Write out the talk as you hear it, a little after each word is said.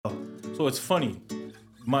So it's funny.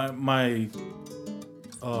 My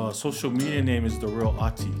social media name is the Real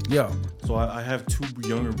Ati. Yeah. So I have two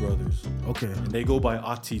younger brothers. Okay. And they go by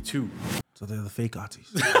Ati too. So they're the fake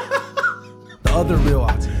Atis. The other real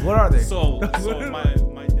Atis. What are they? So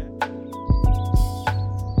my dad.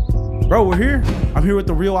 Bro, we're here. I'm here with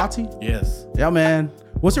the Real Ati. Yes. Yeah, man.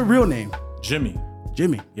 What's your real name? Jimmy.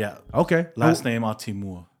 Jimmy. Yeah. Okay. Last name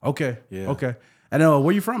Atimua. Okay. Yeah. Okay. And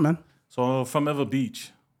where you from, man? So from Ever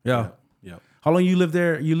Beach. Yeah. Yeah. How long you lived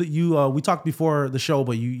there? We talked before the show,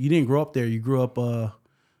 but you didn't grow up there. You grew up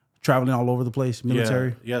traveling all over the place,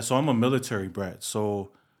 military. Yeah. So I'm a military brat. So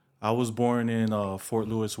I was born in Fort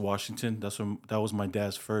Lewis, Washington. That was my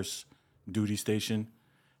dad's first duty station,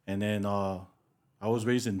 and then I was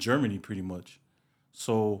raised in Germany pretty much.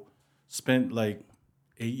 So spent like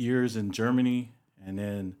 8 years in Germany, and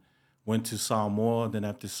then went to Samoa. Then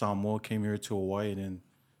after Samoa, came here to Hawaii, and then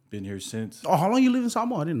been here since. Oh, how long you live in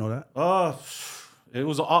Samoa? I didn't know that. It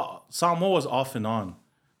was Samoa was off and on.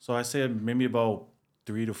 So I said maybe about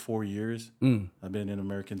 3 to 4 years. I've been in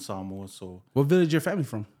American Samoa. So What village your family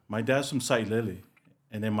from? my dad's from Sailele,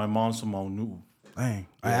 and then my mom's from Maunuu. Dang.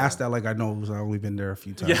 I asked that like I know because I've only been there a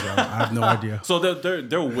few times. I have no idea. So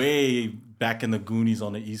they're way back in the Goonies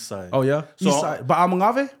on the east side. Oh, yeah? So, East side. But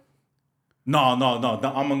Amangave? No. The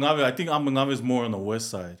Amangave, I think Amangave is more on the west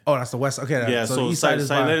side. Oh, that's the west. Okay. Yeah, so so the east side is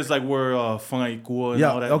Sailele by... is like where Whangaikua and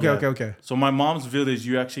Yeah, all that. okay. So my mom's village,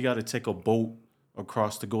 you actually got to take a boat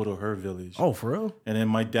across to go to her village. Oh, for real? And then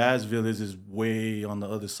my dad's village is way on the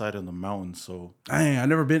other side of the mountain. So Dang, I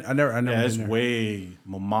never been it's there. way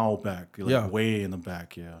Mamau back. Like way in the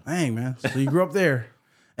back, yeah. Dang, man. So you grew up there.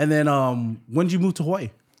 And then when did you move to Hawaii?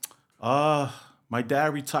 My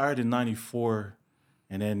dad retired in 94,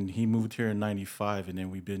 and then he moved here in 95, and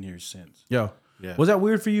then we've been here since. Yeah. Yeah. Was that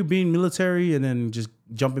weird for you being military and then just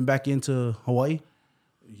jumping back into Hawaii?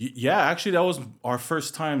 Yeah, actually, that was our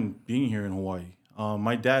first time being here in Hawaii.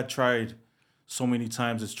 My dad tried so many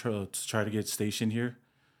times to try to get stationed here,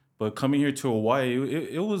 but coming here to Hawaii,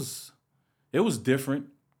 it was different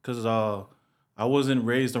because I wasn't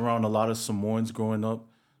raised around a lot of Samoans growing up,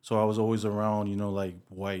 so I was always around like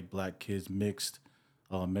white, black kids, mixed,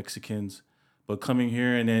 Mexicans. But coming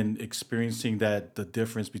here and then experiencing the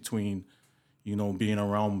difference between being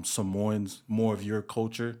around Samoans, more of your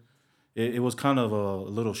culture, it was kind of a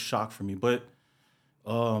little shock for me, but.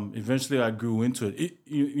 Eventually I grew into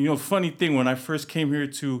it. Funny thing, when I first came here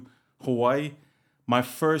to Hawaii, my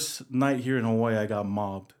first night here in Hawaii, I got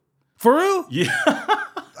mobbed. For real? Yeah.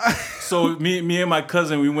 So me and my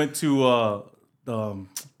cousin, we went to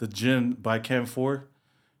the gym by Camp 4.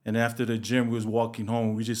 And after the gym, we was walking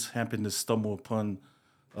home. We just happened to stumble upon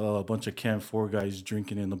a bunch of Camp 4 guys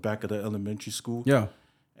drinking in the back of the elementary school. Yeah.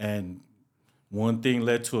 And one thing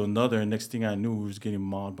led to another, and next thing I knew, we was getting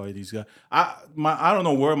mobbed by these guys. I don't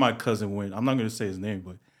know where my cousin went. I'm not gonna say his name,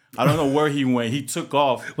 but I don't know where he went. He took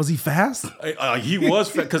off. Was he fast? He was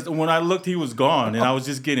fast because when I looked, he was gone, and I was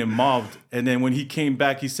just getting mobbed. And then when he came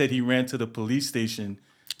back, he said he ran to the police station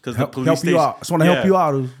because the police station. You out. I just want to help you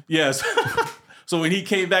out. Yes. So when he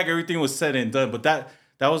came back, everything was said and done. But that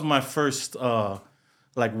was my first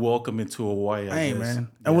welcome into Hawaii. I guess. Man.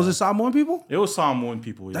 And was it Samoan people? It was Samoan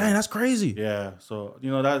people. Yeah. Dang, that's crazy. Yeah, so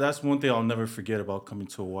that's one thing I'll never forget about coming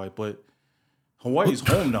to Hawaii. But Hawaii's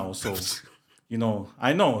home now, so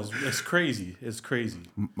I know it's crazy. It's crazy.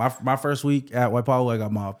 My first week at Waipahu, I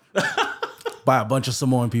got mobbed by a bunch of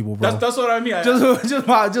Samoan people, bro. That's what I mean.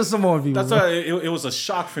 Just Samoan people. That's why it was a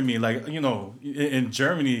shock for me. Like in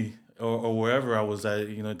Germany or wherever I was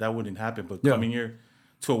at, that wouldn't happen. But coming here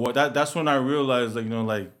to Hawaii, that's when I realized,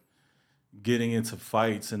 getting into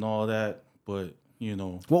fights and all that. But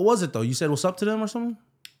what was it though? You said what's up to them or something?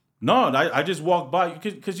 No, I just walked by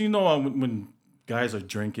because when guys are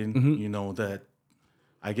drinking, that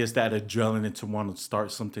I guess that adrenaline to want to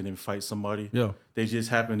start something and fight somebody. Yeah, they just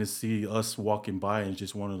happen to see us walking by and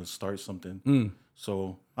just wanted to start something.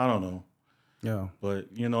 So I don't know. Yeah,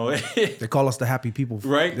 but they call us the happy people,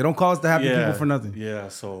 right? They don't call us the happy people for nothing. Yeah,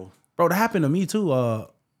 so bro, that happened to me too.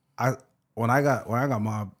 When I got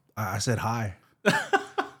mobbed, I said hi.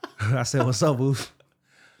 I said, "What's up, boo?"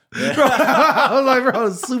 Yeah. Bro, I was like, bro,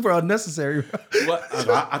 it's super unnecessary.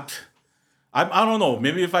 I don't know.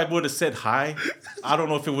 Maybe if I would have said hi, I don't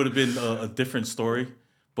know if it would have been a different story.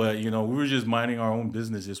 But we were just minding our own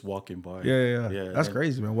business, just walking by. Yeah. That's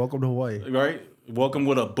crazy, man. Welcome to Hawaii. Right? Welcome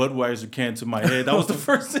with a Budweiser can to my head. That was the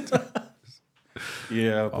first thing.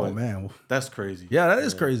 Yeah. But oh man, that's crazy. Yeah, that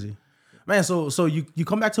is crazy, man. So you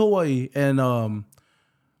come back to Hawaii and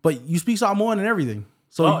but you speak Samoan and everything.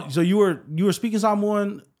 So you were speaking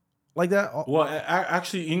Samoan like that. Well,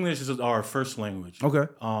 actually, English is our first language.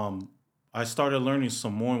 Okay. I started learning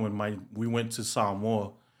Samoan when we went to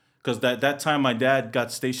Samoa, because that time my dad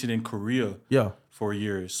got stationed in Korea Yeah. for a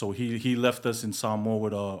year, so he left us in Samoa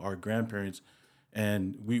with our grandparents,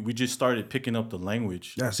 and we just started picking up the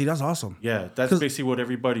language. Yeah. See, that's awesome. Yeah, that's basically what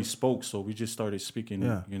everybody spoke, so we just started speaking.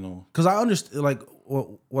 Yeah. You know. Because I understand, like,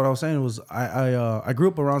 what I was saying was I grew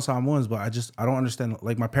up around Samoans, but I don't understand.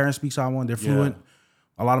 Like, my parents speak Samoan, they're fluent. Yeah.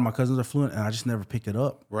 A lot of my cousins are fluent, and I just never picked it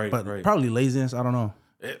up. Right, But right. probably laziness. I don't know.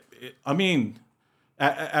 I mean,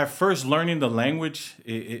 at first learning the language,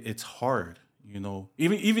 it's hard. You know,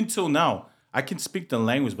 even till now, I can speak the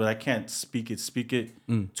language, but I can't speak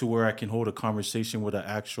it to where I can hold a conversation with an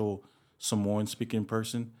actual Samoan speaking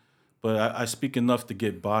person. But I speak enough to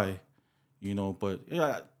get by. You know, but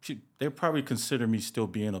yeah, they probably consider me still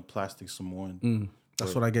being a plastic Samoan.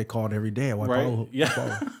 That's what I get called every day. Right?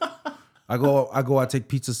 Yeah. I go. I take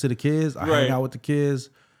pizzas to the kids. I hang out with the kids,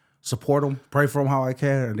 support them, pray for them how I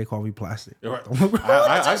can, and they call me plastic. Right.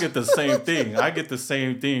 I get the same thing. I get the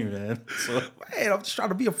same thing, man. So, Man, I'm just trying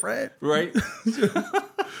to be a friend. right?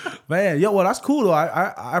 Man, yo, well, that's cool though.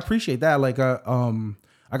 I appreciate that. Like,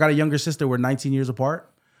 I got a younger sister. We're 19 years apart,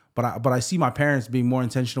 but I see my parents being more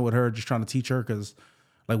intentional with her, just trying to teach her, because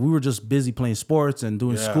like we were just busy playing sports and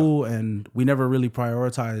doing school, and we never really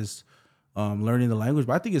prioritized learning the language.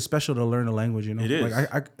 But I think it's special to learn the language. You know, It is.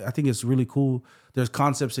 Like I think it's really cool. There's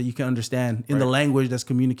concepts that you can understand in the language that's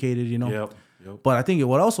communicated. You know. Yep. But I think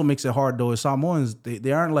what also makes it hard though is Samoans,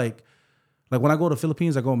 they aren't like when I go to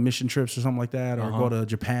Philippines, I go on mission trips or something like that, or go to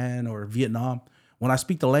Japan or Vietnam. When I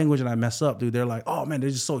speak the language and I mess up, dude, they're like, oh man,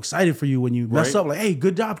 they're just so excited for you when you mess up. Like, hey,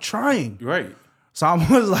 good job trying. Right.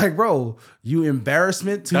 Someone's like, bro, you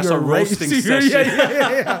embarrassment to That's your a roasting race. session.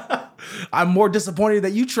 Yeah. I'm more disappointed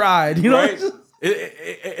that you tried. You know, Right.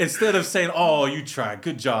 Instead of saying, "Oh, you tried,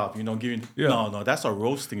 good job," you know, giving no, that's a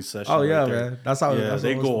roasting session. Oh, yeah, right there. man. That's how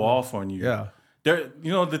they it go was. off on you. Yeah.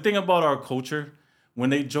 You know, the thing about our culture, when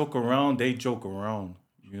they joke around, they joke around.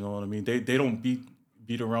 You know what I mean? They don't beat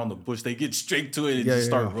around the bush. They get straight to it and just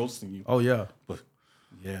start roasting you. Oh yeah. But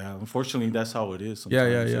yeah, unfortunately, that's how it is.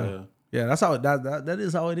 Sometimes. Yeah, that's how that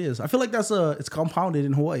is how it is. I feel like it's compounded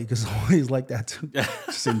in Hawaii, because Hawaii is like that too,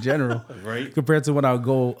 just in general, Right. Compared to when I would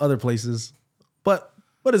go other places, but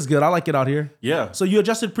it's good. I like it out here. Yeah. So you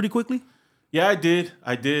adjusted pretty quickly. Yeah, I did.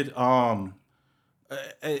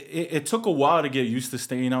 It took a while to get used to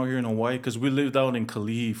staying out here in Hawaii, because we lived out in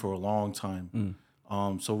Kalihi for a long time.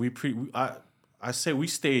 So I say we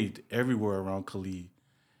stayed everywhere around Kalihi,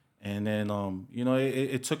 and then you know,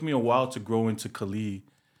 it took me a while to grow into Kalihi,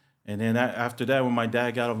 and then after that, when my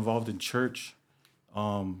dad got involved in church,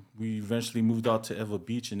 we eventually moved out to Eva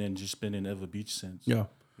Beach, and then just been in Eva Beach since. Yeah.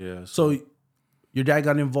 Yeah. So your dad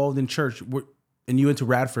got involved in church, and you went to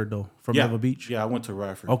Radford though from Eva Beach. Yeah, I went to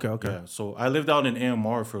Radford. Okay. Yeah, so I lived out in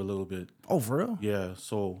AMR for a little bit. Oh, for real? Yeah,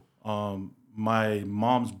 so my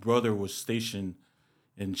mom's brother was stationed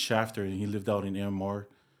in Shafter, and he lived out in AMR.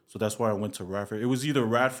 So that's why I went to Radford. It was either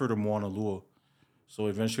Radford or Moanalua. So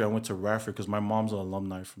eventually I went to Radford because my mom's an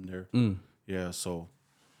alumni from there. Yeah, so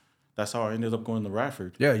that's how I ended up going to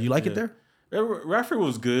Radford. Yeah, you like it there? Radford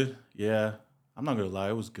was good. Yeah, I'm not going to lie,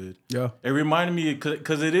 it was good. Yeah. It reminded me,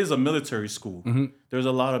 because it is a military school. There's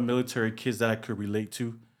a lot of military kids that I could relate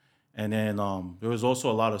to. And then there was also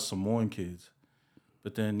a lot of Samoan kids.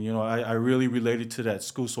 But then, you know, I really related to that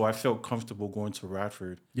school, so I felt comfortable going to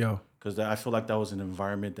Radford. Yeah. Because I feel like that was an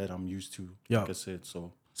environment that I'm used to, like I said.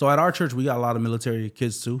 So at our church, we got a lot of military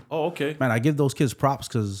kids too. Oh, okay. Man, I give those kids props,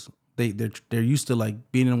 because they're used to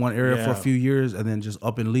like being in one area for a few years and then just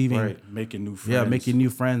up and leaving. Right, making new friends. Yeah, making new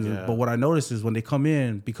friends. Yeah. But what I noticed is when they come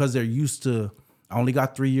in, because they're used to, I only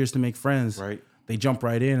got 3 years to make friends. Right. They jump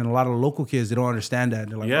right in, and a lot of the local kids, they don't understand that.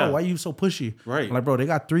 They're like, "Bro, why are you so pushy?" Right. I'm like, bro, they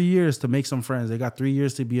got 3 years to make some friends. They got 3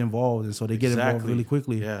 years to be involved, and so they get involved really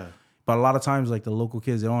quickly. Yeah. But a lot of times, like the local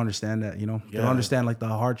kids, they don't understand that. You know, they don't understand like the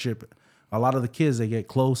hardship. A lot of the kids, they get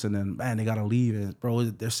close, and then man, they gotta leave, and bro,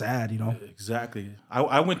 they're sad. You know. Exactly.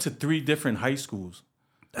 I went to 3 different high schools.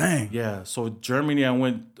 Dang. Yeah. So Germany, I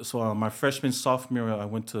went. So my freshman, sophomore year, I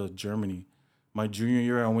went to Germany. My junior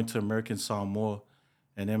year, I went to American Samoa,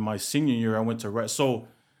 and then my senior year, I went to So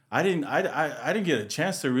I didn't get a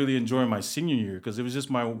chance to really enjoy my senior year, because it was just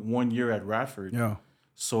my 1 year at Radford. Yeah.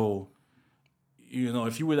 So, you know,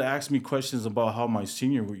 if you would have asked me questions about how my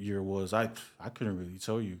senior year was, I couldn't really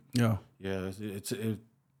tell you. Yeah. Yeah,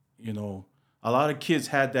 you know, a lot of kids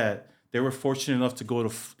had that. They were fortunate enough to go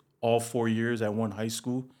to all 4 years at one high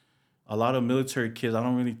school. A lot of military kids, I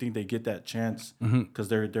don't really think they get that chance, because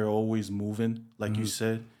they're always moving, like you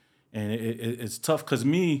said, and it's tough. Because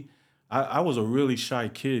me, I was a really shy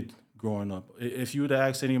kid growing up. If you would have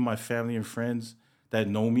asked any of my family and friends that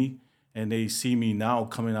know me, and they see me now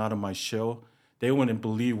coming out of my shell, they wouldn't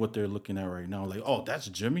believe what they're looking at right now. Like, oh, that's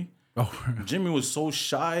Jimmy. Oh, Jimmy was so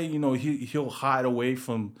shy, he'll hide away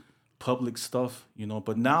from public stuff,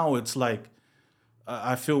 but now it's like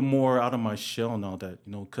I feel more out of my shell now that,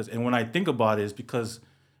 and when I think about it, it's because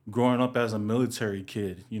growing up as a military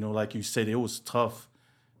kid, like you said, it was tough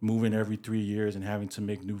moving every 3 years and having to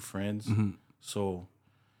make new friends. So,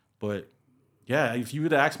 but yeah, if you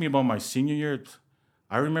would ask me about my senior year,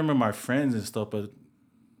 I remember my friends and stuff, but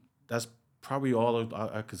that's probably all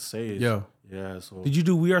I could say. Yeah. So did you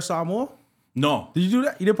do We Are Samoa? No. Did you do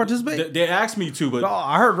that? You didn't participate? They asked me to, but No,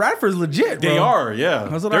 I heard Radford's legit, bro. they are, yeah.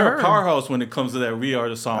 That's what They're I heard. a powerhouse when it comes to that We Are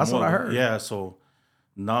the Samoa. That's what I heard. Yeah, so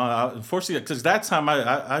unfortunately, because that time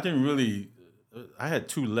I didn't really. I had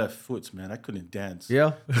 2 left foots, man. I couldn't dance.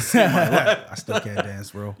 Yeah. I still can't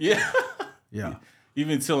dance, bro. Yeah. Yeah.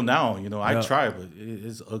 Even till now, I try, but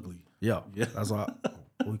it's ugly. Yeah. That's why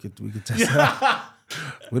we could test that.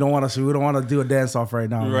 We don't want to do a dance off right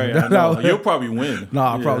now. Right. I know. You'll probably win. No,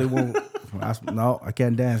 I probably won't. No, I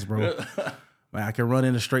can't dance, bro. Man, I can run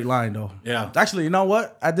in a straight line though. Yeah. Actually, you know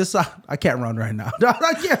what? At this side, I can't run right now. No,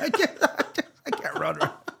 I can't run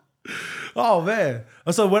right. Oh man.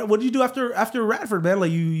 So what did you do after Radford, man?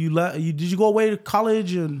 Like did you go away to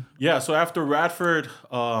college and? Yeah. So after Radford,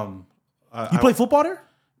 you played football there?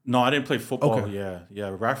 No, I didn't play football. Okay.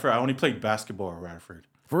 Yeah. Radford. I only played basketball at Radford.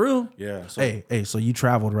 For real? Yeah. So, Hey. So you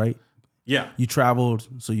traveled, right? Yeah. You traveled.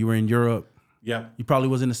 So you were in Europe. Yeah. You probably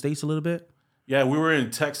was in the States a little bit. Yeah, we were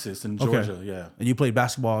in Texas and Georgia. Okay. Yeah. And you played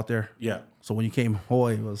basketball out there. Yeah. So when you came,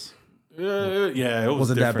 Hawaii was. Yeah, it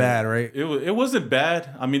wasn't different. that bad, right? It wasn't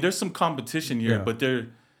bad. I mean, there's some competition here, Yeah. but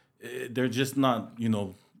they're just not,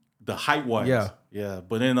 the height wise. Yeah.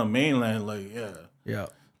 But in the mainland, Yeah.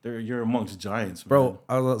 you're amongst giants, man. Bro,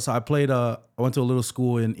 I went to a little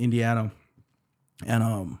school in Indiana,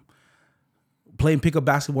 and playing pickup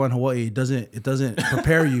basketball in Hawaii it doesn't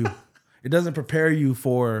prepare you. It doesn't prepare you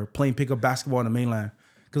for playing pickup basketball in the mainland.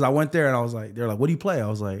 Because I went there and I was like, they're like, what do you play? I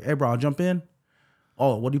was like, hey bro, I'll jump in.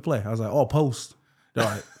 Oh, what do you play? I was like, oh, post. They're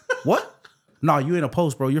like, what? No, you ain't a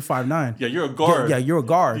post, bro. You're 5'9". Yeah, you're a guard. Yeah, you're a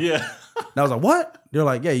guard. Yeah. And I was like, what? They're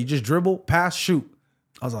like, yeah, you just dribble, pass, shoot.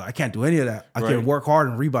 I was like, I can't do any of that. I Right. can work hard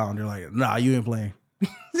and rebound. They're like, nah, you ain't playing.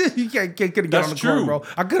 You couldn't get That's on the true. court, bro.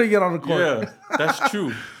 I couldn't get on the court. Yeah, that's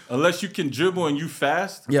true. Unless you can dribble and you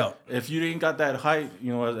fast. Yeah. If you ain't got that height,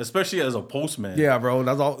 especially as a postman. Yeah, bro.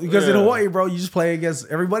 That's all. Because in Hawaii, bro, you just play against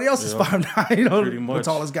everybody else is 5'9". Pretty much. The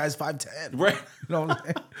tallest guy's 5'10". Right. You know what I'm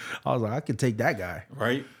saying? I was like, I could take that guy.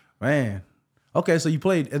 Right. Man. Okay, so you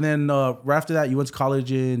played, and then right after that, you went to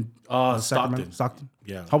college in Stockton. Stockton.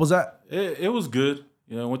 Yeah. How was that? It was good.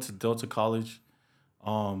 I went to Delta College.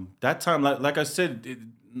 That time, like I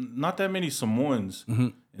said, not that many Samoans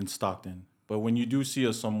in Stockton. But when you do see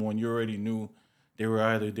a Samoan, you already knew they were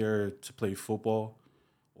either there to play football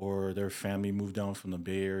or their family moved down from the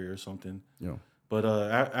Bay Area or something. Yeah. But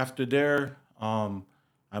after there,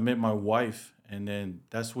 I met my wife, and then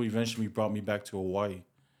that's what eventually brought me back to Hawaii.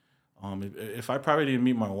 If I probably didn't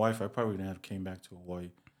meet my wife, I probably wouldn't have came back to Hawaii.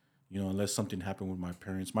 Unless something happened with my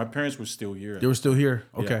parents. My parents were still here. They were still here.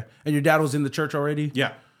 Okay. Yeah. And your dad was in the church already?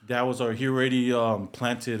 Yeah. Dad was he already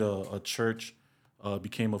planted a church,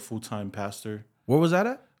 became a full-time pastor. Where was that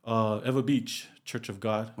at? Eva Beach, Church of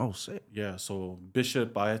God. Oh, sick. Yeah, so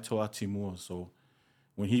Bishop Jimmy Atimua. So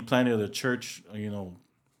when he planted a church,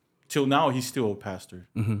 till now he's still a pastor.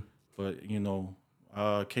 Mm-hmm.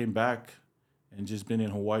 But, came back and just been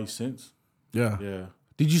in Hawaii since. Yeah. Yeah.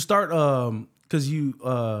 Did you start, because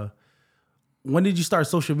when did you start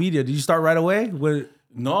social media? Did you start right away?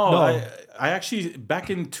 No. I actually, back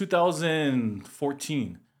in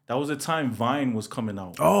 2014, that was the time Vine was coming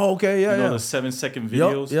out. Oh, okay, yeah, the 7-second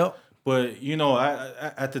videos. Yep. But,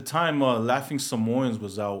 I at the time, Laughing Samoans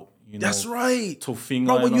was out. That's right. Tofinga.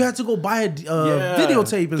 Bro, when you had to go buy a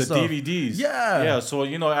videotape and the stuff. DVDs. Yeah. Yeah, so,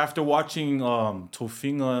 after watching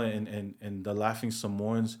Tofinga and the Laughing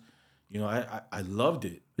Samoans, I loved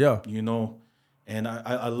it. Yeah. And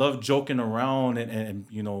I love joking around and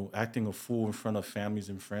acting a fool in front of families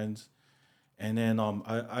and friends. And then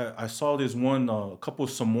I saw this one, a couple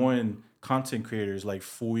of Samoan content creators like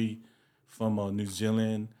Fui from New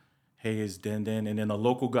Zealand, Hayes Denden, and then a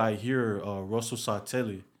local guy here, Russell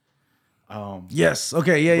Sateli. Yes.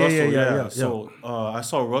 Okay. Yeah. So I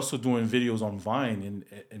saw Russell doing videos on Vine,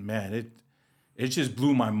 and man, it just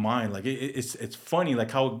blew my mind. Like it's funny,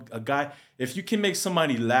 like how a guy, if you can make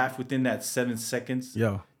somebody laugh within that 7 seconds,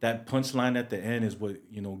 that punchline at the end is what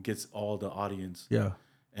gets all the audience. Yeah.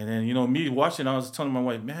 And then me watching, I was telling my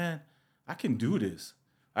wife, man, I can do this.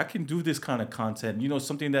 I can do this kind of content.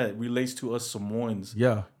 Something that relates to us Samoans.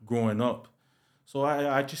 Yeah. growing up. So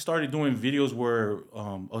I just started doing videos where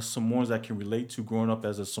us Samoans that can relate to growing up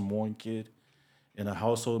as a Samoan kid in a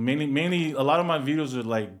household. Mainly a lot of my videos are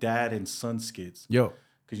like dad and son skits. Yo.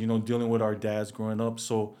 Because, dealing with our dads growing up.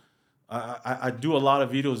 So I do a lot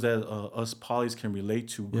of videos that us polys can relate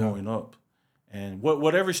to growing up. And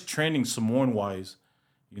whatever's trending Samoan-wise,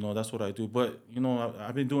 that's what I do. But,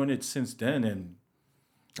 I've been doing it since then. And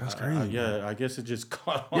that's crazy. I guess it just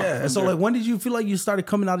caught on. Yeah. And so, like, when did you feel like you started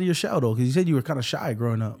coming out of your shell, though? Because you said you were kind of shy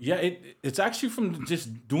growing up. Yeah, it's actually from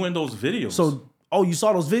just doing those videos. So, you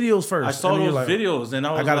saw those videos first. I saw those videos, and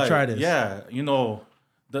I gotta try this. Yeah,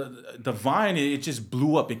 the Vine, it just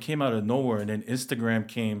blew up. It came out of nowhere, and then Instagram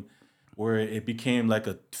came, where it became like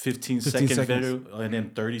a 15-second video, and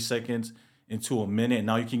then 30 seconds into a minute.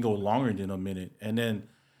 Now you can go longer than a minute, and then,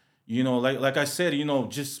 like I said,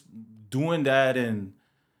 just doing that, and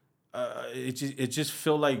it just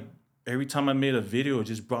felt like every time I made a video, it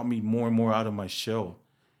just brought me more and more out of my shell,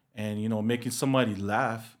 and making somebody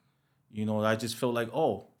laugh, I just felt like,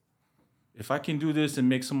 oh, if I can do this and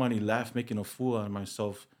make somebody laugh, making a fool out of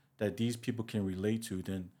myself that these people can relate to,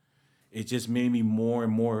 then it just made me more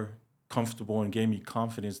and more comfortable and gave me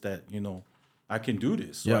confidence that, I can do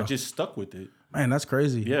this. So I just stuck with it. Man, that's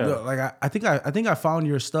crazy. Yeah. Like I think I found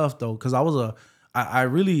your stuff though, because I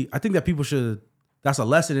think that people should, that's a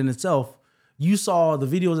lesson in itself. You saw the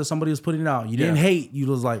videos that somebody was putting out. You didn't hate. You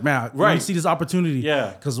was like, man, I see this opportunity.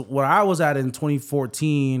 Yeah. Because what I was at in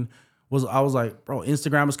 2014 I was like, bro,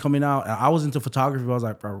 Instagram is coming out. And I was into photography. I was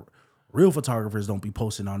like, bro, real photographers don't be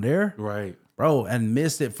posting on there. Right. Bro, and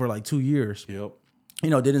missed it for like 2 years. Yep.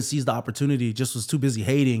 Didn't seize the opportunity. Just was too busy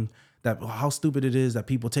hating that how stupid it is that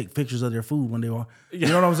people take pictures of their food when they want. You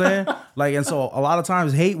know what I'm saying? Like, and so a lot of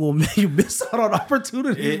times hate will make you miss out on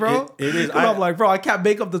opportunities, bro. It is. I'm like, bro, I can't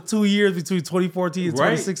make up the 2 years between 2014 and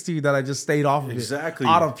 2016 that I just stayed off of it. Exactly.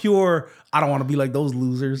 Out of pure, I don't want to be like those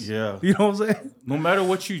losers. Yeah. You know what I'm saying? No matter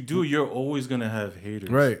what you do, you're always going to have haters.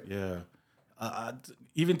 Right. Yeah.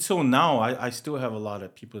 Even till now, I still have a lot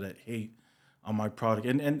of people that hate on my product.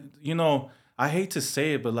 And I hate to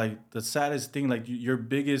say it, but like the saddest thing, like your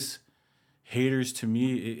biggest haters to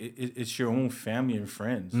me, it's your own family and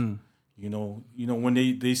friends. When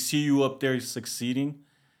they see you up there succeeding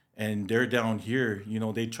and they're down here,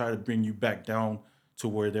 they try to bring you back down to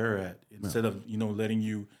where they're at instead of, letting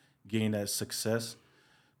you gain that success.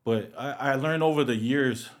 But I learned over the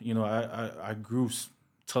years, I grew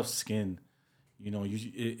tough skin.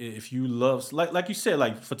 If you love, like you said,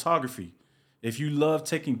 like photography, if you love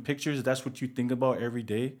taking pictures, that's what you think about every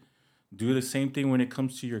day. Do the same thing when it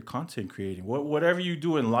comes to your content creating. Whatever you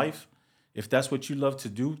do in life, if that's what you love to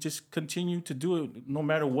do, just continue to do it no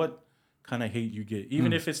matter what kind of hate you get.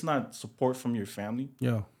 Even if it's not support from your family.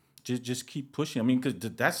 Yeah. Just keep pushing. I mean, because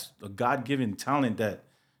that's a God-given talent that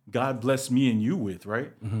God blessed me and you with,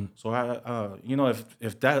 right? Mm-hmm. So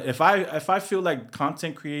if I feel like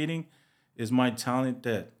content creating is my talent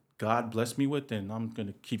that God blessed me with, then I'm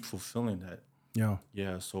gonna keep fulfilling that. Yeah.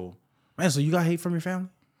 Yeah. So man, so you got hate from your family?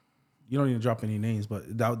 You don't even drop any names, but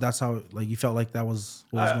that's how like you felt like that was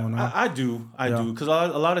what was going on. I do, because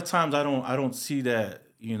a lot of times I don't see that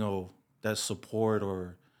that support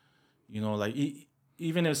or like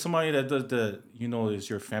even if somebody that does the is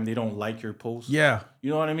your family, they don't like your post. Yeah, you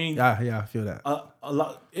know what I mean. Yeah, I feel that. A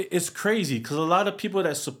lot. It's crazy because a lot of people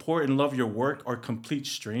that support and love your work are complete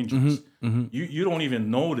strangers. Mm-hmm, mm-hmm. You don't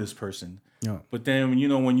even know this person. Yeah. But then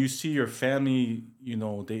when you see your family,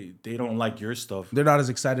 they don't like your stuff. They're not as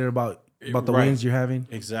excited about the wins you're having.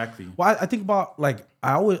 Exactly. Well, I think about like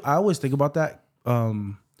I always think about that.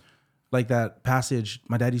 Like that passage.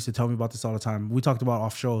 My dad used to tell me about this all the time. We talked about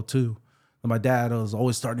off show too. And my dad was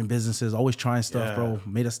always starting businesses, always trying stuff, bro.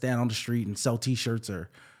 Made us stand on the street and sell T-shirts, or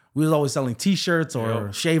we was always selling T-shirts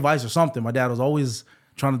or shave ice or something. My dad was always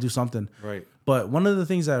trying to do something. Right. But one of the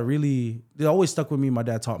things that it always stuck with me, my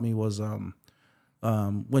dad taught me was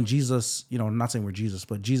when Jesus, not saying we're Jesus,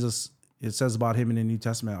 but Jesus, it says about him in the New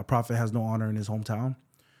Testament, a prophet has no honor in his hometown.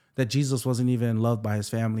 That Jesus wasn't even loved by his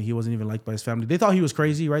family. He wasn't even liked by his family. They thought he was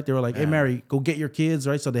crazy, right? They were like, hey, Mary, go get your kids,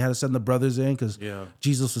 right? So they had to send the brothers in because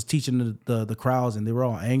Jesus was teaching the crowds and they were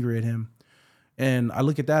all angry at him. And I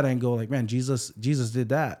look at that and go like, man, Jesus did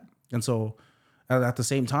that. And so at the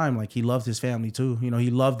same time, like he loved his family too.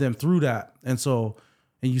 He loved them through that. And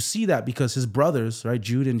you see that because his brothers, right,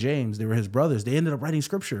 Jude and James, they were his brothers. They ended up writing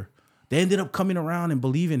scripture. They ended up coming around and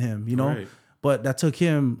believing him, Right. But that took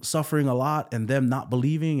him suffering a lot and them not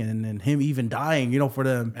believing and him even dying, for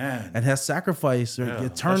them. Man. And his sacrifice,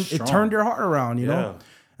 it turned their heart around, you know?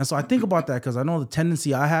 And so I think about that because I know the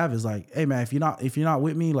tendency I have is like, hey man, if you're not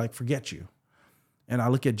with me, like forget you. And I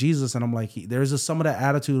look at Jesus and I'm like, there's some of that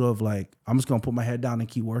attitude of like, I'm just gonna put my head down and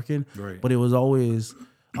keep working. Right. But it was always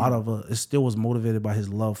it still was motivated by his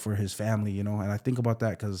love for his family, you know. And I think about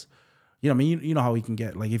that because, you know, I mean, you know how he can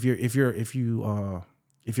get like if you're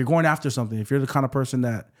going after something, if you're the kind of person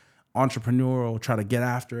that entrepreneurial, try to get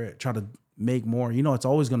after it, try to make more, you know, it's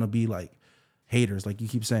always gonna be like haters, like you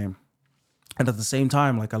keep saying. And at the same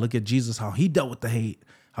time, like I look at Jesus, how he dealt with the hate,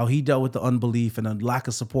 how he dealt with the unbelief and the lack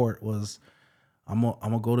of support was, I'm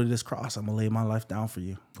gonna go to this cross. I'm gonna lay my life down for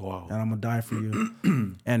you. Wow. And I'm gonna die for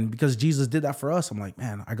you. And because Jesus did that for us, I'm like,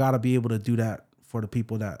 man, I gotta be able to do that for the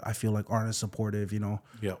people that I feel like aren't as supportive, you know,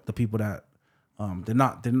 the people that they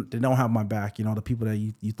don't have my back, you know, the people that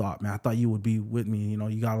you thought, man, I thought you would be with me, you know,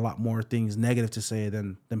 you got a lot more things negative to say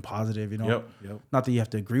than positive, you know. Yep. Not that you have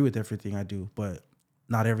to agree with everything I do, but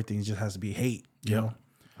not everything just has to be hate, you know.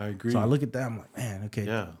 I agree. So I look at that, I'm like, man, okay,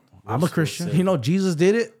 Yeah. I'm a Christian. You know, Jesus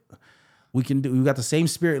did it. We got the same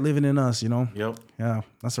spirit living in us, you know? Yep. Yeah.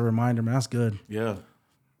 That's a reminder, man. That's good. Yeah.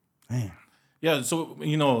 Man. Yeah. So,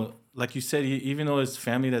 you know, like you said, even though it's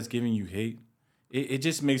family that's giving you hate, it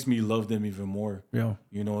just makes me love them even more. Yeah.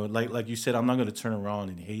 You know, like you said, I'm not going to turn around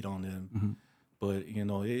and hate on them. Mm-hmm. But, you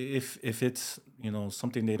know, if it's, you know,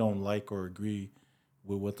 something they don't like or agree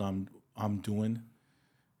with what I'm doing,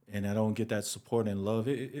 and I don't get that support and love,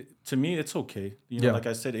 to me, it's okay. You know, like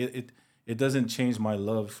I said, it doesn't change my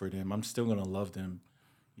love for them. I'm still going to love them,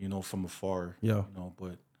 you know, from afar. Yeah. You know,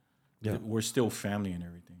 but we're still family and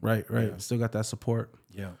everything. Right. Yeah. Still got that support.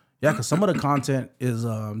 Yeah. Yeah, because some of the content is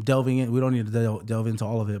delving in. We don't need to delve into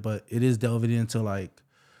all of it, but it is delving into like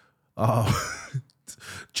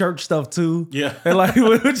church stuff too. Yeah. And like,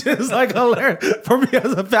 which is like hilarious. For me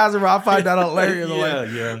as a pastor, I find that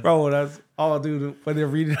hilarious. Yeah. Bro, that's all, dude. When they're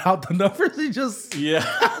reading out the numbers, he just. Yeah.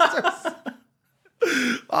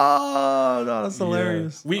 Oh, no, that's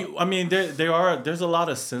hilarious. Yeah. I mean, there's a lot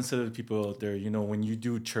of sensitive people out there, you know, when you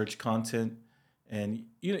do church content. And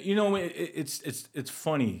you know it's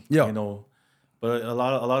funny, you know, but a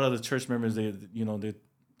lot of the church members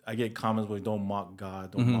I get comments where don't mock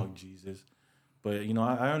God, don't mock Jesus, but you know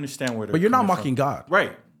I understand where they're. But you're not coming mocking from. God,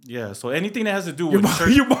 right? Yeah. So anything that has to do with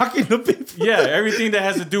church, you're mocking the people. Yeah, everything that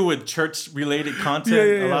has to do with church related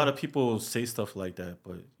content. A lot of people say stuff like that,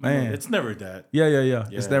 but man, it's never that. Yeah.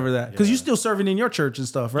 It's never that because you're still serving in your church and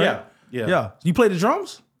stuff, right? Yeah. You play the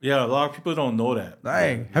drums? Yeah, a lot of people don't know that.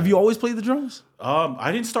 Dang. Have you always played the drums?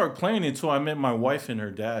 I didn't start playing until I met my wife and her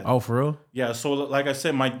dad. Oh, for real? Yeah. So like I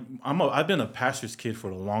said, I've been a pastor's kid for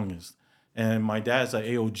the longest, and my dad's an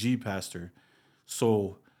AOG pastor.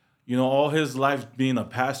 So, you know, all his life being a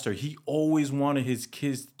pastor, he always wanted his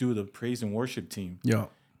kids to do the praise and worship team. Yeah.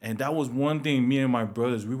 And that was one thing me and my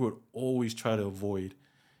brothers, we would always try to avoid.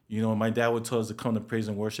 You know, my dad would tell us to come to praise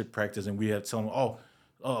and worship practice, and we had to tell him,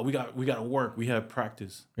 we got to work. We have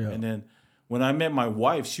practice. Yeah. And then when I met my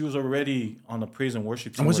wife, she was already on the praise and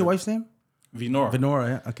worship team. And what's your wife's name?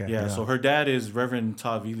 Venora. Yeah. Okay. Yeah. So her dad is Reverend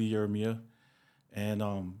Tavili Yeremia. And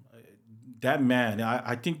that man,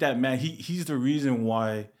 I think that man, he's the reason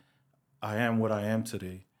why I am what I am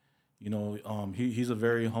today. You know, he's a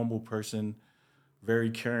very humble person,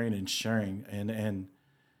 very caring and sharing. And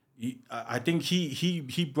I think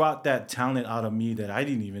he brought that talent out of me that I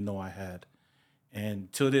didn't even know I had.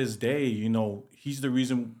 And to this day, you know, he's the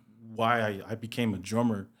reason why I became a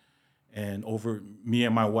drummer, and over me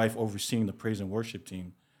and my wife overseeing the praise and worship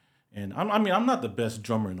team. And I'm not the best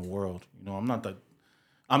drummer in the world. You know, I'm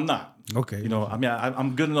not. Okay. You know, I mean,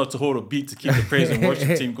 I'm good enough to hold a beat to keep the praise and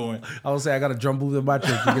worship team going. I would say I got a drum booth in my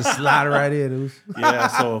church. You can slide right in. Yeah.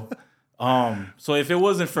 So if it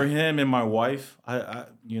wasn't for him and my wife, I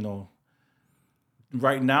you know,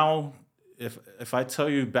 right now, if I tell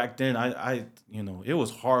you back then, I you know, it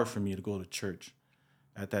was hard for me to go to church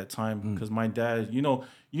at that time because my dad, you know,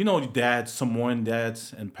 dads, Samoan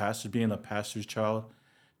dads and pastors, being a pastor's child,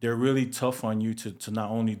 they're really tough on you to not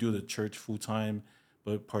only do the church full time,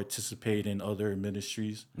 but participate in other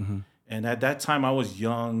ministries. Mm-hmm. And at that time, I was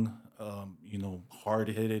young, you know,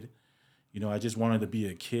 hard-headed. You know, I just wanted to be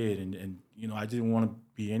a kid, and you know, I didn't want to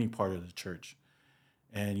be any part of the church.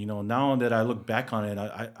 And, you know, now that I look back on it,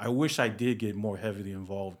 I wish I did get more heavily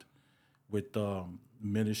involved with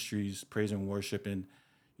ministries, praise and worship, and,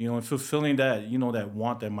 you know, and fulfilling that, you know, that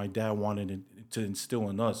want that my dad wanted to instill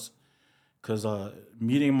in us. Because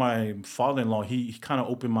meeting my father-in-law, he kind of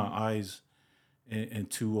opened my eyes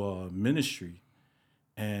into ministry.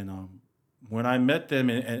 And when I met them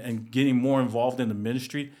and getting more involved in the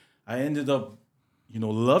ministry, I ended up, you know,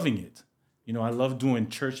 loving it. You know, I love doing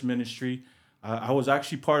church ministry. I was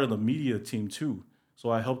actually part of the media team too.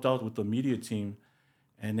 So I helped out with the media team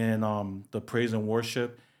and then the praise and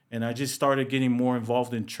worship. And I just started getting more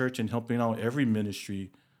involved in church and helping out every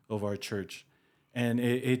ministry of our church. And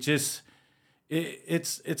it's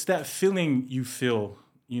that feeling you feel,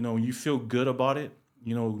 you feel good about it.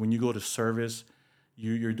 When you go to service,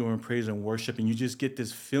 you're doing praise and worship, and you just get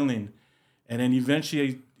this feeling. And then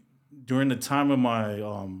eventually, during the time of my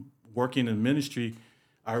working in ministry,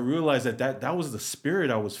 I realized that was the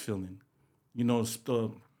spirit I was feeling.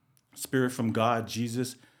 The spirit from God,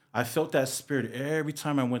 Jesus. I felt that spirit every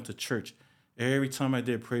time I went to church, every time I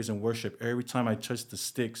did praise and worship, every time I touched the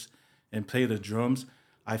sticks and played the drums.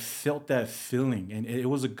 I felt that feeling, and it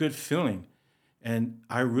was a good feeling. And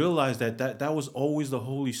I realized that was always the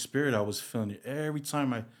Holy Spirit I was feeling every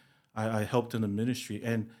time I helped in the ministry.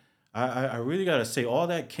 And I really got to say, all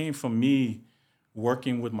that came from me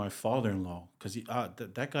working with my father-in-law, because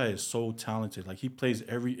that guy is so talented. Like, he plays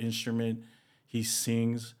every instrument, he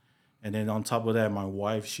sings. And then on top of that, my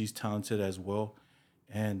wife, she's talented as well.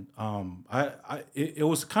 And it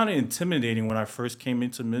was kind of intimidating when I first came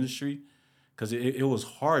into ministry, because it was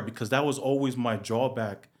hard, because that was always my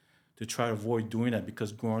drawback, to try to avoid doing that,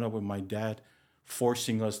 because growing up with my dad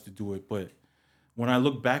forcing us to do it. But when I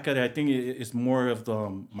look back at it, I think it's more of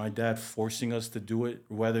my dad forcing us to do it,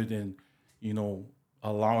 rather than,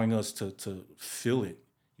 allowing us to feel it,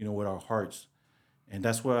 with our hearts. And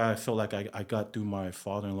that's where I felt like I got through my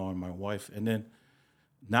father-in-law and my wife. And then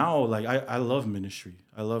now, like, I love ministry.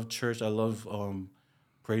 I love church. I love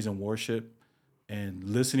praise and worship, and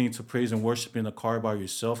listening to praise and worship in the car by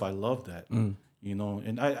yourself. I love that,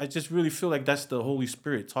 and I just really feel like that's the Holy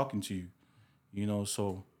Spirit talking to you,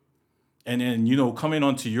 so, and then, coming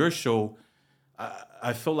onto your show,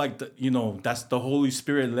 I feel like, that's the Holy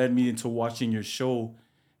Spirit led me into watching your show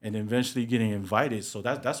and eventually getting invited. So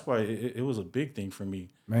that's why it was a big thing for me.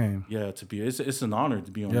 Man. Yeah, it's an honor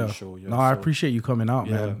to be on your show. Yeah, no, I appreciate you coming out,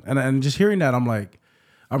 Yeah. man. And just hearing that, I'm like,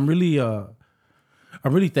 I'm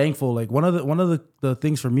really thankful. Like, one of the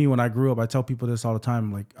things for me when I grew up, I tell people this all the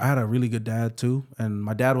time. Like, I had a really good dad too, and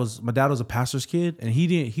my dad was a pastor's kid, and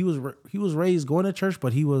he was raised going to church,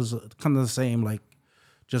 but he was kind of the same, like,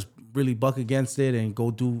 just really buck against it and go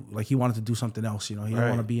do, like, he wanted to do something else. He didn't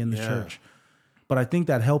want to be in the church. But I think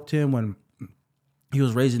that helped him when he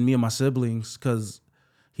was raising me and my siblings, because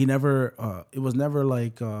he never, it was never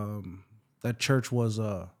like that church was,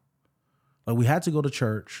 like, we had to go to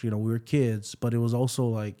church, we were kids, but it was also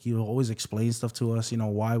like, he would always explain stuff to us,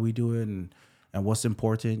 why we do it and what's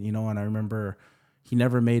important, and I remember he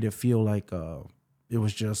never made it feel like it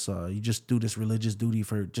was just, you just do this religious duty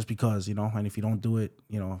for just because, and if you don't do it,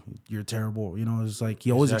 you're terrible, it's like,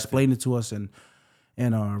 he always explained it to us, and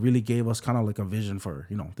really gave us kind of like a vision for,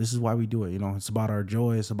 this is why we do it. It's about our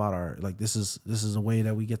joy. It's about our, like, this is a way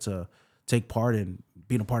that we get to take part in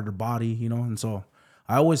being a part of the body, And so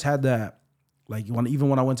I always had that, like, even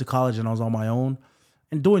when I went to college and I was on my own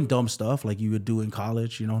and doing dumb stuff like you would do in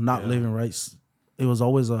college, not living right. It was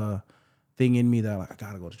always a thing in me that, like, I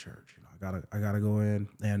gotta go to church. I gotta go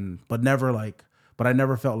in, but I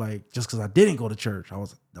never felt like, just because I didn't go to church, that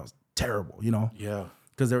was terrible, Yeah.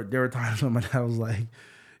 Because there were times when my dad was like,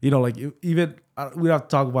 like, even we don't have to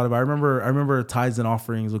talk about it, but I remember tithes and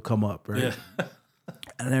offerings would come up, right? Yeah.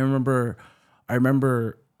 And I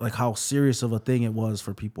remember like how serious of a thing it was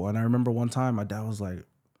for people. And I remember one time my dad was like,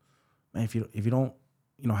 man, if you don't,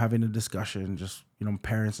 having a discussion, just,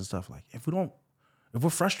 parents and stuff, like, if we're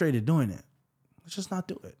frustrated doing it, let's just not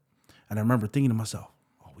do it. And I remember thinking to myself,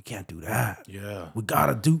 oh, we can't do that. Yeah. You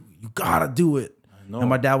gotta do it. I know. And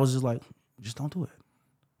my dad was just like, just don't do it.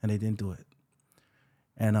 And they didn't do it.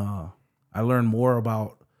 And I learned more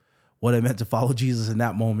about what it meant to follow Jesus in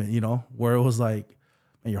that moment, where it was like,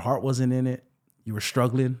 man, your heart wasn't in it. You were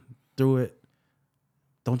struggling through it.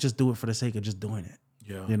 Don't just do it for the sake of just doing it.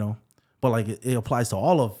 Yeah. But, like, it applies to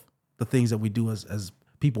all of the things that we do as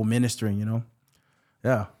people ministering,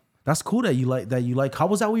 Yeah. That's cool that you like. How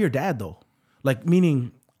was that with your dad though? Like,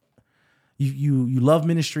 meaning you love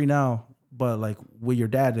ministry now, but, like, with your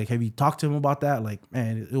dad, like, have you talked to him about that? Like,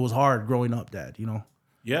 man, it was hard growing up, Dad,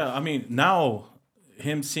 Yeah. I mean, now,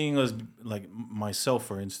 him seeing us, like myself,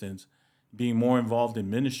 for instance, being more involved in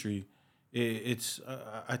ministry, it's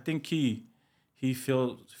I think he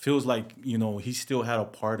feels like, he still had a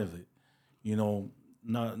part of it,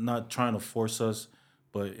 not trying to force us,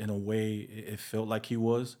 but in a way it felt like he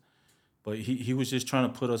was, but he was just trying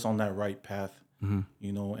to put us on that right path, and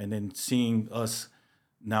then seeing us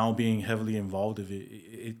now being heavily involved of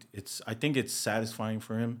it's I think it's satisfying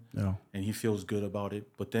for him, and he feels good about it.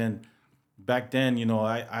 But then back then,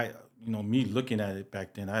 I me looking at it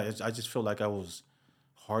back then, I just felt like I was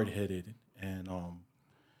hard headed, and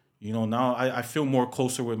You know, now I feel more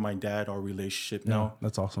closer with my dad, our relationship now.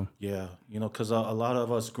 That's awesome. Yeah, you know, because a lot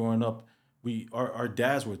of us growing up, our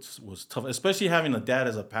dads was tough, especially having a dad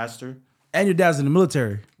as a pastor. And your dad's in the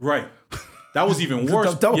military. Right. That was even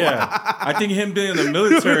worse. Yeah. I think him being in the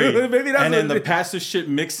military Maybe that's and then the pastor shit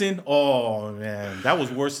mixing. Oh, man. That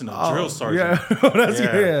was worse than a drill sergeant.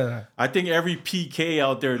 Yeah. I think every PK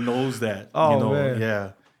out there knows that. Oh, you know, man.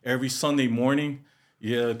 Yeah. Every Sunday morning,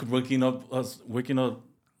 waking up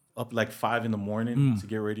like 5 in the morning to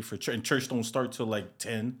get ready for church. And church don't start till like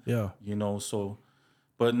 10. Yeah. You know, so...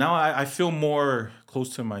 But now I feel more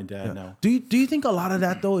close to my dad now. Do you think a lot of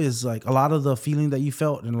that though is like a lot of the feeling that you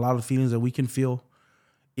felt and a lot of the feelings that we can feel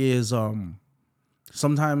is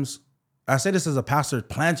sometimes I say this as a pastor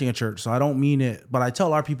planting a church, so I don't mean it, but I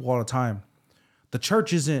tell our people all the time, the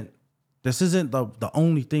church isn't the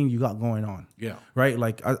only thing you got going on. Yeah. Right?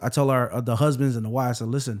 Like I tell the husbands and the wives, I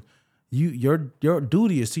said, listen, your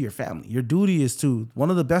duty is to your family. Your duty is to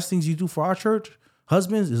one of the best things you do for our church,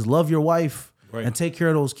 husbands, is love your wife. Right. And take care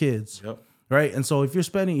of those kids. Yep. Right. And so if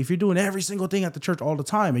you're doing every single thing at the church all the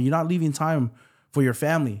time and you're not leaving time for your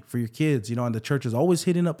family, for your kids, you know, and the church is always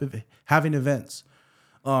hitting up, having events,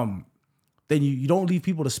 then you don't leave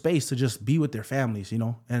people the space to just be with their families, you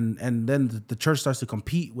know, and then the church starts to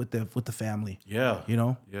compete with the family. Yeah. You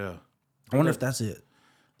know? Yeah. I wonder if that's it.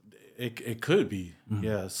 It could be. Mm-hmm.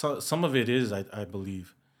 Yeah. So some of it is, I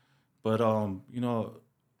believe. But, you know,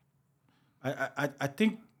 I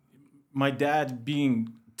think, my dad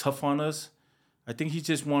being tough on us, I think he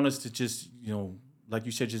just wants us to just, you know, like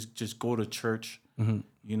you said, just go to church. Mm-hmm.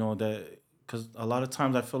 You know, that because a lot of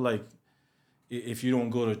times I feel like if you don't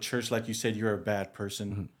go to church, like you said, you're a bad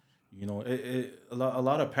person. Mm-hmm. You know, a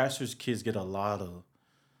lot of pastors' kids get a lot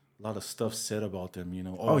of stuff said about them. You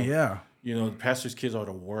know, oh yeah, you know, pastors' kids are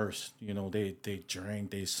the worst. You know, they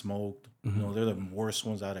drink, they smoked. Mm-hmm. You know, they're the worst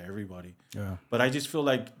ones out of everybody. Yeah, but I just feel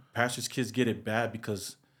like pastors' kids get it bad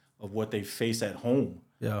because of what they face at home.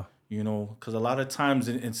 Yeah. You know, because a lot of times,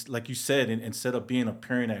 like you said, instead of being a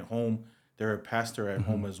parent at home, they're a pastor at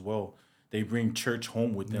home as well. They bring church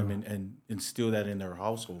home with them and instill that in their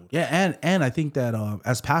household. Yeah, and I think that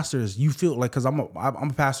as pastors, you feel like, because I'm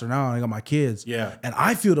a pastor now, and I got my kids. Yeah. And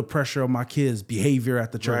I feel the pressure of my kids' behavior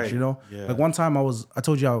at the church, you know? Yeah. Like one time I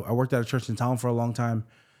told you I worked at a church in town for a long time,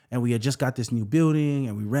 and we had just got this new building,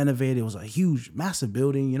 and we renovated. It was a huge, massive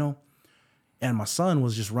building, you know? And my son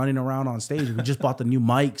was just running around on stage. We just bought the new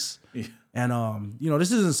mics. Yeah. And, you know,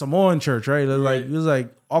 this isn't Samoan church, right? It was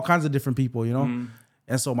like all kinds of different people, you know? Mm-hmm.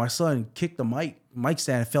 And so my son kicked the mic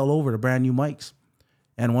stand and fell over the brand new mics.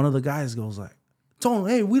 And one of the guys goes like, Tone,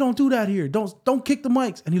 hey, we don't do that here. Don't kick the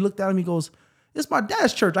mics. And he looked at him, he goes, it's my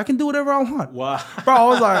dad's church. I can do whatever I want. Wow. Bro, I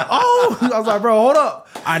was like, oh. I was like, bro, hold up.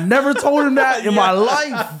 I never told him that in my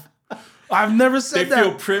life. I've never said that. They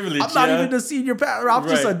feel privileged. I'm not even the senior pastor. I'm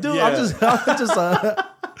just a dude. Yeah.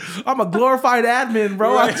 I'm a glorified admin,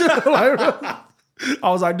 bro. Right. I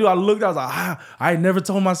was like, dude, I was like, I ain't never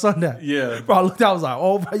told my son that. Yeah. Bro, I looked, I was like,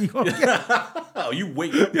 oh, bro, you gonna get oh, you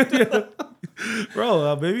wait. Yeah.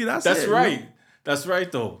 Bro, maybe that's it. Right. You know? That's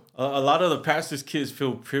right, though. A lot of the pastors' kids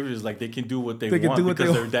feel privileged, like they can do what they want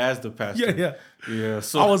because their dad's the pastor. Yeah.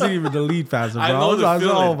 So I wasn't even the lead pastor, bro. I know the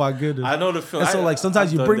feeling. Oh my goodness. I know the feeling. And so like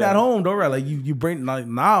sometimes you bring that home, though, right? Like you bring like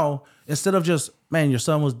now instead of just your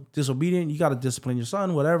son was disobedient, you got to discipline your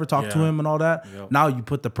son, whatever, talk to him and all that. Yep. Now you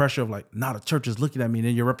put the pressure of like now the church is looking at me, and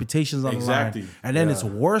then your reputation's on the line, and then it's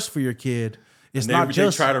worse for your kid. It's not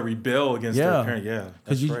just they try to rebel against their parent.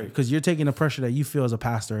 Because you're taking the pressure that you feel as a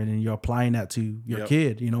pastor, and then you're applying that to your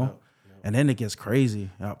kid, you know. Yep. And then it gets crazy.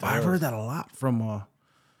 I've heard that a lot from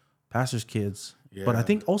pastors' kids. Yeah. But I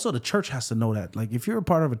think also the church has to know that. Like, if you're a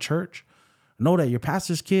part of a church, know that your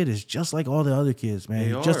pastor's kid is just like all the other kids,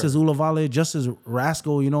 man. Just as Ulavale, just as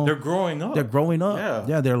Rascal, you know. They're growing up.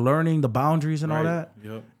 Yeah, they're learning the boundaries and all that.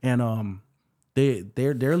 Yep. And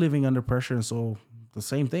they're living under pressure, and so the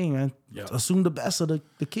same thing, man. Yep. Assume the best of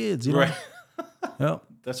the kids, you know. Right. Yep.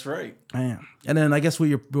 That's right. Man. And then I guess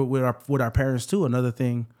with our parents too, another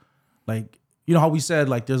thing. Like, you know how we said,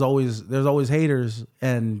 like, there's always haters,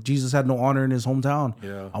 and Jesus had no honor in his hometown.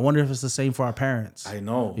 Yeah. I wonder if it's the same for our parents. I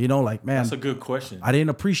know. You know, like, man. That's a good question. I didn't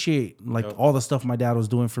appreciate, all the stuff my dad was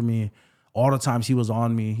doing for me, all the times he was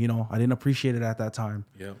on me, you know. I didn't appreciate it at that time.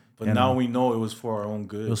 Yeah. But now we know it was for our own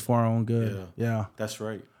good. It was for our own good. Yeah. That's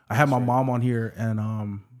right. I had my mom on here,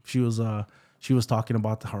 and she was talking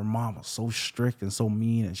about her mom was so strict and so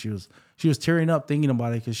mean, and she was tearing up thinking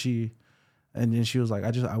about it because and then she was like,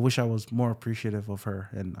 I wish I was more appreciative of her.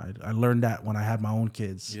 And I learned that when I had my own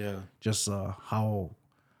kids. Yeah. Just how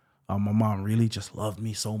my mom really just loved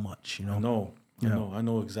me so much, you know? I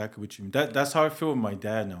know exactly what you mean. That's how I feel with my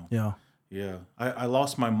dad now. Yeah. Yeah. I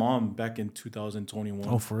lost my mom back in 2021.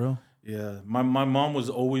 Oh, for real? Yeah. My mom was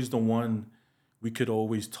always the one we could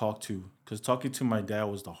always talk to, because talking to my dad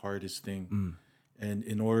was the hardest thing. And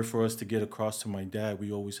in order for us to get across to my dad,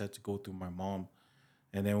 we always had to go through my mom.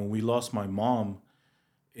 And then when we lost my mom,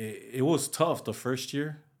 it was tough the first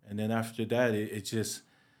year. And then after that, it just,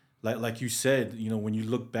 like you said, when you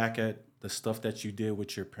look back at the stuff that you did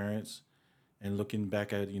with your parents and looking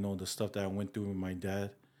back at, the stuff that I went through with my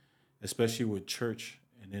dad, especially with church.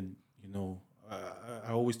 And then,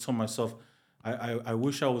 I always tell myself, I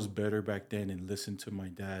wish I was better back then and listened to my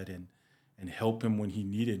dad and help him when he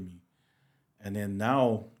needed me. And then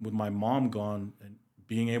now with my mom gone and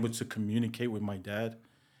being able to communicate with my dad,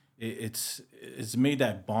 it's made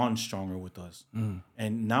that bond stronger with us.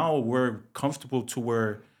 And now we're comfortable to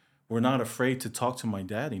where we're not afraid to talk to my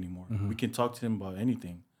dad anymore. We can talk to him about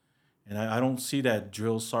anything. And I don't see that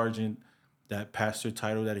drill sergeant, that pastor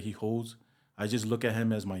title that he holds. I just look at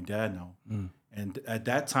him as my dad now. And at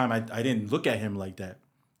that time, I didn't look at him like that,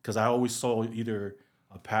 because I always saw either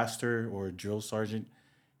a pastor or a drill sergeant,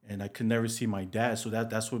 and I could never see my dad. So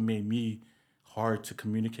that's what made me hard to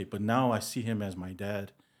communicate. But now I see him as my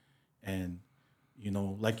dad. And,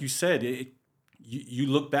 like you said, you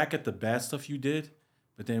look back at the bad stuff you did,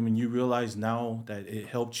 but then when you realize now that it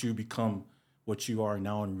helped you become what you are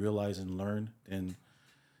now and realize and learn, then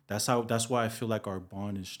that's why I feel like our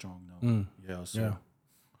bond is strong now. Yeah. So. Yeah.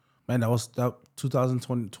 Man, that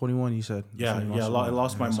 2021, you said. Yeah, I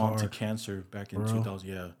lost my mom to hard. cancer back in 2000.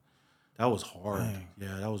 Yeah, that was hard. Dang.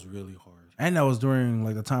 Yeah, that was really hard. And that was during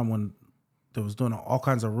like the time when they was doing all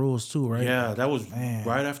kinds of rules too, right? Yeah, that was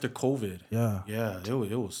right after COVID. Yeah. Yeah,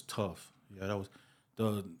 it was tough. Yeah, that was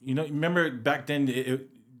remember back then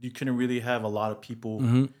you couldn't really have a lot of people.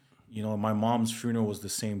 My mom's funeral was the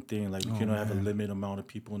same thing. Like you couldn't have a limited amount of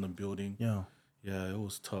people in the building. Yeah. Yeah, it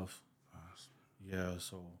was tough. Yeah,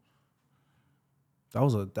 so. They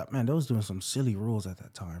was doing some silly rules at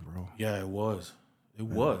that time, bro. Yeah, it was. It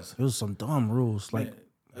was some dumb rules. Like,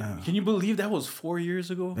 can you believe that was 4 years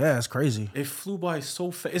ago? Yeah, it's crazy. It flew by so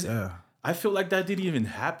fast. Yeah. I feel like that didn't even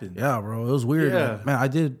happen. Yeah, bro. It was weird. Yeah. Like, man, I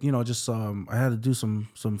did, just I had to do some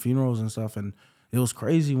funerals and stuff, and it was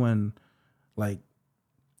crazy when like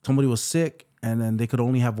somebody was sick and then they could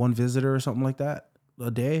only have one visitor or something like that a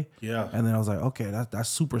day. Yeah. And then I was like, okay, that's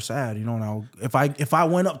super sad. Now if I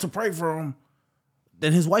went up to pray for him,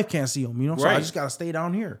 then his wife can't see him, So I just got to stay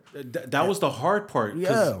down here. That was the hard part.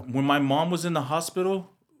 Yeah. When my mom was in the hospital,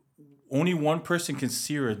 only one person can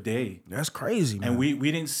see her a day. That's crazy, man. And we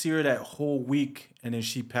didn't see her that whole week, and then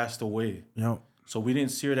she passed away. So we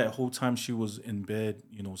didn't see her that whole time she was in bed,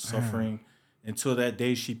 suffering. Until that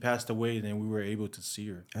day she passed away, and then we were able to see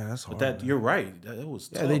her. Yeah, that's hard. But you're right. It was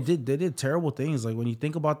tough. Yeah, they did terrible things. Like when you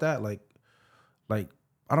think about that, like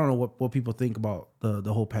I don't know what people think about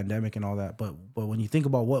the whole pandemic and all that, but when you think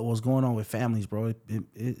about what was going on with families, bro,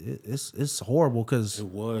 it's horrible because it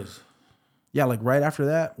was. Yeah, like right after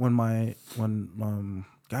that, when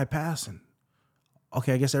guy passed, and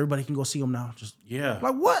okay, I guess everybody can go see him now. Just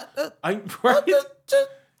like what?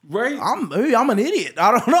 Right? I'm an idiot.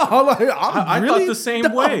 I don't know. I thought the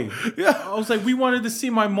same way. Yeah, I was like, we wanted to see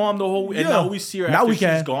my mom the whole, and now we see her after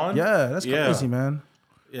she's gone. Yeah, that's crazy, man.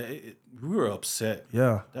 Yeah, we were upset.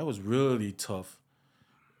 Yeah, that was really tough.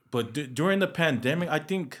 But during the pandemic, I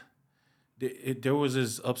think there was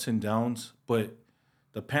his ups and downs. But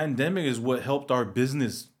the pandemic is what helped our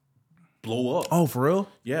business blow up. Oh, for real?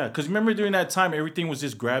 Yeah, because remember during that time, everything was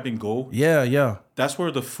just grab and go. Yeah. That's where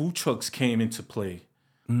the food trucks came into play.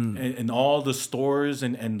 And all the stores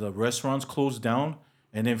and the restaurants closed down,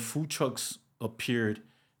 and then food trucks appeared,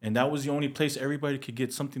 and that was the only place everybody could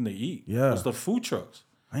get something to eat. Yeah, it was the food trucks.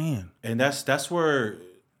 Man, and that's where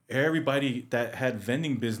everybody that had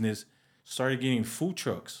vending business started getting food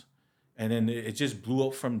trucks, and then it just blew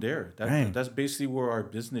up from there. That's basically where our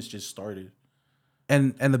business just started.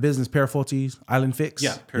 And the business Parafortes Island Fix.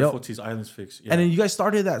 Yeah, Parafortes Island Fix. Yeah. And then you guys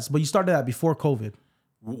started that, but you started that before COVID.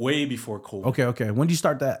 Way before COVID. Okay. When did you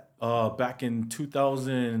start that? Back in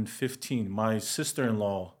 2015. My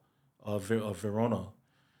sister-in-law, Verona,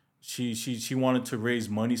 she wanted to raise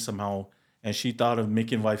money somehow, and she thought of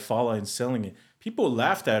making Vifala and selling it. People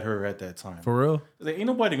laughed at her at that time. For real? Like, ain't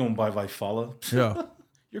nobody gonna buy Vifala. Yeah.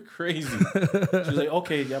 You're crazy. She's like,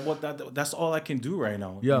 okay, that's all I can do right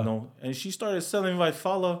now. Yeah. And she started selling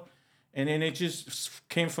Vifala, and then it just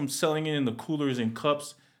came from selling it in the coolers and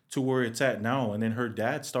cups to where it's at now. And then her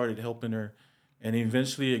dad started helping her, and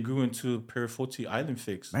eventually it grew into Paraforte Island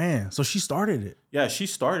Fix. Man, so she started it. Yeah, she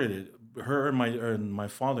started it. Her and my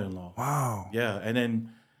father-in-law. Wow. Yeah, and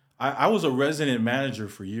then I was a resident manager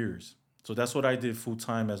for years. So that's what I did full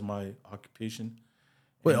time as my occupation.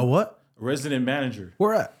 Wait, a what? Resident manager.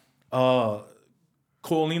 Where at?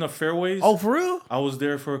 Colina Fairways. Oh, for real? I was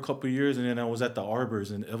there for a couple of years, and then I was at the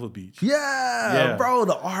Arbors in Eva Beach. Yeah, bro,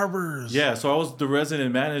 the Arbors. Yeah, so I was the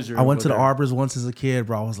resident manager. I went to the Arbors once as a kid,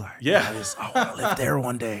 bro. I was like, yeah, I want to live there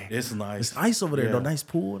one day. It's nice. It's nice over there, though. Nice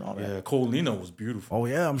pool and all that. Yeah, Colina was beautiful. Oh,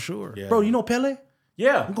 yeah, I'm sure. Yeah. Bro, you know Pele?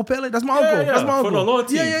 Yeah. Uncle Pele? That's my uncle. Yeah. That's my uncle. For the lower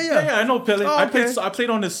team. Yeah, I know Pele. Oh, okay. I played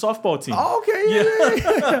on his softball team. Oh, okay.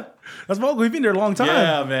 Yeah. That's my uncle. He's been there a long time.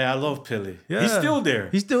 Yeah, man. I love Pele. Yeah. He's still there.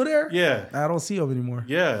 He's still there? Yeah. I don't see him anymore.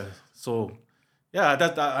 Yeah. So, yeah,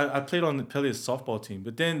 I played on Pele's softball team.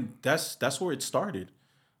 But then that's where it started.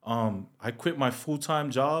 I quit my full-time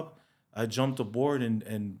job. I jumped aboard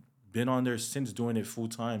and been on there since, doing it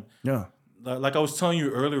full-time. Yeah. Like I was telling you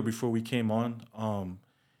earlier before we came on,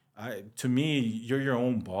 to me, you're your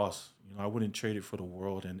own boss. You know, I wouldn't trade it for the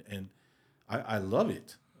world, and I love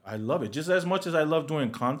it. I love it just as much as I love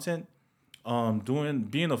doing content.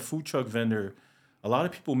 Being a food truck vendor, a lot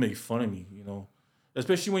of people make fun of me. You know,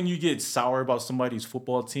 especially when you get sour about somebody's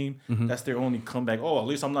football team. Mm-hmm. That's their only comeback. Oh, at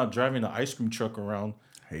least I'm not driving the ice cream truck around.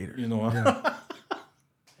 Haters. You know,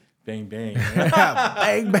 bang bang,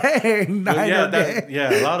 bang bang.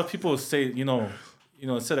 A lot of people say, you know,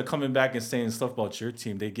 instead of coming back and saying stuff about your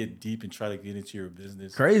team, they get deep and try to get into your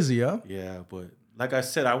business. Crazy, huh? Yeah, but like I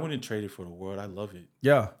said, I wouldn't trade it for the world. I love it.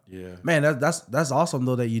 Yeah. Yeah. Man, that's awesome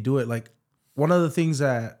though that you do it. Like, one of the things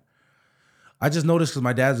that I just noticed, because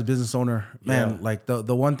my dad's a business owner, man, like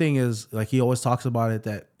the one thing is, like, he always talks about it,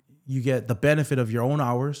 that you get the benefit of your own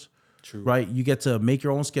hours. True. Right? You get to make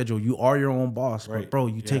your own schedule. You are your own boss. Right. But bro,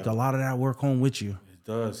 you take a lot of that work home with you. It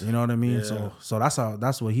does. You know what I mean? Yeah. So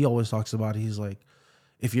that's what he always talks about. He's like,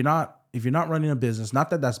 if you're not running a business, not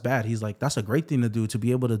that that's bad. He's like, that's a great thing to do, to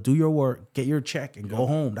be able to do your work, get your check, and go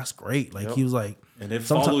home. That's great. Like, he was like, and it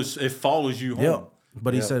follows you home. Yeah.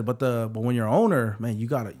 But he said, but when you're an owner, man, you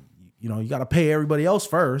gotta pay everybody else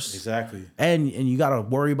first. Exactly. And you gotta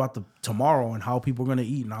worry about the tomorrow and how people are gonna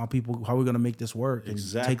eat and how we're gonna make this work, and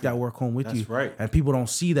take that work home with you. That's right. And people don't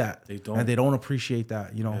see that. They don't. And they don't appreciate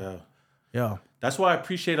that, you know. Yeah. That's why I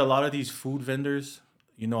appreciate a lot of these food vendors.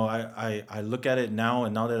 You know, I look at it now,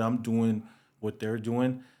 and now that I'm doing what they're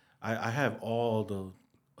doing, I have all the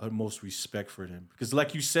utmost respect for them. Because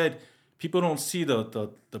like you said, people don't see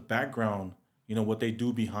the background, you know, what they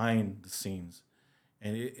do behind the scenes.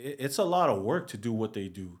 And it's a lot of work to do what they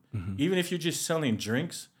do. Mm-hmm. Even if you're just selling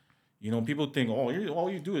drinks, you know, people think, oh, all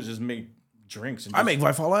you do is just make drinks. And I make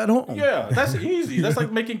Vifala at home. Yeah, that's easy. That's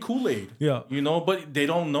like making Kool-Aid. Yeah. You know, but they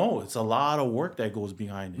don't know. It's a lot of work that goes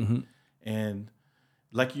behind it. Mm-hmm. And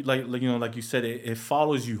like you said, it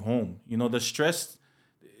follows you home. You know, the stress,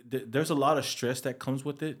 there's a lot of stress that comes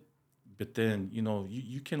with it. But then, you know,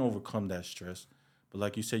 you can overcome that stress. But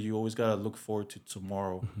like you said, you always got to look forward to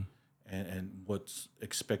tomorrow. Mm-hmm. And what's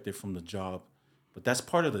expected from the job. But that's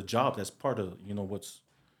part of the job. That's part of,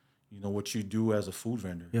 what you do as a food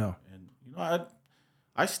vendor. Yeah. And, you know,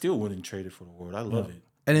 I still wouldn't trade it for the world. I love it.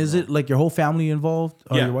 And is it like your whole family involved?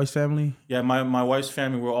 Yeah. Your wife's family? Yeah, my wife's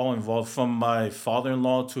family, we're all involved, from my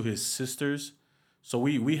father-in-law to his sisters. So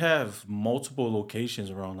we have multiple locations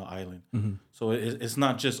around the island. Mm-hmm. So it's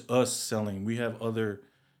not just us selling. We have other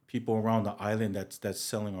people around the island that's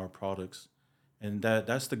selling our products. And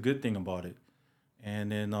that's the good thing about it.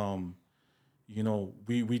 And then, you know,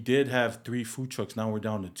 we did have 3 food trucks. Now we're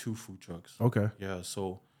down to 2 food trucks. Okay. Yeah.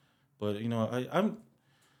 So, but you know,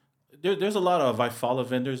 there's a lot of Vifala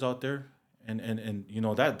vendors out there, and you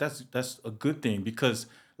know that's a good thing, because,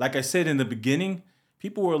 like I said in the beginning,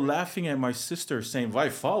 people were laughing at my sister saying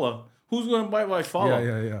Vifala. Who's going to buy Vifala?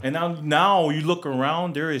 Yeah. And now you look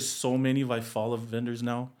around, there is so many Vifala vendors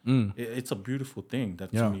now. It's a beautiful thing.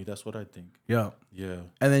 To me, that's what I think. Yeah. Yeah.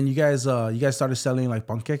 And then you guys started selling like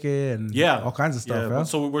panqueque and all kinds of stuff. Yeah.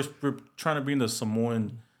 So we're trying to bring the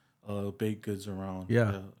Samoan baked goods around.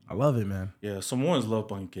 Yeah. I love it, man. Yeah. Samoans love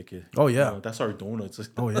panqueque. Oh yeah. You know, that's our donuts.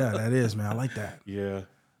 Oh yeah, that is, man. I like that. Yeah.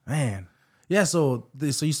 Man. Yeah, so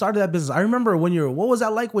you started that business. I remember what was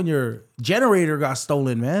that like when your generator got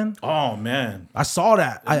stolen, man? Oh, man. I saw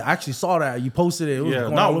that. I actually saw that. You posted it. It was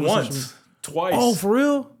going not all over once, twice. Oh, for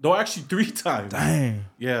real? No, actually 3 times. Dang.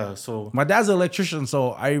 Yeah, so. My dad's an electrician,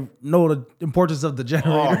 so I know the importance of the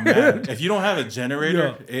generator. Oh, man. If you don't have a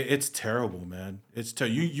generator, it's terrible, man. It's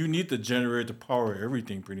you need the generator to power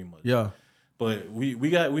everything, pretty much. Yeah. But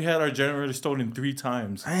we had our generator stolen 3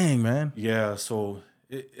 times. Dang, man. Yeah, so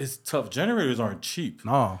it's tough. Generators aren't cheap.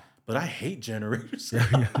 No. But I hate generators.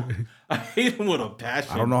 I hate them with a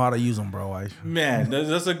passion. I don't know how to use them, bro. Man,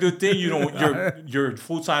 that's a good thing. You don't your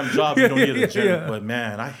full-time job. You don't need a generator. But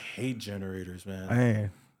man, I hate generators,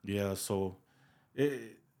 man. Yeah. So,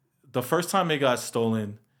 the first time it got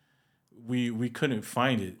stolen, we couldn't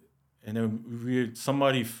find it, and then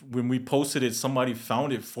when we posted it, somebody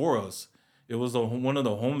found it for us. It was one of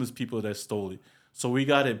the homeless people that stole it. So we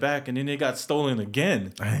got it back, and then it got stolen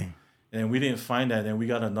again. Dang. And we didn't find that, and we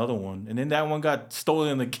got another one. And then that one got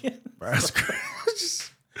stolen again. That's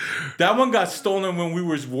crazy. That one got stolen when we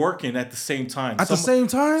was working at the same time. At the same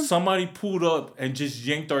time? Somebody pulled up and just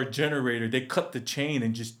yanked our generator. They cut the chain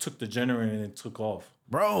and just took the generator and took off.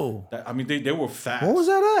 Bro. They were fast. What was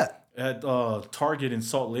that at? At Target in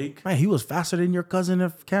Salt Lake. Man, he was faster than your cousin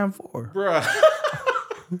at Cam 4. Bruh.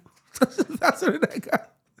 Faster than that guy.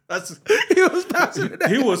 He was faster than that.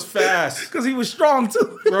 He was fast. Because he was strong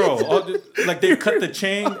too. Bro, like they cut the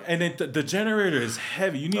chain and then the generator is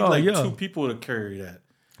heavy. You need two people to carry that.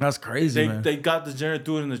 That's crazy, man. They got the generator,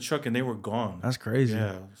 threw it in the truck, and they were gone. That's crazy.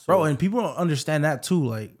 Yeah. Bro, and people don't understand that too.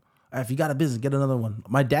 Like, if you got a business, get another one.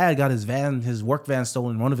 My dad got his work van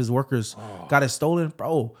stolen. One of his workers got it stolen,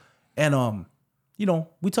 bro. And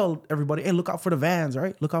we tell everybody, hey, look out for the vans,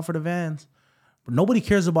 right? Look out for the vans. But nobody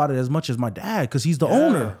cares about it as much as my dad because he's the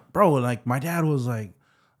owner, bro. Like my dad was like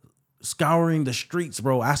scouring the streets,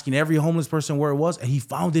 bro, asking every homeless person where it was, and he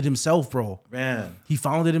found it himself, bro. Man, he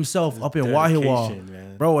found it himself up in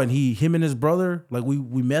Wahiwa, bro. And him and his brother, like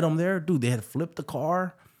we met him there, dude. They had flipped the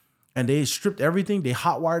car, and they stripped everything. They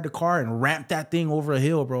hotwired the car and ramped that thing over a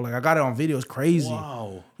hill, bro. Like I got it on video. It's crazy.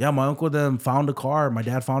 Wow. Yeah, my uncle then found the car. My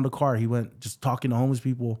dad found the car. He went just talking to homeless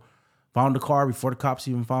people, found the car before the cops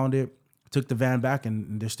even found it. Took the van back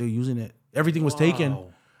and they're still using it. Everything was taken.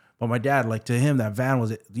 But my dad, like to him, that van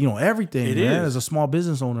was, everything. It man, is. As a small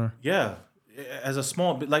business owner. Yeah. As a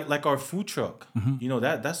small, like our food truck,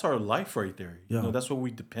 that's our life right there. Yeah. That's what we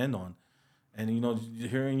depend on. And,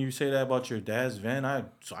 hearing you say that about your dad's van, I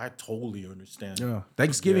totally understand. Yeah.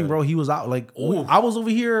 Thanksgiving, bro, he was out. Like, I was over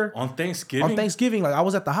here. On Thanksgiving? Like, I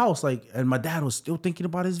was at the house, like, and my dad was still thinking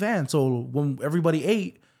about his van. So when everybody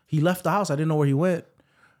ate, he left the house. I didn't know where he went.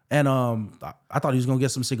 And I thought he was going to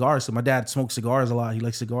get some cigars. So my dad smoked cigars a lot. He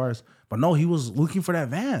likes cigars. But no, he was looking for that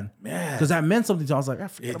van. Man. Because that meant something to him. I was like, I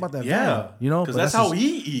forget about that van. Because that's how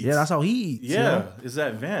he eats. Yeah, that's how he eats. Yeah, is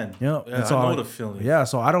that van. Yeah. And so I know the feeling. Yeah,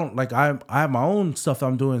 so I don't, like, I have my own stuff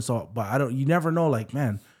I'm doing. So, but you never know, like,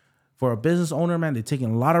 man, for a business owner, man, they're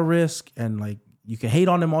taking a lot of risk. And, like, you can hate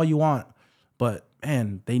on them all you want. But,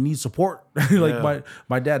 man, they need support. Like,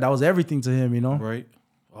 my dad, that was everything to him, Right.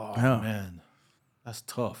 Oh, man. That's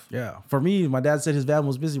tough. Yeah. For me, my dad said his van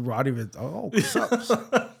was busy, bro. I didn't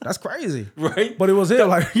even, that's crazy. Right? But it was it.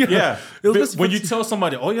 Like, yeah. It was when you tell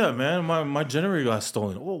somebody, oh, yeah, man, my generator got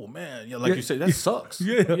stolen. Oh, man. Yeah, like you said, that sucks.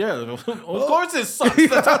 Yeah. Of course it sucks.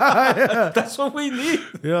 That's what we need.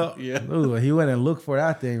 Yeah. Ooh, he went and looked for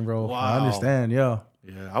that thing, bro. Wow. I understand. Yeah.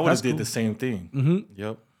 Yeah. I would have did the same thing. Mm-hmm.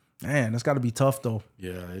 Yep. Man, that's got to be tough, though.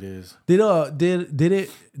 Yeah, it is. Did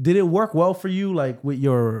it work well for you, like with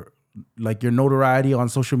your notoriety on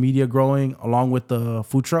social media growing along with the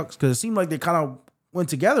food trucks? Because it seemed like they kind of went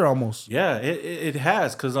together almost. Yeah, it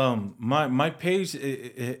has. Because my page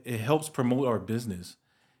it helps promote our business,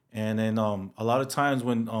 and then a lot of times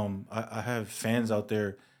when I have fans out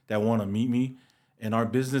there that want to meet me, and our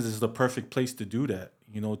business is the perfect place to do that.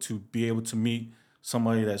 To be able to meet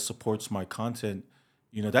somebody that supports my content.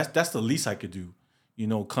 That's the least I could do.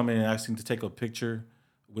 Coming and asking to take a picture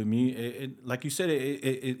with me, it like you said,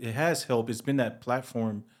 it has helped. It's been that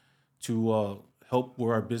platform to help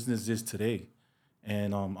where our business is today,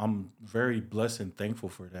 and I'm very blessed and thankful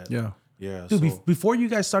for that. Yeah. Dude, before you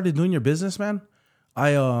guys started doing your business, man,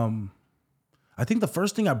 I think the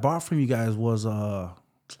first thing I bought from you guys was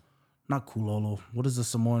not Kulolo. What is the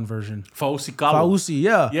Samoan version? Fauci Kalo. Fauci,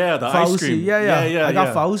 yeah. Yeah, the ice cream. Yeah. I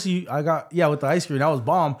got Fauci. With the ice cream. That was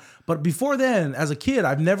bomb. But before then, as a kid,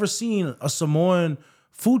 I've never seen a Samoan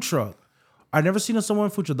food truck. I've never seen a Samoan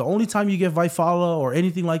food truck. The only time you get Vaifala or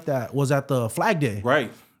anything like that was at the Flag Day.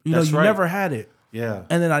 Right. You never had it. Yeah.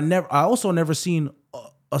 And then I also never seen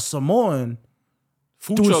a Samoan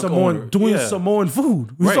food doing truck Samoan Samoan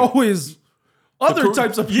food. It's always other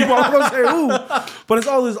types of people. I'm gonna say who, but it's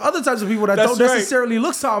all these other types of people that don't necessarily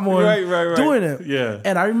look Samoan doing it. Yeah.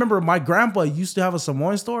 And I remember my grandpa used to have a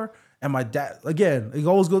Samoan store, and my dad, again, it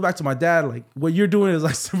always goes back to my dad. Like, what you're doing is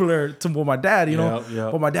like similar to what my dad, Yeah.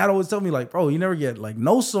 But my dad always tell me, like, bro, you never get like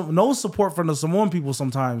no support from the Samoan people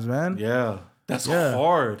sometimes, man. Yeah. That's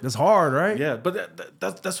hard. That's hard, right? Yeah, but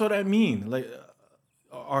that's what I mean. Like,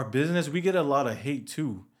 our business, we get a lot of hate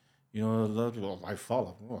too. A lot of people, I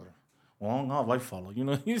follow. well, not like follow, you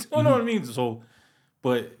know, you know what I mean? So,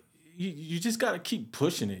 but you just gotta keep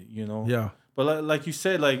pushing it, you know. Yeah. But like you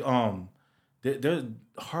said, like there's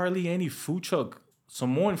hardly any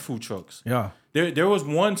Samoan food trucks. Yeah. There was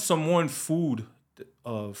one Samoan food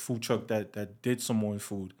truck that did Samoan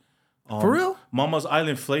food. For real? Mama's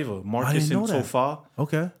Island Flavor, Marcus didn't and know that. Tofa.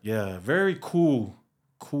 Okay. Yeah, very cool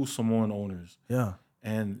Samoan owners. Yeah.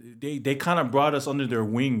 And they kind of brought us under their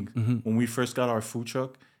wing Mm-hmm. when we first got our food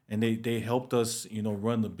truck, and they helped us, you know,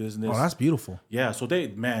 run the business. Oh, that's beautiful. Yeah, so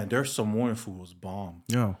their Samoan food was bomb.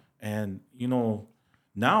 Yeah. And you know,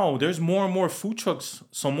 now there's more and more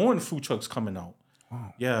Samoan food trucks coming out.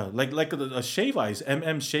 Wow. Yeah, like a shave ice,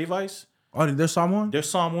 Shave Ice. Oh, there's someone? They're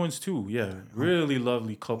Samoans too. Yeah, really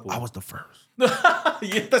lovely couple. I was the first.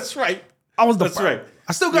 Yeah, that's right. I was the That's first. right.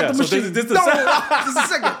 I still got the So machine. this is the No, second. this is the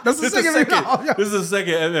second. That's the This is second. No, This is the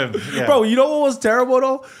second Yeah. Bro, you know what was terrible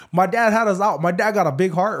though? My dad had us out. My dad got a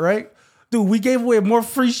big heart, right? Dude, we gave away more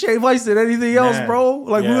free shave ice than anything else, Man, bro.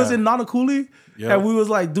 Like we yeah. was in Nanakuli Yep. and we was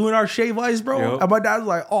like doing our shave ice, bro. Yep. And my dad was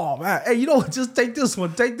like, "Oh man, hey, you know what? Just take this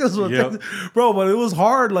one, take this one, Yep. bro." But it was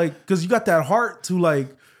hard, like, because you got that heart to like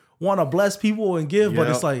want to bless people and give, but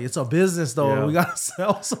Yep. it's like it's a business though. Yep. We gotta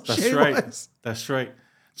sell some That's shave right. ice. That's right.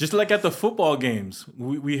 Just like at the football games,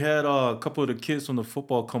 we had a couple of the kids from the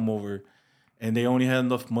football come over, and they only had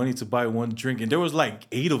enough money to buy one drink, and there was like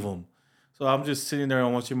 8 of them. So I'm just sitting there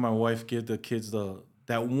and watching my wife give the kids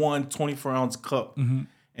that one 24-ounce cup,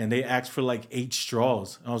 and they asked for like 8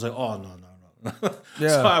 straws. And I was like, oh no. Yeah.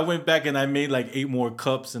 So I went back and I made like 8 more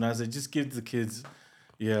cups, and I said, just give the kids.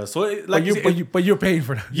 Yeah. So But you're paying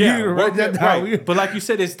for that. yeah, You well, write that down. right. But like you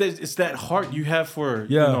said, it's that heart you have for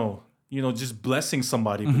Yeah. you know, just blessing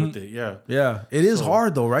somebody with it. Yeah. Yeah, it is So,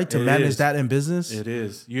 hard though, right? To it manage is. that in business. It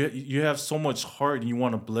is. You have so much heart and you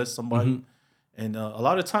want to bless somebody. And a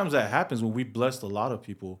lot of times that happens when we blessed a lot of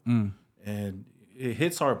people. And it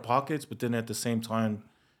hits our pockets, but then at the same time,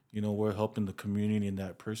 you know, we're helping the community and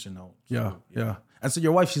that person out. So, Yeah. And so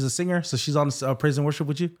your wife, she's a singer, so she's on praise and worship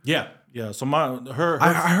with you. Yeah. So her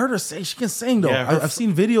I heard her say she can sing though. Yeah, I've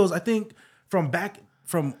seen videos. I think from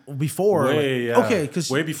before. way, Okay,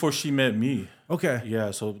 because way before she met me. okay.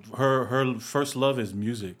 Yeah, so her first love is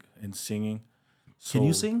music and singing. So, Can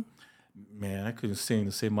you sing? Man, I couldn't sing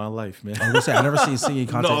to save my life, man. I was gonna say I never seen singing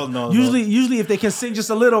content. No. Usually if they can sing just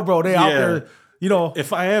a little, bro, they out Yeah. there. You know.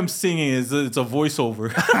 If I am singing, it's a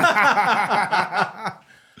voiceover.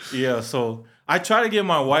 Yeah, so I try to get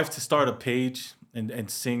my wife to start a page and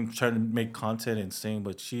sing, try to make content and sing,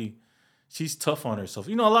 but she's tough on herself.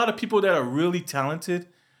 You know, a lot of people that are really talented,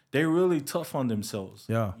 they're really tough on themselves.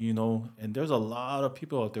 Yeah. You know, and there's a lot of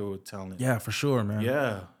people out there with talent. Yeah, for sure, man.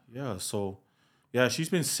 Yeah. So, yeah, she's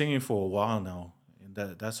been singing for a while now, and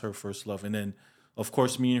that's her first love. And then, of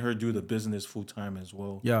course, me and her do the business full time as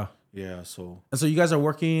well. Yeah. Yeah. So. And so you guys are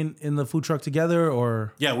working in the food truck together,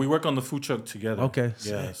 or Yeah, we work on the food truck together. Okay,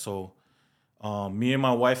 Yeah. sick. So, me and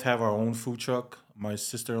my wife have our own food truck. My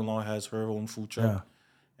sister-in-law has her own food truck, Yeah.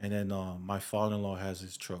 and then my father-in-law has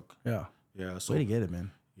his truck. yeah. Yeah. So. Way to get it,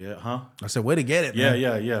 man. Yeah. Huh. I said, way to get it, Yeah.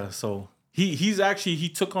 man. Yeah. So he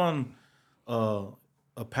took on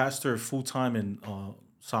a pastor full time in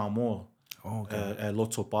Samoa. Oh, okay. At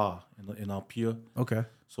Lotopa in Apia. Okay.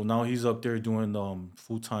 So now he's up there doing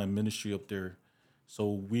full-time ministry up there.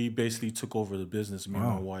 So we basically took over the business, me and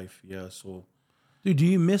my wife. Yeah, so Dude, do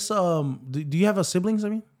you miss do you have siblings, I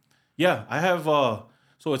mean? yeah, I have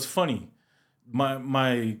so it's funny.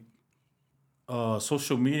 My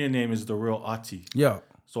social media name is the Real Ati. Yeah.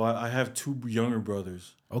 So I have 2 younger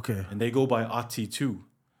brothers, Okay. and they go by Ati too.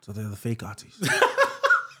 So they're the fake Atis.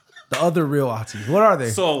 The other real Atis. What are they?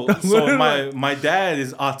 So my dad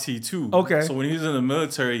is Ati too. Okay. So when he was in the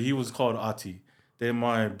military, he was called Ati. Then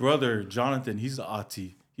my brother Jonathan, he's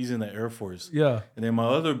Ati. He's in the Air Force. Yeah. And then my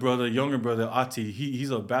other brother, younger brother Ati,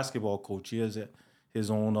 he's a basketball coach. He has his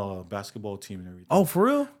own basketball team and everything. Oh, for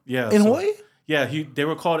real? Yeah. In so- Hawaii? Yeah, they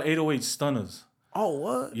were called 808 Stunners. Oh,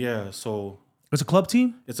 what? Yeah, so It's a club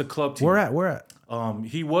team? it's a club team. Where at?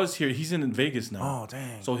 He was here. He's in Vegas now. Oh,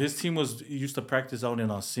 dang. So his team used to practice out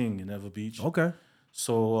in Sing in Ever Beach. Okay.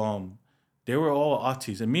 So they were all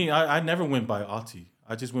Atis, and me, I never went by Ati.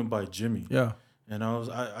 I just went by Jimmy. Yeah. And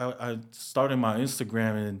I started my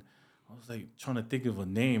Instagram, and I was like trying to think of a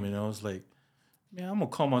name, and I was like, man, I'm gonna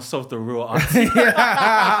call myself the Real Ati. Yeah,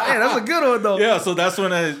 that's a good one though. Yeah, so that's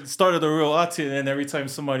when I started the Real Ati, and then every time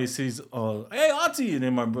somebody sees, hey Ati, and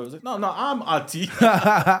then my brother's like, no, I'm Ati.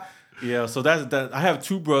 Yeah, so that's that. I have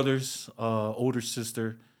 2 brothers, older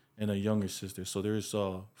sister and a younger sister. So there's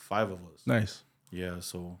 5 of us. Nice. Yeah,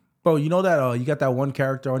 so Bro, you know that you got that one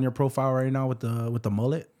character on your profile right now with the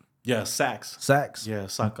mullet? yeah, Sax. Sax. Yeah,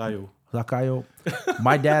 Sakayo. Zakayo.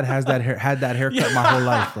 My dad had that haircut my whole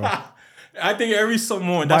life, bro. I think every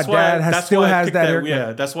Samoan. My dad still has that haircut.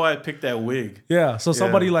 Yeah, that's why I picked that wig. Yeah. So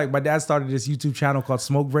somebody like my dad started this YouTube channel called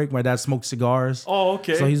Smoke Break. My dad smokes cigars. Oh,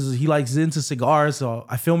 okay. So he likes into cigars. So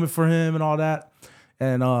I film it for him and all that.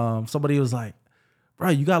 And somebody was like, bro,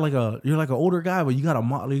 you're like an older guy, but you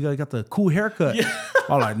got the cool haircut. Yeah.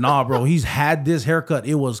 I'm like, nah, bro. He's had this haircut.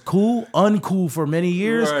 It was cool, uncool for many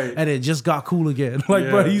years, and it just got cool again. Like,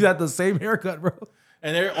 bro, he's had the same haircut, bro.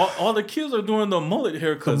 And all the kids are doing the mullet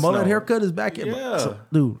haircuts. The mullet haircut is back in. Yeah. So,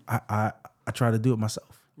 dude, I try to do it myself.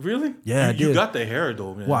 Really? Yeah, I did. You got the hair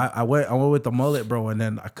though, man. Well, I went with the mullet, bro, and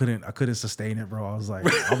then I couldn't sustain it, bro. I was like,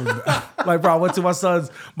 like, bro, I went to my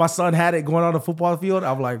son had it going on the football field.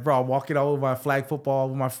 I'm like, bro, I'm walking out with my flag football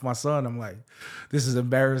with my son. I'm like, this is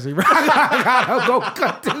embarrassing, bro. I gotta go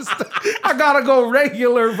cut this. I gotta go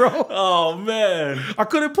regular, bro. Oh man, I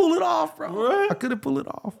couldn't pull it off, bro. What? I couldn't pull it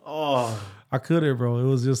off. Oh. I couldn't, bro. It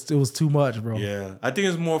was too much, bro. Yeah. I think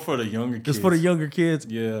it's more for the younger kids. It's for the younger kids.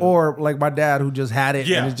 Yeah. Or like my dad who just had it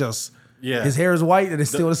and it's just his hair is white and it's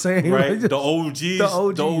still the same. Right. The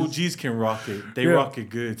OGs can rock it. They rock it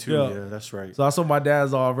good too. Yeah, that's right. So that's what my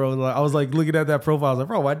dad's all, bro. Like, I was like looking at that profile. I was like,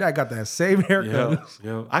 bro, my dad got that same haircut.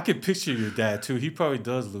 Yeah. I could picture your dad too. He probably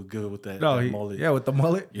does look good with that mullet. Yeah, with the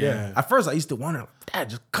mullet. Yeah. At first I used to wonder, like, Dad,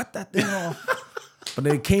 just cut that thing off. But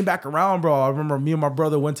then it came back around, bro. I remember me and my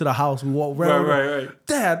brother went to the house. We walked around. Right.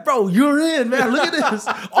 Dad, bro, you're in, man. Look at this.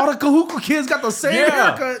 All the Kahuku kids got the same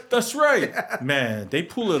haircut. That's right. Yeah. Man, they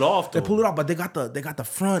pull it off though. They pull it off, but they got the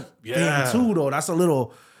front thing too, though. That's a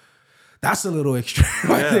little extreme.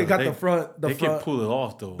 Like they got the front. They can pull it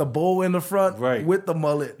off though. The bow in the front with the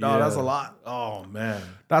mullet. No, that's a lot. Oh man.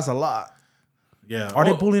 That's a lot. Yeah. Are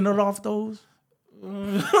they pulling it off those? I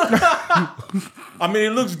mean,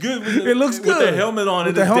 it looks good. It looks good with the helmet on.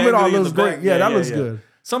 With the helmet on, looks great. Yeah, that looks good.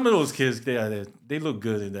 Some of those kids, they look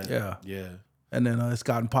good in that. Yeah. And then it's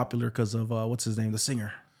gotten popular because of what's his name, the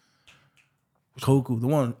singer, Koku, the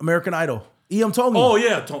one American Idol, E.M. Tongi. Oh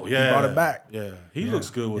yeah, he brought it back. Yeah, he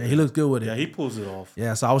looks good with it. He looks good with it. Yeah, he pulls it off.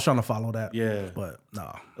 Yeah, so I was trying to follow that. Yeah, but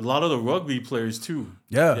no. A lot of the rugby players too.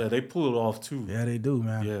 Yeah, they pull it off too. Yeah, they do,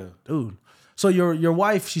 man. Yeah, dude. So your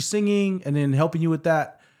wife, she's singing and then helping you with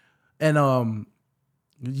that. And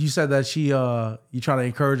you said that you try to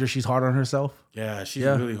encourage her. She's hard on herself. Yeah, she's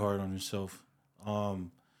really hard on herself.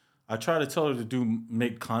 I try to tell her to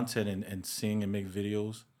make content and sing and make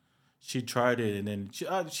videos. She tried it, and then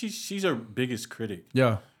she's her biggest critic.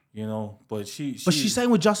 Yeah, you know, but she sang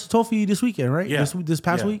with Justin Tofi this weekend, right? Yeah, this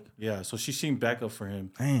past week. Yeah, so she sang backup for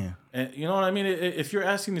him. Man, and you know what I mean. If you're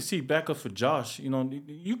asking to see backup for Josh, you know,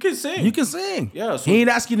 you can sing. You can sing. Yeah, so, he ain't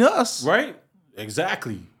asking us, right?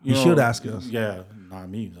 Exactly. You should ask us. Yeah, not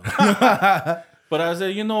me. Though. But I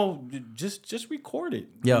said, you know, just record it.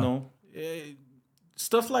 Yeah. You know,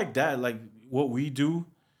 stuff like that, like what we do,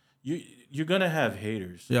 you're gonna have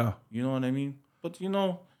haters. Yeah. You know what I mean? But you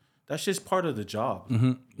know, that's just part of the job.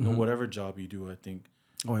 Mm-hmm. You know, whatever job you do, I think.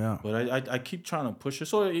 Oh yeah. But I keep trying to push her.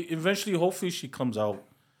 So eventually, hopefully, she comes out.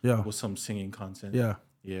 Yeah. With some singing content. Yeah.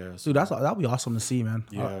 Yeah. So. Dude, that'd be awesome to see, man.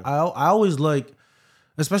 Yeah. I always like,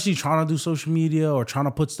 especially trying to do social media or trying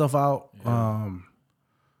to put stuff out. Yeah.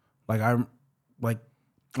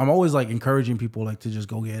 I'm always like encouraging people like to just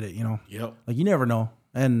go get it, you know? Yep. Like you never know.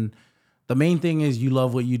 And the main thing is you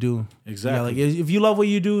love what you do. Exactly. Yeah, like if you love what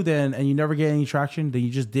you do, then and you never get any traction, then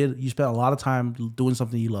you spent a lot of time doing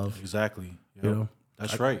something you love. Exactly. Yep. You know?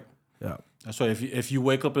 That's right. Yeah. That's right. If you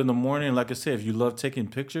wake up in the morning, like I said, if you love taking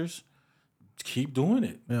pictures, keep doing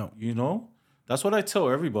it. Yeah. You know? That's what I tell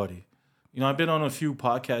everybody. You know, I've been on a few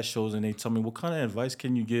podcast shows and they tell me, what kind of advice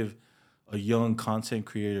can you give a young content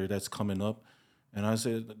creator that's coming up? And I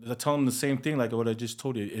tell them the same thing, like what I just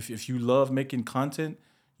told you. If you love making content,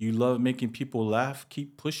 you love making people laugh,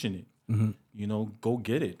 keep pushing it. Mm-hmm. You know, go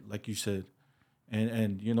get it, like you said.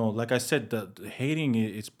 And you know, like I said, the hating,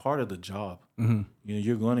 it's part of the job. Mm-hmm. You know,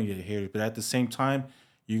 you're going to get hated. But at the same time,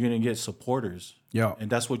 you're going to get supporters. Yeah. And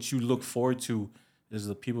that's what you look forward to is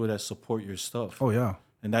the people that support your stuff. Oh, yeah.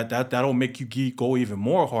 And that'll make you go even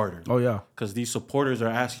more harder. Oh, yeah. Because these supporters are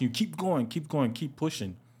asking you, keep going, keep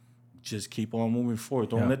pushing. Just keep on moving forward.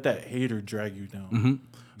 Don't let that hater drag you down. Mm-hmm.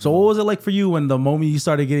 So what was it like for you when the moment you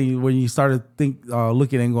started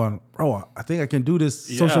looking and going, bro, I think I can do this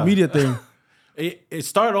social media thing? It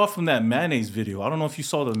started off from that mayonnaise video. I don't know if you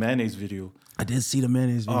saw the mayonnaise video. I did see the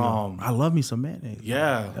mayonnaise video. I love me some mayonnaise.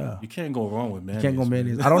 Yeah. You can't go wrong with mayonnaise. You can't go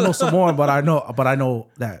mayonnaise. I don't know some more, but I know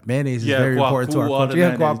that mayonnaise is very important to our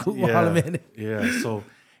culture. Mayonnaise. Yeah. So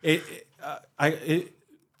you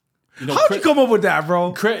know, how'd you come up with that, bro? I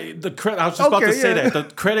was just about to say that. The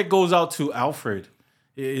credit goes out to Alfred.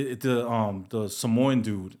 The Samoan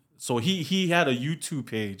dude. So he had a YouTube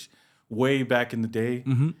page way back in the day,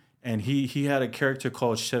 and he had a character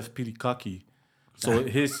called Chef Pirikaki. So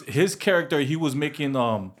his character, he was making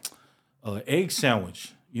egg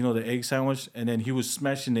sandwich. You know, the egg sandwich, and then he was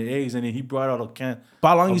smashing the eggs, and then he brought out a can.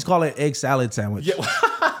 Balongis call it egg salad sandwich. Yeah,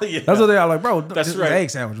 yeah. That's what they are like, bro. That's this right. Is egg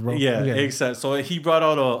sandwich, bro. Yeah, okay. egg salad. So he brought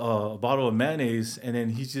out a bottle of mayonnaise, and then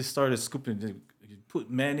he just started scooping. He put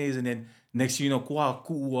mayonnaise, and then next thing you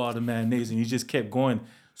know, the mayonnaise, and he just kept going.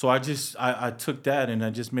 So I took that and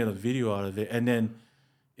I just made a video out of it, and then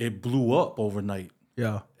it blew up overnight.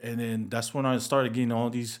 Yeah. And then that's when I started getting all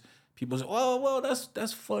these people say, "Oh, well,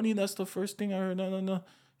 that's funny. That's the first thing I heard. No.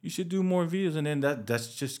 You should do more videos." And then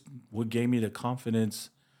that's just what gave me the confidence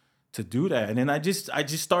to do that. And then I just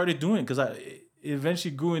started doing it because it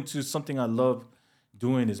eventually grew into something I love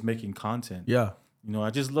doing is making content. Yeah. You know, I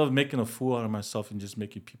just love making a fool out of myself and just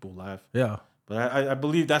making people laugh. Yeah. But I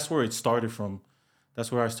believe that's where it started from.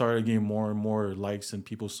 That's where I started getting more and more likes and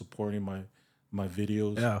people supporting my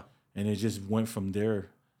videos. Yeah. And it just went from there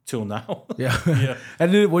till now. Yeah. Yeah.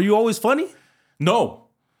 And then, were you always funny? No.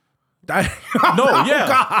 No,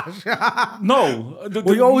 yeah. Oh, gosh. No.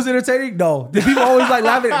 Were you always entertaining? No. Did people always like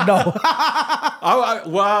laughing? No.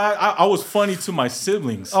 I was funny to my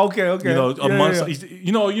siblings. Okay. You know, Yeah.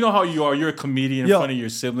 you know how you are. You're a comedian in front of your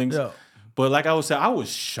siblings. Yeah. But like I was saying, I was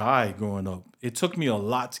shy growing up. It took me a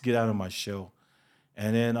lot to get out of my shell.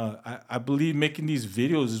 And then I believe making these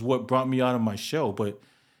videos is what brought me out of my shell. But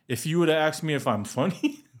if you would have asked me if I'm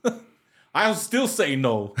funny, I would still say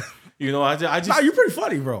no. You know, I just. Nah, you're pretty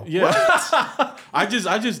funny, bro. Yeah. I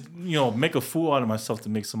just make a fool out of myself to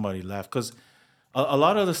make somebody laugh because a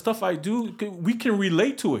lot of the stuff I do, we can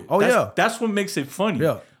relate to it. That's what makes it funny.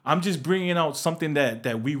 Yeah. I'm just bringing out something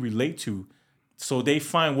that we relate to, so they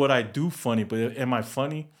find what I do funny. But am I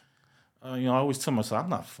funny? I always tell myself I'm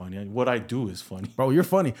not funny. What I do is funny. Bro, you're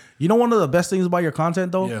funny. You know one of the best things about your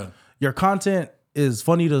content though? Yeah. Your content is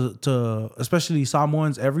funny to especially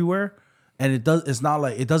Samoans everywhere. And it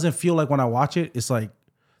doesn't feel like when I watch it, it's like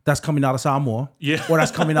that's coming out of Samoa. Yeah. Or that's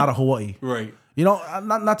coming out of Hawaii. Right. You know,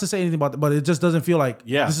 not to say anything about that, but it just doesn't feel like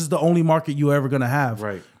this is the only market you're ever gonna have.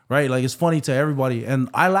 Right. Right. Like it's funny to everybody. And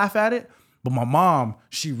I laugh at it, but my mom,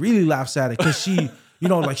 she really laughs at it because she,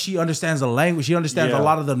 like she understands the language. She understands a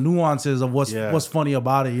lot of the nuances of what's funny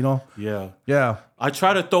about it, Yeah. Yeah. I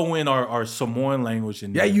try to throw in our Samoan language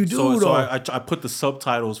in there. Yeah, you do, So though. I put the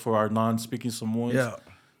subtitles for our non-speaking Samoans. Yeah.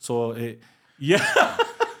 So I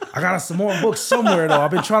got a Samoan book somewhere though. I've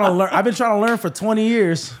been trying to learn for 20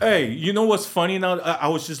 years. Hey, you know what's funny now? I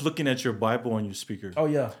was just looking at your Bible on your speaker. Oh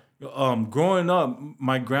yeah. Growing up,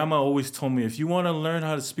 my grandma always told me if you want to learn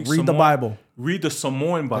how to speak Read Samoan, the Bible. Read the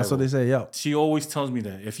Samoan Bible. That's what they say, yeah. She always tells me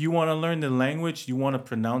that. If you want to learn the language, you want to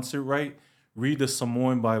pronounce it right, read the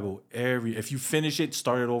Samoan Bible. If you finish it,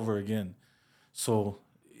 start it over again. So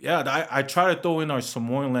yeah, I try to throw in our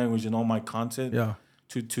Samoan language in all my content. Yeah.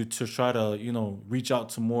 To try to reach out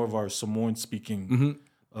to more of our Samoan speaking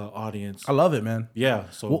audience. I love it, man. Yeah.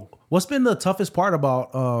 So what's been the toughest part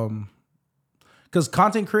about because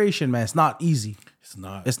content creation, man, it's not easy.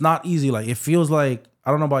 It's not easy. Like it feels like,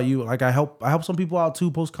 I don't know about you, like I help some people out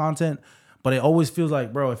too, post content, but it always feels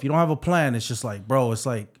like, bro, if you don't have a plan, it's just like, bro, it's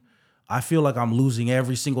like I feel like I'm losing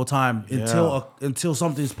every single time until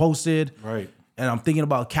something's posted. Right. And I'm thinking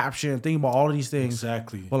about caption, thinking about all of these things.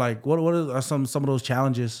 Exactly. But like, what are some of those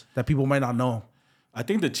challenges that people might not know? I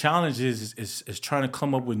think the challenge is trying to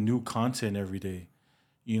come up with new content every day.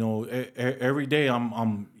 Every day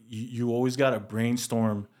you always got to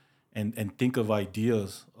brainstorm and think of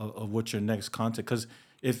ideas of what your next content. Because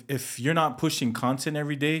if you're not pushing content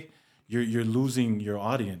every day, you're losing your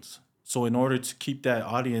audience. So in order to keep that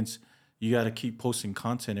audience, you got to keep posting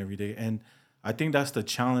content every day. And I think that's the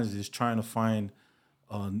challenge, is trying to find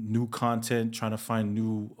new content, trying to find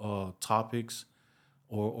new topics,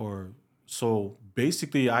 or so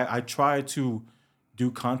basically I try to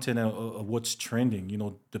do content of what's trending,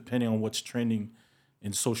 depending on what's trending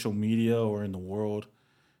in social media or in the world,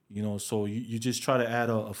 so you just try to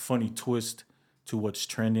add a funny twist to what's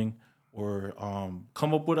trending, or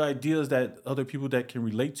come up with ideas that other people that can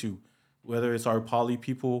relate to, whether it's our poly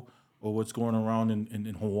people or what's going around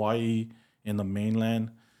in Hawaii, in the mainland.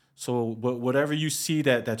 So, but whatever you see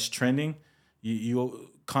that's trending, you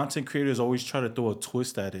content creators always try to throw a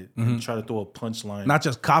twist at it and try to throw a punchline. Not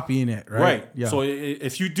just copying it, right? Right. Yeah. So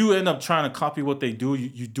if you do end up trying to copy what they do,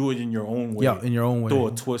 you do it in your own way. Yeah, in your own way. Throw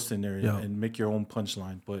a twist in there and make your own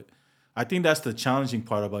punchline. But I think that's the challenging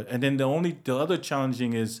part about it. And then the other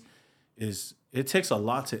challenging is it takes a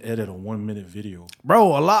lot to edit a 1 minute video.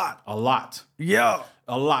 Bro, a lot. A lot. Yeah.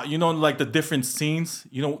 A lot. You know, like the different scenes,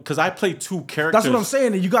 you know, because I play 2 characters. That's what I'm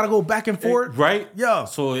saying. And you got to go back and forth. Right? Yeah.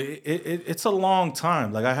 So it's a long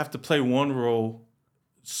time. Like I have to play one role,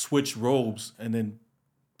 switch robes, and then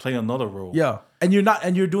play another role. Yeah. And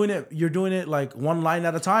you're doing it like one line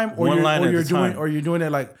at a time, or you're doing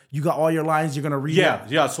it like you got all your lines you're gonna read. Yeah,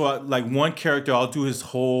 yeah. So like one character, I'll do his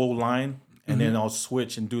whole line, and then I'll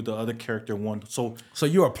switch and do the other character one. So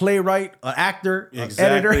you're a playwright, an actor,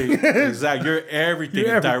 exactly, an editor. exactly. You're everything.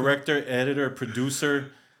 You're everything. Director, editor,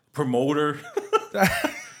 producer, promoter,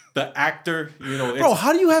 the actor. You know, Bro,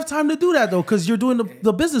 how do you have time to do that though? Because you're doing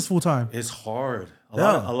the business full time. It's hard.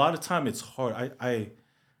 A lot of time it's hard.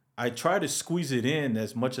 I try to squeeze it in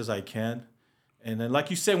as much as I can. And then,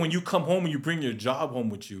 like you said, when you come home and you bring your job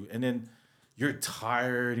home with you, and then you're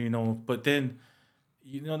tired, you know, but then,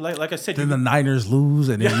 you know, like I said. Then the Niners lose,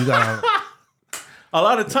 and then you got a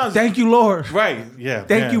lot of times. Thank you, Lord. Right, yeah.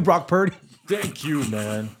 Thank you, Brock Purdy. Thank you,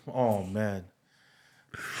 man. Oh, man.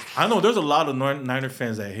 I know there's a lot of Niner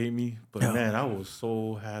fans that hate me, but man, I was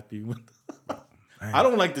so happy with I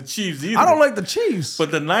don't like the Chiefs either. I don't like the Chiefs.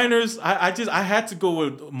 But the Niners, I had to go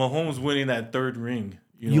with Mahomes winning that 3rd ring.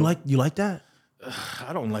 You know? You like that?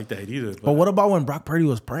 I don't like that either. But what about when Brock Purdy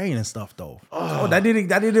was praying and stuff though? Oh, that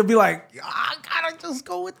didn't be like, I gotta just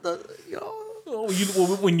go with the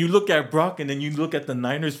when you look at Brock and then you look at the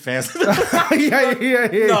Niners fans. yeah.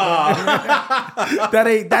 Nah. that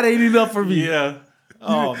ain't enough for me. Yeah.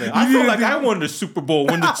 Oh man. I feel like I won the Super Bowl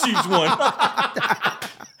when the Chiefs won.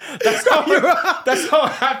 That's how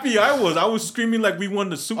happy I was. I was screaming like we won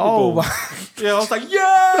the Super Bowl. My. Yeah, I was like,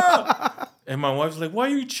 yeah. And my wife's like, why are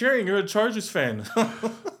you cheering? You're a Chargers fan.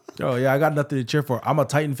 Oh, yeah, I got nothing to cheer for. I'm a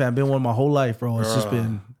Titan fan. Been one my whole life, bro. It's just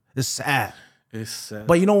it's sad. It's sad.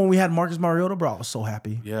 But you know when we had Marcus Mariota, bro, I was so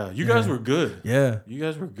happy. Yeah, you guys were good. Yeah. You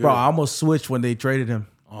guys were good. Bro, I almost switched when they traded him.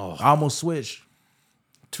 Oh. I almost switched.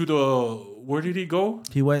 Where did he go?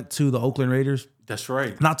 He went to the Oakland Raiders. That's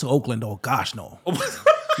right. Not to Oakland, though. Gosh, no.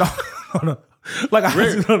 No. Like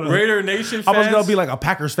Raider Nation fans? I was gonna be like a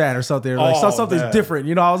Packers fan or something. Like something's different.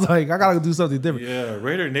 You know, I was like, I gotta do something different. Yeah,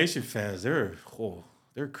 Raider Nation fans, they're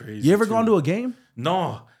crazy. You ever gone to a game?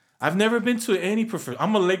 No. I've never been to any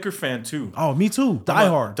I'm a Laker fan too. Oh, me too.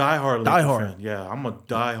 Diehard Laker fan. Yeah, I'm a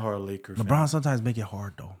diehard Laker fan. LeBron sometimes make it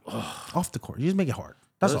hard though. Off the court. You just make it hard.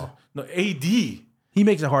 That's all. No, AD. He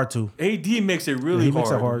makes it hard too. AD makes it really hard. He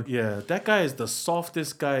makes it hard. Yeah, that guy is the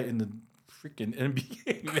softest guy in the freaking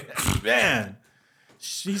NBA, man.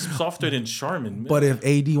 She's softer than Charmin, man. But if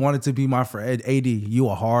AD wanted to be my friend, AD, you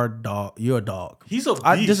a hard dog. You're a dog. He's a beast.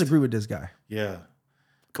 I disagree with this guy. Yeah.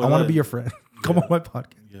 But I want to be your friend. Come on my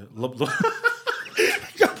podcast. Yeah.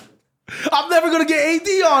 I'm never going to get AD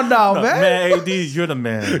on now, man. Man, AD, you're the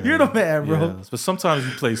man. You're the man, bro. Yeah. But sometimes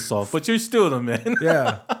you play soft, but you're still the man.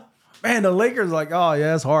 Yeah. Man, the Lakers like, oh,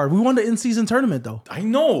 yeah, it's hard. We won the in-season tournament, though. I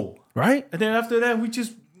know. Right? And then after that, we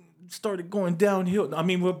just started going downhill. I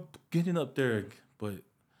mean, we're getting up there, but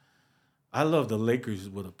I love the Lakers.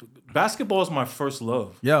 Basketball is my first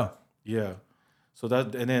love. Yeah. Yeah. So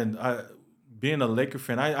that, and then being a Laker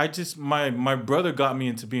fan, I just, my brother got me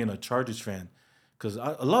into being a Chargers fan. Because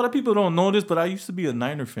a lot of people don't know this, but I used to be a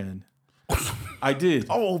Niner fan. I did.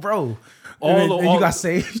 Oh, bro. And you got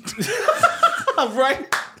saved. Right?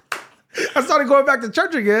 I started going back to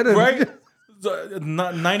church again. Right?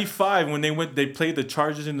 95 when they played the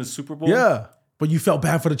Chargers in the Super Bowl. Yeah. But you felt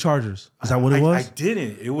bad for the Chargers. Is that what it was? I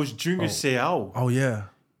didn't. It was Junior Seau. Oh, yeah.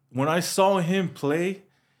 When I saw him play,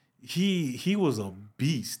 he was a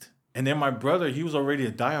beast. And then my brother, he was already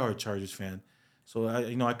a diehard Chargers fan. So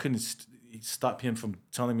I couldn't stop him from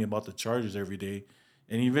telling me about the Chargers every day.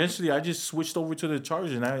 And eventually I just switched over to the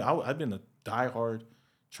Chargers, and I've been a diehard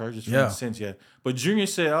Chargers fan since, yeah. But Junior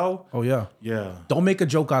Seau. Oh, yeah. Yeah. Don't make a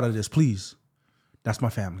joke out of this, please. That's my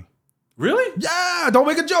family. Really? Yeah, don't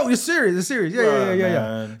make a joke. It's serious. It's serious.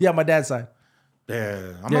 Yeah. Yeah, my dad's side.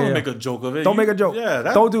 Yeah, I'm not gonna make a joke of it. Don't make a joke. Yeah,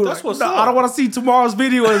 don't do that's it. What's no, up. I don't want to see tomorrow's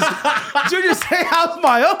video. Junior say how's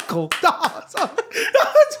my uncle.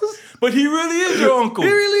 But he really is your uncle. He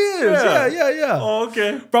really is. Yeah. Oh,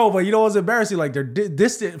 okay. Bro, but you know what's embarrassing? Like they're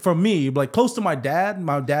distant from me, like close to my dad.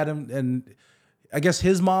 My dad and I guess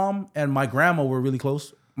his mom and my grandma were really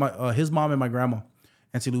close. His mom and my grandma,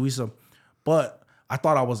 Auntie Louisa. But I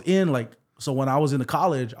thought I was in so when I was in the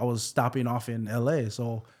college, I was stopping off in LA.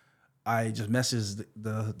 So I just messaged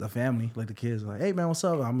the family, like the kids, like, hey man, what's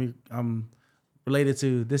up? I'm related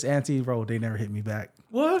to this auntie, bro. They never hit me back.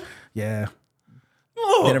 What? Yeah.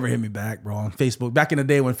 Oh. They never hit me back, bro. On Facebook. Back in the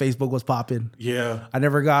day when Facebook was popping. Yeah. I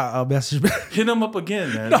never got a message back. Hit him up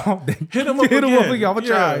again, man. No, hit him up again. I'm gonna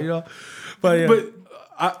try, you know. But yeah.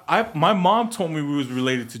 But my mom told me we was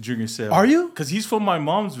related to Junior Seau. Are you? Because he's from my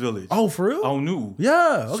mom's village. Oh, for real? Oh, no.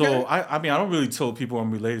 Yeah. Okay. So I mean, I don't really tell people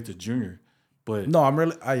I'm related to Junior, but No, I'm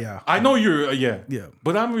really. Yeah. I know you're. Yeah.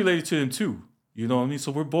 But I'm related to him too. You know what I mean?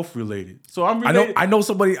 So we're both related. So I'm related. I know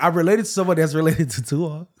somebody. I'm related to somebody that's related to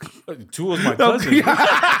Tua. Tua's my cousin.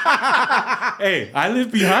 Hey, I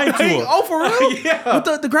live behind Tua. Oh, for real? Yeah.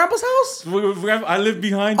 With the grandpa's house? I live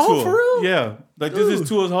behind Tua. Oh, for real? Yeah. Like this is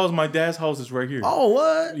Tua's house. My dad's house is right here. Oh,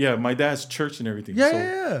 what? Yeah, my dad's church and everything. Yeah, so,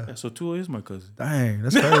 yeah. So Tua is my cousin. Dang,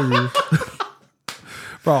 that's crazy.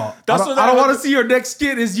 Bro, That's I don't want to see your next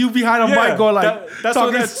skit is you behind a mic going like. That's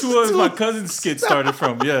what that Tua is my cousin's skit started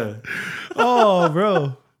from. Yeah. Oh,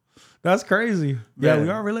 bro. That's crazy. Yeah, Man. we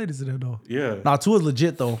are related to them though. Yeah. Nah, Tua's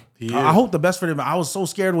legit though. I hope the best for him. I was so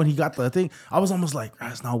scared when he got the thing. I was almost like,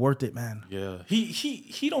 it's not worth it, man. Yeah.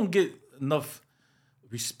 He don't get enough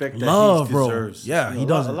respect that Love, he bro. deserves. Yeah, he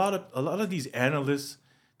doesn't. A lot of these analysts,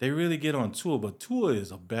 they really get on Tua, but Tua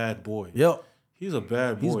is a bad boy. Yep. He's a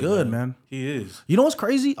bad boy. He's good, man. He is. You know what's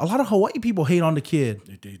crazy? A lot of Hawaii people hate on the kid.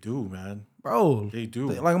 They do, man. Bro. They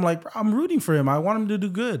do. I'm like, bro, I'm rooting for him. I want him to do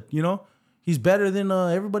good, you know? He's better than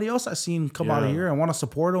everybody else I've seen come out of here. I want to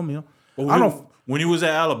support him, you know? Well, I don't. When he was at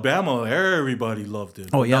Alabama, everybody loved him.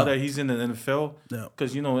 Oh, yeah. Now that he's in the NFL, Yeah.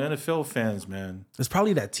 because, you know, NFL fans, man, It's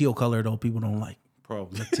probably that teal color, though, people don't like.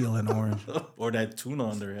 probably. Teal and orange. Or that tuna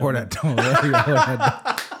on their head.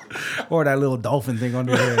 Or that little dolphin thing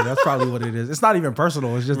under there. That's probably what it is. It's not even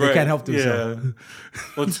personal. It's just they can't help themselves. Yeah.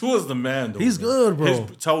 Well, Tua's the man, though. He's good, bro.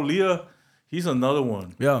 Taulia, he's another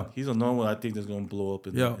one. Yeah. He's another one I think that's going to blow up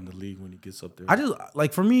in the league when he gets up there. I just,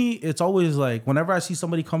 like, for me, it's always like, whenever I see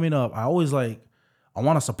somebody coming up, I always like, I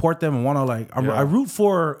want to support them and want to like, I root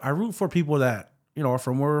for people that, you know, are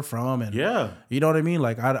from where we're from. And you know what I mean?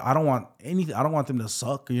 Like, I don't want anything. I don't want them to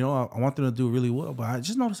suck. You know, I want them to do really well. But I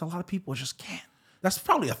just noticed a lot of people just can't. That's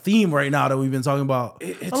probably a theme right now that we've been talking about.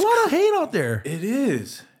 It's a lot of hate out there. It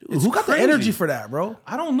is. Who got the energy for that, bro?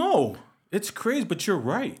 I don't know. It's crazy, but you're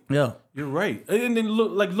right. Yeah, you're right. And then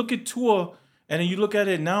look at Tua, and then you look at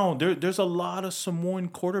it now. There's a lot of Samoan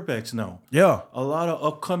quarterbacks now. Yeah, a lot of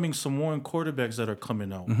upcoming Samoan quarterbacks that are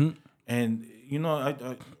coming out. Mm-hmm. And you know,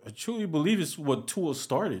 I truly believe it's what Tua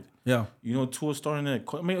started. Yeah, you know, Tua starting that.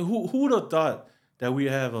 I mean, who would have thought that we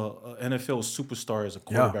have a NFL superstar as a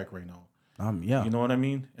quarterback right now? Yeah. You know what I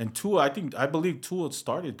mean? And Tua, I believe Tua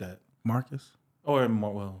started that. Marcus? Or,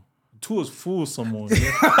 well, Tua's fool someone.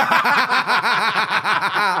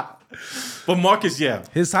 But Marcus, yeah.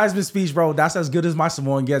 His Heisman speech, bro, that's as good as my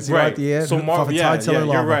Samoan gets right at the end. So,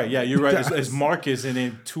 you're right. Yeah, you're right. It's Marcus and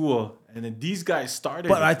then Tua. And then these guys started.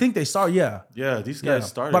 But I think they started, Yeah, these guys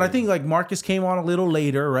started. But I think, like, Marcus came on a little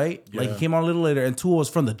later, right? Yeah. Like, he came on a little later. And Tua was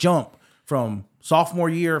from the jump, from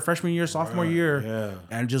freshman year, sophomore year,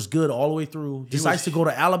 and just good all the way through. Decides to go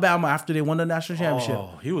to Alabama after they won the national championship.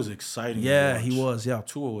 Oh, he was exciting. Yeah, he was. Yeah,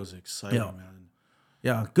 Tua was exciting, man.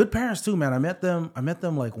 Yeah, good parents too, man. I met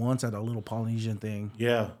them like once at a little Polynesian thing.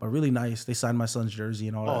 Yeah, but really nice. They signed my son's jersey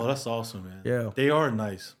and all that. Oh, that's awesome, man. Yeah, they are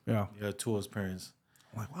nice. Yeah, Tua's parents.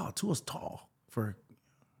 I'm like, wow, Tua's tall for.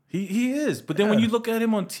 He is, but then when you look at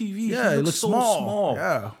him on TV, he looks so small.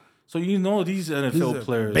 Yeah. So you know these NFL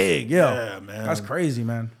players big, yeah, man. That's crazy,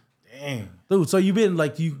 man. Dang, dude. So you've been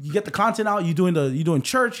like you get the content out. You doing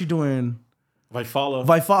church. You doing Vifala.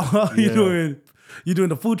 Yeah. You doing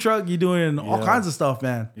the food truck. You doing all kinds of stuff,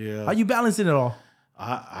 man. Yeah. How you balancing it all?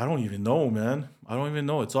 I don't even know, man. I don't even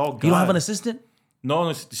know. It's all God. You don't have an assistant? No,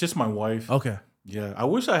 it's just my wife. Okay. Yeah, I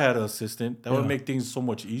wish I had an assistant. That would make things so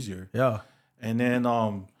much easier. Yeah. And then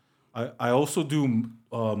I also do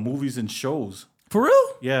movies and shows. For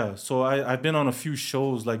real? Yeah. So I've been on a few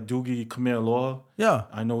shows like Doogie Kamealoha. Yeah.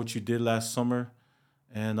 I Know What You Did last summer.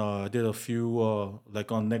 And I did a few,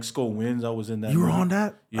 like on Next Go Wins. I was in that. You were on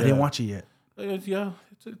that? Yeah. I didn't watch it yet. Yeah.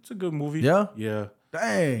 It's a good movie. Yeah? Yeah.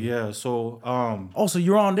 Dang. Yeah. So. So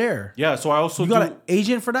you're on there? Yeah. So I also you got an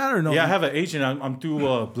agent for that or no? Yeah, I have an agent. I'm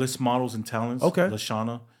through Bliss Models and Talents. Okay.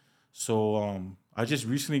 Lashana. So I just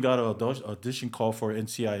recently got an audition call for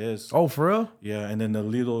NCIS. Oh, for real? Yeah, and then the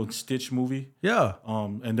Lilo and Stitch movie. Yeah.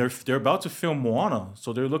 And they're about to film Moana,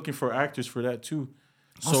 so they're looking for actors for that too.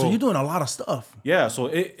 So you're doing a lot of stuff. Yeah. So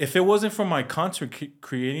if it wasn't for my content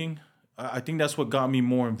creating, I think that's what got me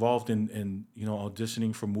more involved in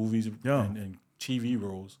auditioning for movies and TV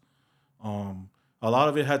roles. A lot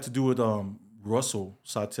of it had to do with Russell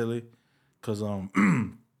Satele, because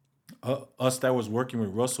us that was working with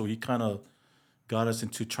Russell, he kind of got us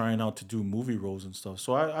into trying out to do movie roles and stuff.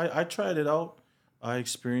 So I tried it out. I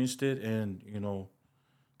experienced it, and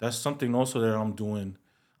that's something also that I'm doing.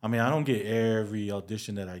 I mean, I don't get every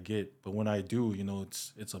audition that I get, but when I do,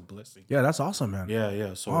 it's a blessing. Yeah, that's awesome, man.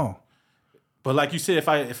 Yeah. So, Oh, but like you said,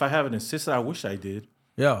 if I have an assistant, I wish I did.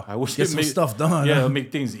 yeah. I wish Get it some made stuff done. Yeah, it'll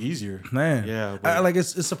make things easier. Man. Yeah. Like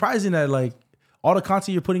it's surprising that like all the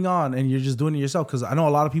content you're putting on and you're just doing it yourself, because I know a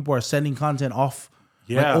lot of people are sending content off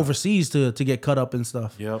like, overseas to get cut up and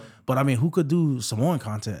stuff. Yep. But I mean, who could do Samoan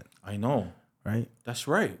content? I know. Right? That's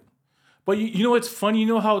right. But you know what's funny? You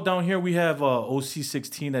know how down here we have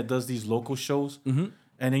OC16 that does these local shows? Mm-hmm.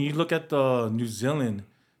 And then you look at the New Zealand,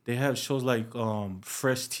 they have shows like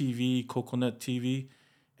Fresh TV, Coconut TV,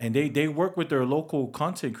 and they work with their local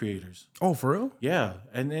content creators. Oh, for real? Yeah.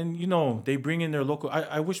 And then, they bring in their local...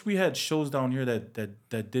 I wish we had shows down here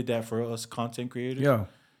that did that for us content creators. Yeah.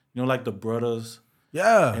 Like the Brothers.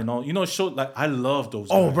 Yeah. And all, show like I love those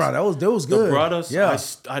guys. Oh, bro, that was good. The Brothers, yeah.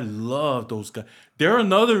 I love those guys. They're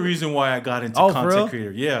another reason why I got into content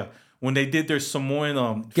creator. Yeah. When they did their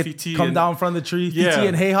Samoan Fiti come down from the tree, yeah. Fiti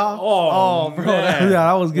and Heiha. Oh, bro. Man. Yeah,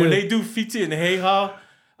 that was good. When they do Fiti and Heiha,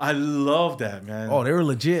 I love that, man. Oh, they were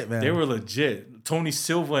legit, man. They were legit. Tony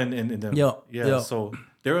Silva and them. Yep. Yeah. Yep. So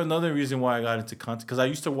they're another reason why I got into content, because I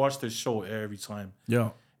used to watch their show every time.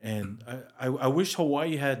 Yeah. And I wish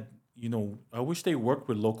Hawaii had, I wish they worked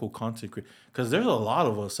with local content creators, because there's a lot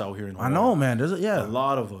of us out here in Hawaii. I know, man. There's a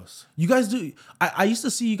lot of us. You guys do. I used to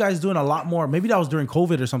see you guys doing a lot more. Maybe that was during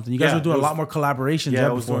COVID or something. You guys were doing a lot more collaborations. Yeah,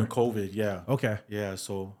 it was during COVID. Yeah. Okay. Yeah.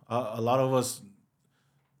 So a lot of us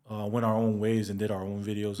went our own ways and did our own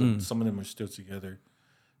videos. And some of them are still together.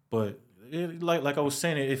 But like I was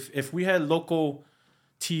saying, if we had local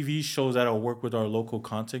TV shows that'll work with our local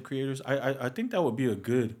content creators, I think that would be a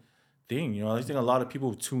good thing. I think a lot of people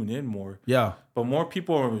would tune in more. Yeah. But more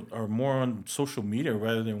people are more on social media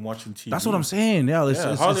rather than watching TV. That's what I'm saying. Yeah.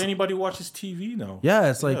 Hardly anybody watches TV now. Yeah.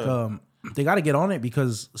 It's like they got to get on it,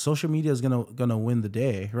 because social media is gonna win the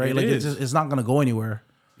day, right? It's not gonna go anywhere.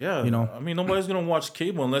 Yeah. I mean, nobody's gonna watch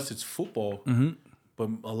cable unless it's football. Mm-hmm. But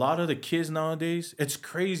a lot of the kids nowadays, it's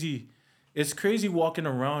crazy. It's crazy walking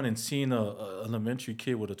around and seeing a elementary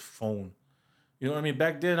kid with a phone. You know what I mean?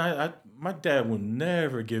 Back then, my dad would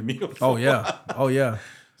never give me a phone. Oh yeah.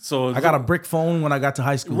 So I got a brick phone when I got to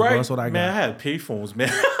high school. Right, bro. That's what I got. Man, I had pay phones, man.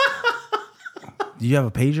 Do you have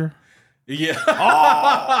a pager? Yeah.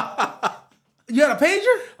 You had a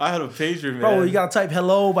pager? I had a pager, man. Bro, you gotta type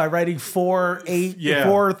hello by writing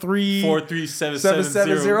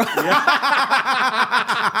 43770. Yeah.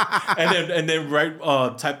 and then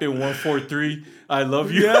type in 143. I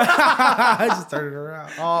love you. Yeah. I just turned it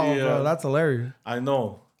around. Oh, yeah. Bro, that's hilarious. I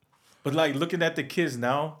know. But like looking at the kids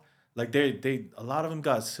now, like they a lot of them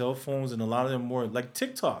got cell phones, and a lot of them more like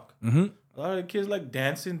TikTok. Mm-hmm. A lot of the kids like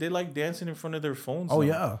dancing. They like dancing in front of their phones. Oh now.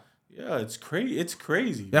 yeah. Yeah, it's crazy. It's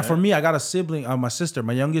crazy. Yeah, man. for me, I got a sibling. My sister,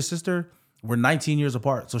 my youngest sister. We're 19 years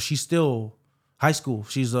apart, so she's still high school.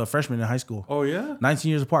 She's a freshman in high school. Oh yeah, 19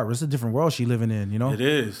 years apart. It's a different world she's living in. It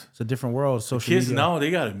is. It's a different world. Social kids media. now,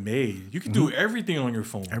 they got it made. You can do everything on your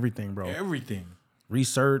phone. Everything, bro. Everything.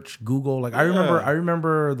 Research, Google. Like I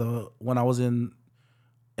remember when I was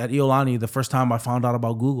at Iolani, the first time I found out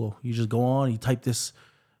about Google. You just go on, you type this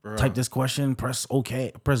question, press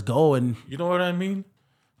OK, press go, and you know what I mean.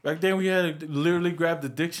 Back then, we had to literally grab the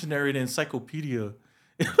dictionary, the encyclopedia.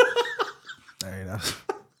 Hey,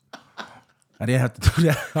 I didn't have to do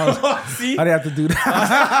that. See? I didn't have to do that.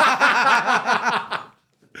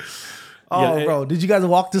 Bro, did you guys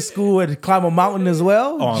walk to school and climb a mountain as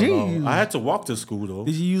well? Oh, no. I had to walk to school though.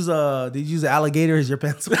 Did you use an alligator as your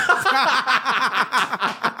pencil?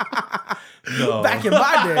 No. Back in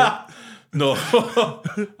my day. No.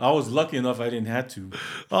 I was lucky enough I didn't have to.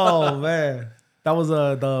 Oh man. That was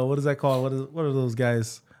what is that called? What are those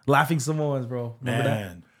guys? Laughing Samoans, bro. Remember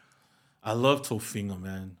that? I love Tofinga,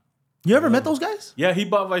 man. You ever met those guys? Yeah, he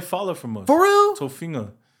bought Vaifala from us. For real?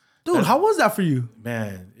 Tofinga. Dude, how was that for you?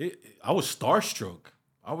 Man, I was starstruck.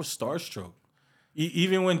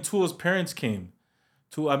 Even when Tua's parents came.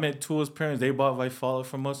 I met Tua's parents. They bought Vaifala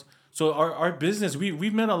from us. So our business, we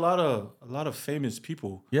met a lot of famous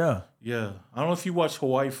people. Yeah. Yeah. I don't know if you watch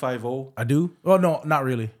Hawaii 5-0. I do. Oh no, not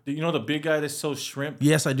really. You know the big guy that sells shrimp?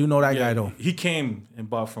 Yes, I do know that guy though. He came and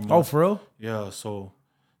bought from us. Oh, for real? Yeah. So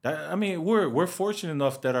we're fortunate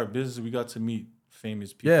enough that our business, we got to meet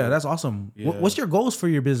famous people. Yeah, that's awesome. Yeah. What's your goals for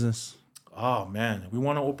your business? Oh man, we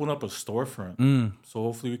want to open up a storefront. So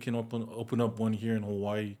hopefully we can open up one here in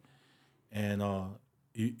Hawaii, and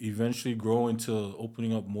eventually grow into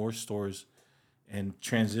opening up more stores and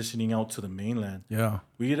transitioning out to the mainland. Yeah.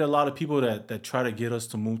 We get a lot of people that try to get us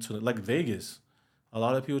to move to like Vegas. A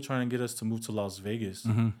lot of people trying to get us to move to Las Vegas.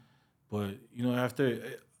 Mm-hmm. But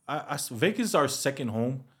after Vegas is our second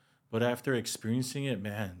home, But after experiencing it,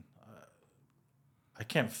 man, I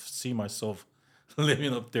can't see myself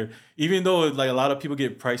living up there. Even though like a lot of people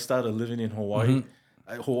get priced out of living in Hawaii,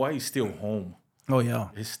 Hawaii's still home. Oh yeah,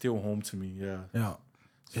 It's still home to me. Yeah. yeah.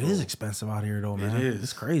 So, It is expensive out here though, man. It is.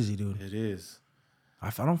 It's crazy, dude. It is. I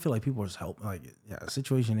don't feel like people are just helping. Like, yeah, the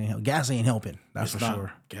situation ain't helping. Gas ain't helping. That's It's for not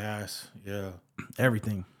sure. gas. Yeah.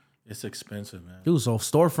 Everything. It's expensive, man. Dude, so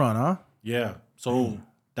storefront, huh? Yeah. So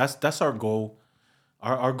that's our goal.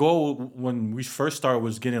 Our goal when we first started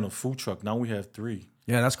was getting a food truck. Now we have 3.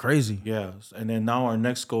 Yeah, that's crazy. Yeah. And then now our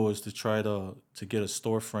next goal is to try to get a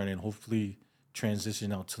storefront and hopefully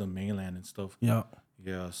transition out to the mainland and stuff. Yeah.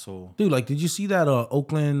 Yeah. So Dude, like, did you see that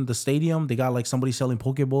Oakland, the stadium? They got like somebody selling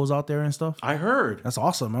Pokeballs out there and stuff. I heard. That's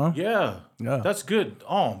awesome, huh? Yeah. Yeah. That's good.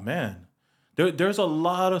 Oh man. There's a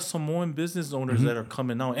lot of Samoan business owners that are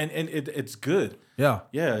coming out. And it's good. Yeah.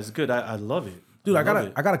 Yeah, it's good. I love it. Dude, I love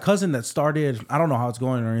it. got a cousin that started. I don't know how it's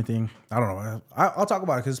going or anything. I don't know. I'll talk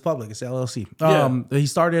about it because it's public. It's LLC. He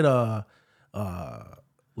started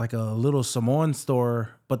like a little Samoan store,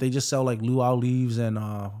 but they just sell like luau leaves and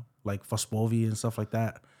like fospovi and stuff like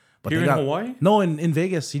that. But Here they in Hawaii? No, in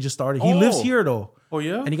Vegas. He just started. He lives here though. Oh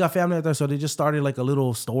yeah. And he got family out there, so they just started like a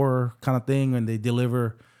little store kind of thing, and they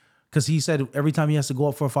deliver. Because he said every time he has to go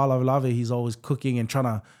up for a fa'alavelave, he's always cooking and trying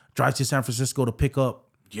to drive to San Francisco to pick up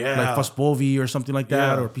like fospovi or something like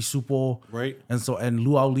that, or pisupo. Right. And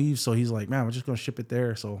luau leaves. So he's like, man, we're just gonna ship it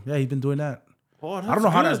there. So yeah, he's been doing that. Oh, I don't know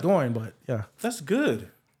how that's going, but yeah. That's good.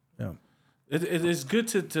 Yeah. It is good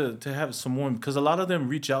to have someone, because a lot of them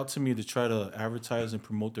reach out to me to try to advertise and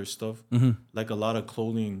promote their stuff, like a lot of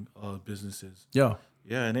clothing businesses. Yeah.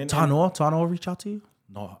 Yeah, and then Tanoa reach out to you?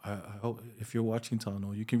 No, I hope if you're watching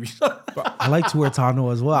Tano, you can reach out. I like to wear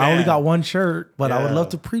Tanoa as well. I only got one shirt, but I would Yeah. love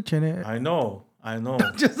to preach in it. I know.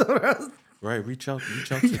 Just Right, reach out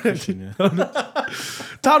to Christian. Yeah.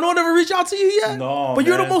 Tanoa never reached out to you yet? No, but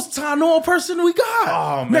you're the man. most Tanoa person we got.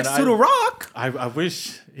 Oh, man, next to the Rock. I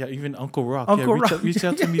wish, even Uncle Rock. Uncle yeah, Rock. Reach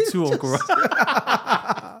out to me too, Uncle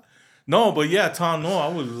Rock. No, but yeah, Tano, I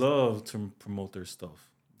would love to promote their stuff.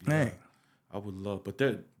 Yeah, Dang. I would love, but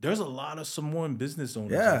there's a lot of Samoan business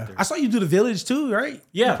owners out Yeah. there. I saw you do the Village too, right?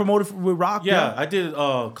 Yeah. You promoted with Rock. Yeah, I did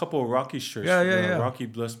a couple of Rocky shirts. Yeah. Rocky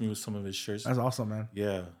blessed me with some of his shirts. That's awesome, man.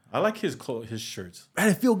 Yeah, I like his shirts. Man,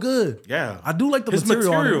 it feel good. Yeah, I do like the His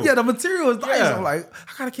material. on it. material. Yeah, the material is nice. Yeah. I'm like,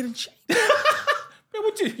 I gotta get in shape.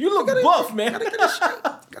 Man, you look buff, man.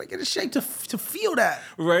 Gotta get in shape to feel that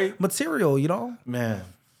Right, material, you know? man.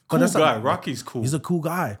 But Cool that's guy. not- Rocky's cool. He's a cool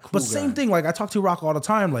guy. But Cool same guy. thing, like I talk to Rock all the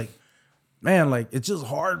time, like, man, like it's just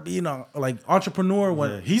hard being a like entrepreneur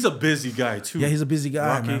when Yeah, he's a busy guy too. Yeah, he's a busy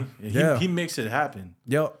guy, Rocky. man. He, Yeah. he makes it happen.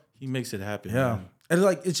 Yep. He makes it happen. Yeah. man. And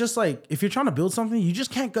like it's just like if you're trying to build something, you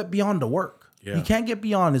just can't get beyond the work. Yeah. You can't get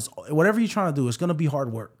beyond it's whatever you're trying to do, it's gonna be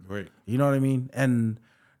hard work. Right. You know what I mean? And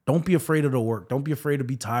don't be afraid of the work. Don't be afraid to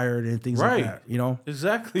be tired and things Right. like that. You know?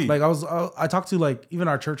 Exactly. Like I talk to like even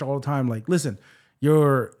our church all the time. Like, listen,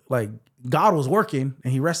 you're like God was working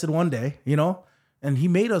and He rested one day, you know, and He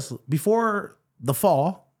made us before the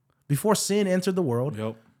fall, before sin entered the world.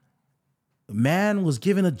 Yep. Man was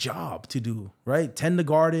given a job to do, right? Tend the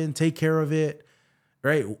garden, take care of it,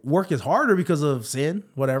 right? Work is harder because of sin,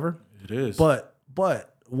 whatever. It is. But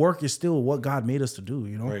work is still what God made us to do,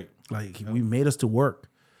 you know? Right. Like we made us to work.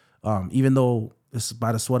 Even though it's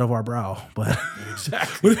by the sweat of our brow, but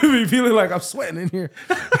exactly. we feeling like I'm sweating in here.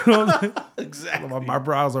 You know what I'm saying? Exactly. My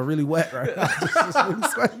brows are really wet right now. Just really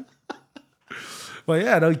sweating. But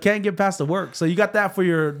yeah, no, you can't get past the work. So you got that for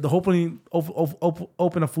the hoping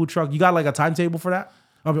open a food truck. You got like a timetable for that?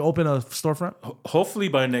 I mean, open a storefront. Hopefully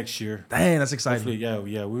by next year. Dang, that's exciting.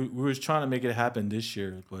 Hopefully, yeah. We were trying to make it happen this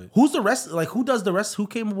year, but Who's the rest? Like, who does the rest? Who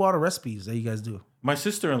came up with all the recipes that you guys do? my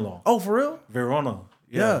sister-in-law, Oh, for real? Verona.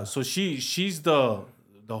 Yeah. So she's the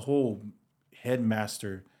whole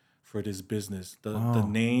headmaster for this business. The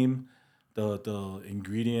name, the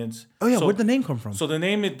ingredients. Oh yeah, So- where'd the name come from? So the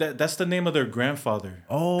name that's the name of their grandfather.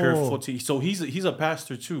 Oh. Perfoti. So he's a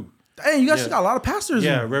pastor too. Dang, you guys yeah. got a lot of pastors.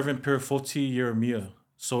 Yeah, in. Reverend Perfoti Yeremia.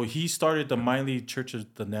 So he started the Mindley Church of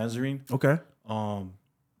the Nazarene. Okay.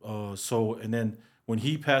 So and then when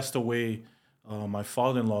he passed away, my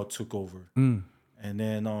father-in-law took over. And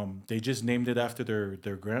then they just named it after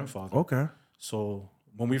their grandfather. Okay. So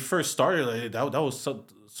when we first started, like, that was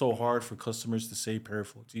so hard for customers to say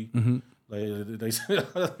Perifoti.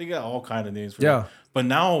 Like they got all kind of names for Yeah. it. But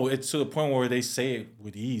now it's to the point where they say it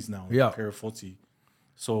with ease now. Yeah. Perifoti.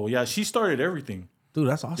 So yeah, she started everything. Dude,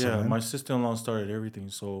 that's awesome. Yeah, man. my sister-in-law started everything.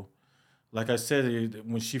 So, like I said,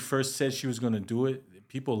 when she first said she was going to do it,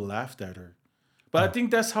 people laughed at her. But I think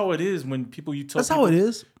that's how it is when you tell That's people how it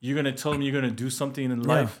is. you're going to tell them you're going to do something in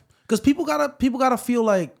life. because people gotta feel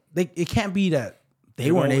like it can't be that they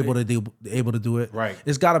weren't able to do it. Right.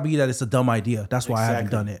 It's gotta be that it's a dumb idea. That's why I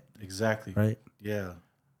haven't done it. Exactly. Right. Yeah.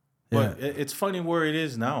 But it's funny where it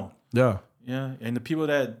is now. Yeah. Yeah. And the people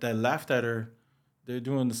that laughed at her, they're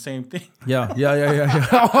doing the same thing. Yeah. Wait,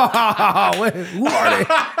 who are they?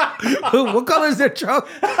 What color is their truck?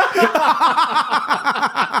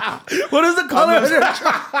 What is the color of their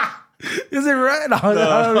truck? Is it red? No.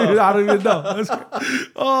 I don't even know.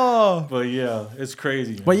 Oh, but yeah, it's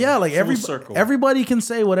crazy. Man. But yeah, like circle. everybody can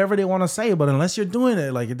say whatever they want to say, but unless you're doing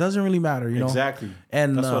it, like it doesn't really matter, you know. Exactly.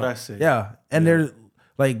 And that's what I say. Yeah, and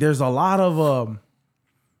there's a lot of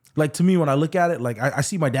like to me when I look at it, like I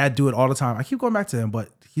see my dad do it all the time. I keep going back to him, but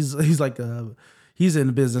he's like he's in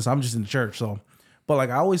the business. I'm just in the church, so. But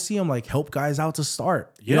like I always see him like help guys out to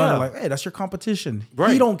start. You know, they're like, hey, that's your competition.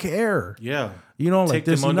 Right. He don't care. Yeah. You know, like take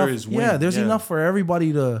there's them enough. Under his wing. There's enough for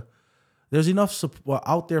everybody to. There's enough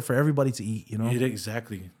out there for everybody to eat. You know.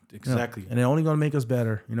 Exactly. Yeah. And they're only gonna make us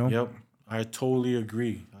better. You know. Yep. I totally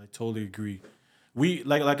agree. We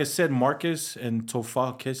like I said, Marcus and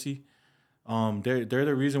Tofa Kessie, they're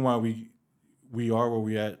the reason why we are where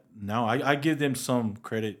we at now. I give them some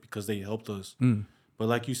credit because they helped us. But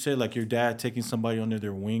like you said, like your dad taking somebody under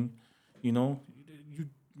their wing, you know, you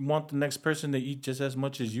want the next person to eat just as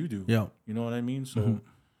much as you do. Yeah. You know what I mean? So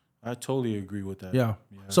I totally agree with that. Yeah.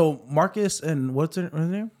 So Marcus and what's her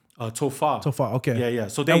name? Tofa. Okay. Yeah.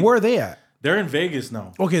 So where are they at? They're in Vegas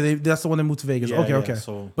now. Okay, that's the one that moved to Vegas. Yeah, okay.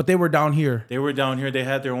 So, but they were down here. They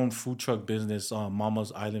had their own food truck business,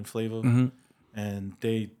 Mama's Island Flavor, and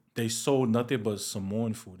they sold nothing but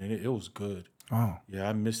Samoan food, and it was good. Oh. Yeah,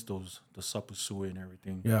 I missed the supper suey and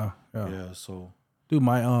everything. Yeah. So, dude,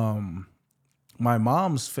 my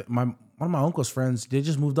mom's one of my uncle's friends, they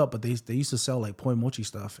just moved up, but they used to sell like poi mochi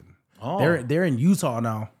stuff, and they're in Utah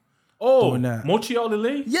now. Oh, Mochi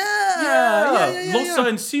Alele? Yeah. Losa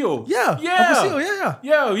and Seal. Yeah. Uncle Seal,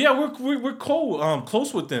 Yeah, we're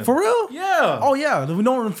close with them. For real? Yeah. Oh yeah, we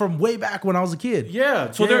know them from way back when I was a kid. Yeah.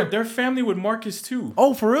 So they're family with Marcus too.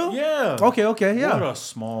 Oh, for real? Yeah. Okay, yeah. What a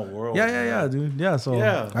small world. Yeah, dude. Yeah, so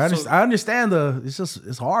yeah. I understand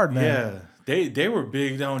it's hard, man. Yeah. They were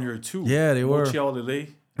big down here too. Yeah, they were. Mochi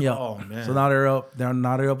Alele. Yeah. Oh man. So now they're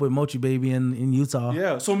up with Mochi Baby in Utah.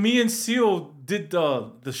 Yeah. So me and Seal did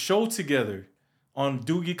the show together on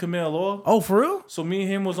Doogie Kamealoa. Oh, for real? So me and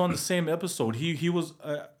him was on the same episode. He was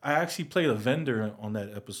I actually played a vendor on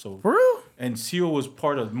that episode. For real? And Seal was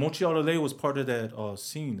part of Mochi Alele was part of that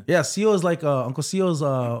scene. Yeah, Seal is like Uncle Seal's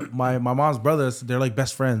my mom's brothers. They're like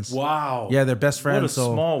best friends. Wow. Yeah, they're best friends. What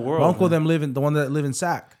a small world. My uncle the one that live in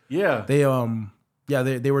Sac. Yeah. They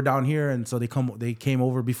were down here, and so they came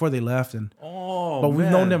over before they left, but we've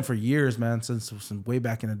known them for years, man, since way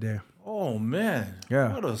back in the day. Oh man,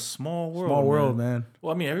 yeah, what a small world. Small world, man.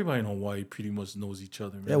 Well, I mean, everybody in Hawaii pretty much knows each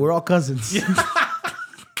other, man. Yeah, we're all cousins.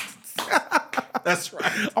 That's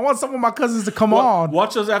right. I want some of my cousins to come on.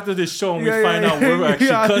 Watch us after this show and we find out we're actually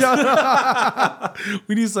cousins.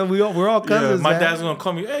 We need some. We're all cousins. My dad's gonna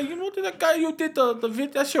call me. Hey, you know that guy you did the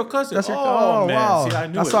vid? That's your cousin. That's your man. Wow. See, I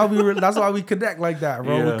knew that's it. That's why we connect like that,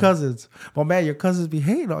 bro. We're cousins. But man, your cousins be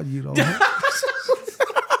hating on you, though.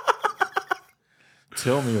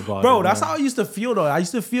 Tell me about it, bro. That's how I used to feel, though. I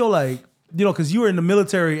used to feel like, because you were in the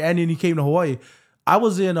military and then you came to Hawaii. I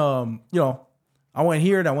was in, I went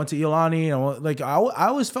here and I went to Iolani. And I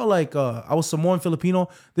always felt like I was Samoan Filipino.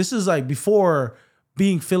 This is like before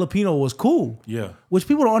being Filipino was cool. Yeah. Which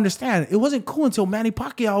people don't understand. It wasn't cool until Manny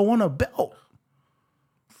Pacquiao won a belt.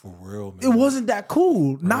 For real, man. It wasn't that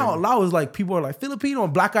cool. Now it's like people are like Filipino,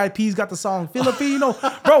 and Black Eyed Peas got the song Filipino.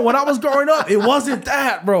 Bro, when I was growing up, it wasn't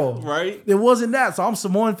that, bro. Right? It wasn't that. So I'm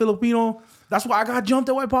Samoan Filipino. That's why I got jumped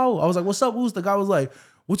at White Power. I was like, what's up, Oos? The guy was like,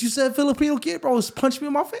 what you said, Filipino kid, bro? Punched me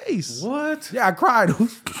in my face. What? Yeah, I cried.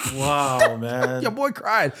 Wow, man. Your boy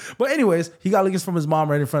cried. But anyways, he got lickings from his mom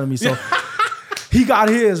right in front of me. So he got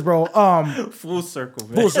his, bro. Full circle,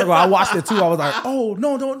 man. Full circle. I watched it too. I was like, oh,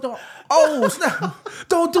 no, don't. Oh, snap.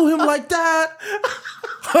 Don't do him like that.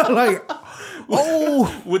 Like,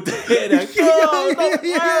 oh. With the head.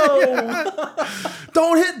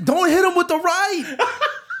 Don't hit him with the right.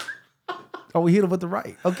 Oh, we hit him with the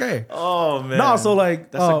right. Okay. Oh, man. No, so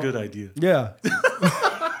like. That's a good idea. Yeah.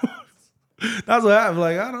 That's what happened.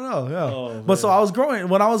 Like, I don't know. Yeah. Oh, but so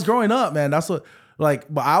when I was growing up, man, that's what,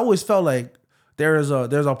 like, but I always felt like there's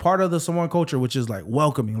a part of the Samoan culture which is like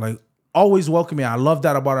welcoming, like always welcoming. I love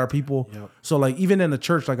that about our people. Yep. So like even in the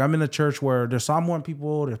church, like I'm in a church where there's Samoan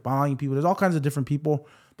people, there's Baha'i people, there's all kinds of different people,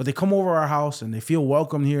 but they come over our house and they feel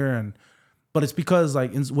welcome here, and But it's because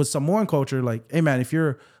like with Samoan culture, like, hey man, if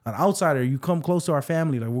you're an outsider, you come close to our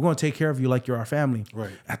family. Like we're gonna take care of you like you're our family.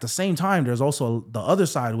 Right. At the same time, there's also the other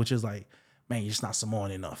side, which is like, man, you're just not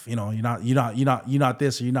Samoan enough. You know, you're not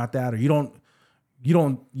this or you're not that, or you don't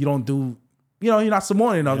do, you're not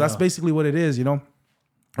Samoan enough. That's basically what it is,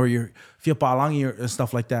 or you're feel palangi and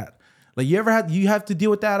stuff like that. Like you have to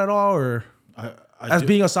deal with that at all, or as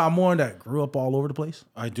being a Samoan that grew up all over the place?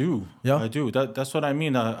 I do. Yeah, I do. That's what I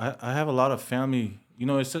mean. I have a lot of family.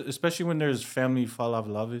 Especially when there's family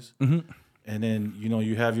falavalaves, and then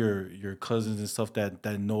you have your cousins and stuff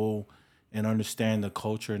that know and understand the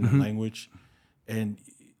culture and the language, and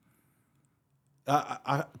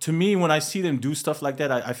to me, when I see them do stuff like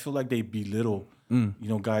that, I feel like they belittle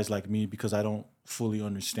guys like me because I don't fully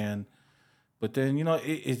understand. But then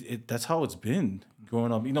it that's how it's been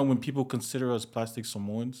growing up. When people consider us plastic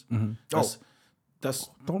Samoans, that's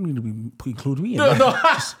don't need to include me. No.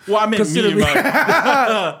 Well, I meant me and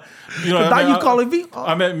my. You calling me?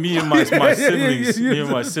 I meant me and my siblings. Me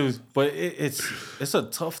and my siblings. But it's a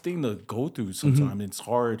tough thing to go through sometimes. It's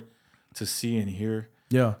hard to see and hear.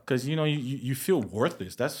 Yeah, because you feel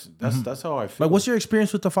worthless. That's how I feel. Like, what's your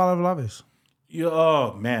experience with the falavalaves? Yeah,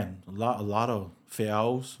 oh man, a lot of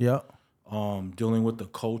feaos. Yeah. Dealing with the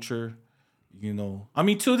culture, I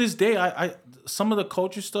mean, to this day, I some of the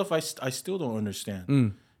culture stuff I still don't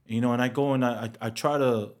understand. And I go and I try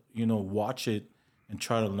to watch it and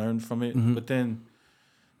try to learn from it. But then,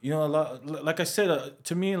 a lot, like I said,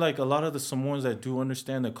 to me, like a lot of the Samoans that do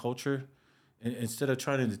understand the culture, instead of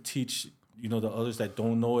trying to teach the others that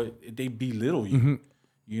don't know it, they belittle you.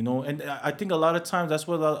 And I think a lot of times that's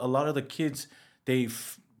what a lot of the kids they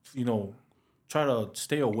try to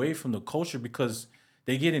stay away from the culture because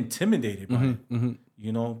they get intimidated by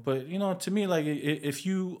it. But to me, like if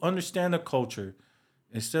you understand the culture,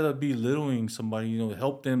 instead of belittling somebody,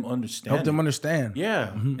 help them understand.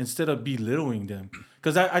 Yeah, instead of belittling them,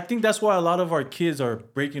 because I think that's why a lot of our kids are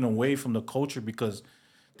breaking away from the culture because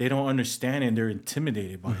they don't understand and they're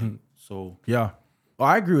intimidated by it. So yeah, well,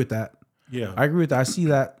 I agree with that. Yeah, I agree with that. I see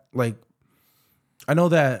that. Like, I know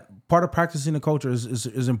that part of practicing the culture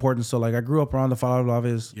is important. So like I grew up around the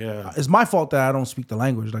falavalaves. Yeah, it's my fault that I don't speak the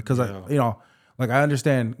language. Like, cause like I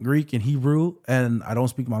understand Greek and Hebrew, and I don't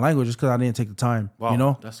speak my language just because I didn't take the time.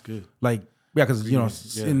 Wow, that's good. Like, yeah, because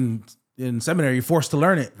in seminary you're forced to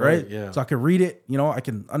learn it, right? Yeah. So I can read it. I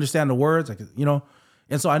can understand the words. I can,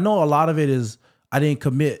 and so I know a lot of it is I didn't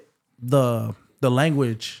commit the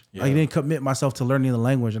language. Yeah. I didn't commit myself to learning the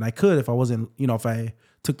language, and I could if I wasn't, if I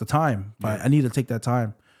took the time. But I need to take that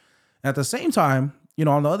time. And at the same time,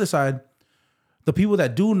 on the other side, the people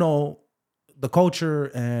that do know the culture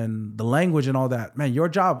and the language and all that, man, your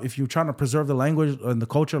job, if you're trying to preserve the language and the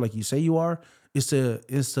culture like you say you are, is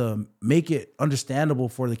to make it understandable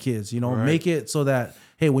for the kids. Right. Make it so that,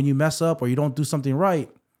 hey, when you mess up or you don't do something right,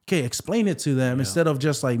 okay, explain it to them instead of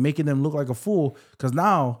just like making them look like a fool. Because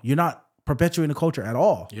now you're not perpetuating the culture at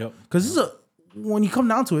all. Yep. Because when you come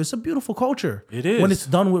down to it, it's a beautiful culture. It is. When it's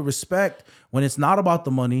done with respect, when it's not about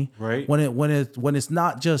the money, right? When it's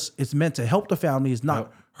not just, it's meant to help the family, it's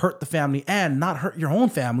not hurt the family and not hurt your own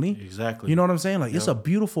family. Exactly. You know what I'm saying? Like it's a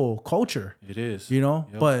beautiful culture. It is.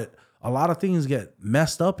 But a lot of things get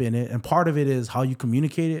messed up in it, and part of it is how you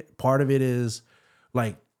communicate it. Part of it is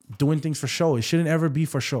like doing things for show. It shouldn't ever be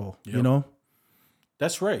for show.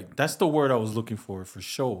 That's right. That's the word I was looking for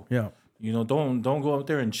show. Yeah. Don't go out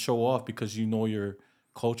there and show off because you know your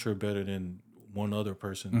culture better than one other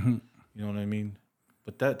person. You know what I mean?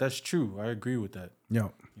 But that's true. I agree with that. Yeah.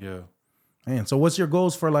 Yeah. Man, so what's your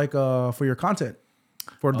goals for for your content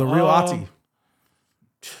for the Real Ati?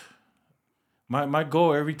 My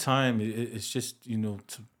goal every time is just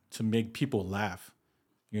to make people laugh.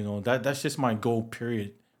 That's just my goal.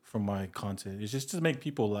 Period for my content. It's just to make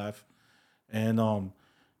people laugh, and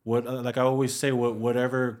what like I always say,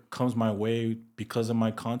 whatever comes my way because of my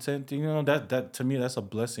content, that to me that's a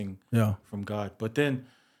blessing from God. But then,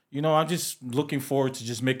 I'm just looking forward to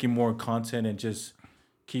just making more content and just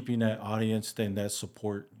keeping that audience and that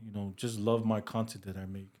support. Just love my content that I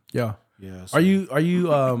make. Yeah. Yeah. So. Are you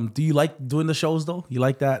do you like doing the shows though? You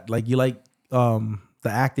like that? Like you like the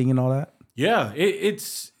acting and all that? Yeah,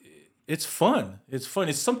 it's fun. It's fun.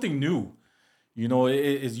 It's something new.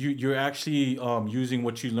 You're actually using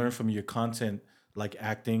what you learn from your content, like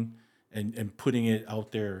acting, and putting it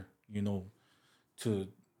out there, to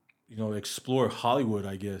explore Hollywood,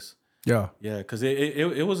 I guess. Yeah. Yeah, because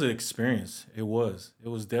it was an experience. It was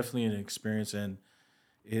definitely an experience, and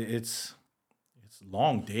it's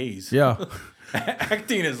long days. Yeah.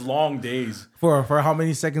 Acting is long days. For how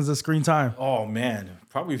many seconds of screen time? Oh man,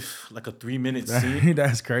 probably like a 3-minute scene.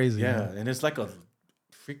 That's crazy. Yeah, Man. and it's like a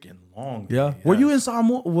freaking long day. Yeah. Were you in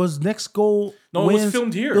Samoa? Was Next Goal? No, it was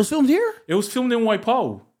filmed here. It was filmed here? It was filmed in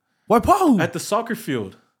Waipau Waipahu. at the soccer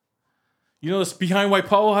field. You know, it's behind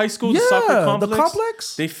Waipau High School, the soccer complex. The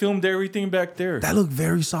complex. They filmed everything back there. That looked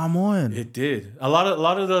very Samoan. It did. A lot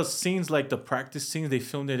of the scenes, like the practice scenes, they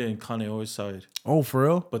filmed it in Kaneohe side. Oh, for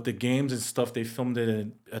real? But the games and stuff, they filmed it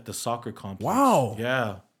at the soccer complex. Wow.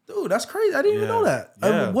 Yeah. Dude, that's crazy. I didn't even know that.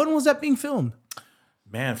 Yeah. When was that being filmed?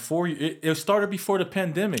 Man, it started before the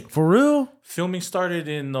pandemic. For real? Filming started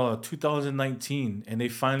in 2019, and they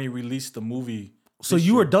finally released the movie. So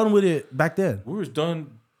you were done with it back then? We were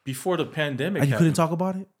done before the pandemic. And you couldn't talk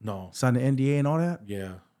about it? No. Sign the NDA and all that?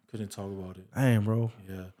 Yeah, couldn't talk about it. Damn, bro.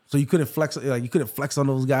 Yeah. So you couldn't flex, like you couldn't flex on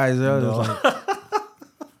those guys. No. Like,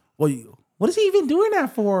 well, what is he even doing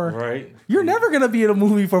that for? Right. You're never gonna be in a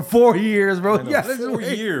movie for 4 years, bro. I know, Yeah, 4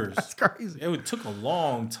 years. That's crazy. It took a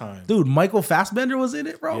long time. Dude, Michael Fassbender was in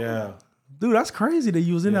it, bro. Yeah. Dude, that's crazy that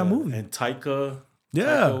you was in that movie. And Taika. Yeah.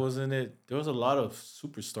 Taika was in it. There was a lot of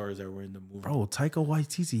superstars that were in the movie. Bro, Taika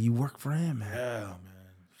Waititi, you work for him, man. Yeah, man.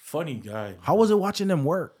 Funny guy. Man. How was it watching them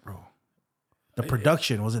work, bro? The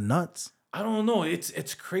production, was it nuts? I don't know.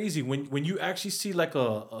 It's crazy. When you actually see like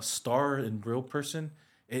a star in real person,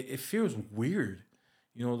 it feels weird.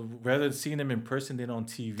 You know, rather than seeing them in person than on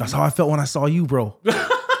TV. That's how I felt when I saw you, bro.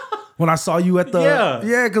 When I saw you at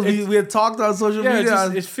the because we had talked on social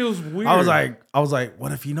media. It feels weird. I was like,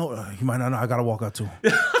 what if you know? He might not know. I gotta walk up to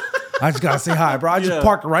him. I just gotta say hi, bro. I just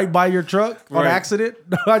parked right by your truck on accident.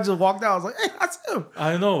 I just walked out. I was like, hey, that's him.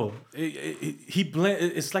 I know.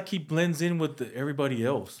 It's like he blends in with everybody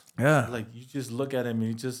else. Yeah. Like you just look at him and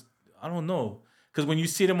you just, I don't know. Because when you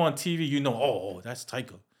see them on TV, you know, oh, that's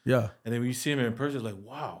Taika. Yeah. And then when you see him in person, it's like,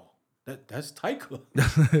 wow, that's Taika.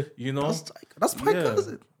 You know? That's Taika. That's my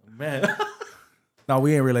cousin. Man. No,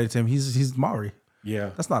 we ain't related to him. He's Maori. Yeah.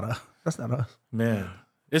 That's not us. Man.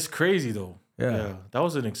 It's crazy though. Yeah. That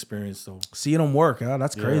was an experience though. Seeing him work,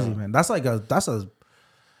 that's crazy, man. That's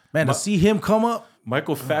to see him come up.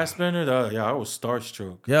 Michael Fassbender, I was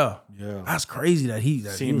starstruck. Yeah. Yeah. That's crazy that he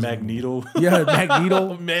seen Magneto. Yeah,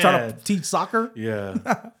 Magneto. Man. Trying to teach soccer. Yeah.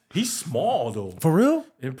 He's small though. For real?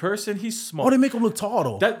 In person, he's small. Oh, they make him look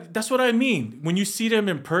tall though. That's what I mean. When you see them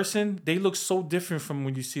in person, they look so different from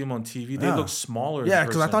when you see them on TV. They look smaller. Yeah,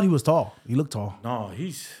 because I thought he was tall. He looked tall. No,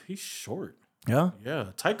 he's short. Yeah? Yeah.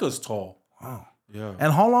 Taika's tall. Wow. Yeah.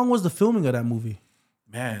 And how long was the filming of that movie?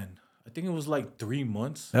 Man, I think it was like 3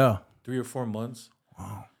 months. Yeah. 3 or 4 months.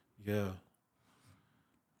 Wow. Yeah.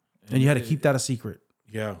 And you had to keep that a secret.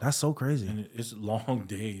 Yeah. That's so crazy. And it's long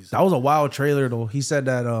days. That was a wild trailer though. He said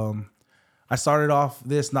that I started off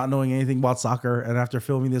this not knowing anything about soccer, and after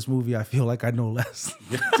filming this movie, I feel like I know less.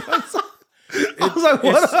 I was like,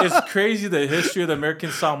 what? It's crazy the history of the American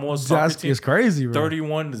Samoa soccer team. It's crazy, bro.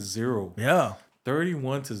 31-0. Yeah.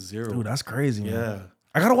 31-0. Dude, that's crazy, man. Yeah.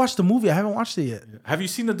 I gotta watch the movie. I haven't watched it yet. Have you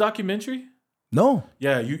seen the documentary? No.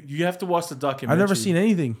 Yeah, you have to watch the documentary. I've never seen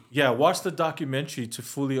anything. Yeah, watch the documentary to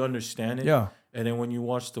fully understand it. Yeah. And then when you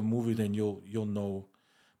watch the movie, then you'll know.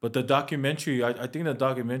 But the documentary, I think the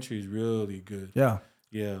documentary is really good. Yeah.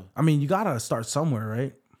 Yeah. I mean, you gotta start somewhere,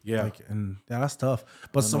 right? Yeah. And that's tough.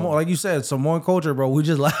 But Samoa, like you said, Samoan culture, bro, we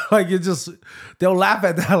just laugh. They'll laugh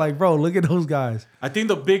at that. Like, bro, look at those guys. I think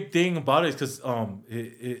the big thing about it is because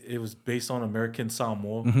it was based on American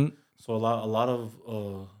Samoa. Mm-hmm. So a lot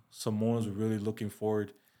of Samoans were really looking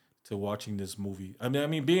forward to watching this movie. I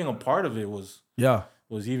mean, being a part of it was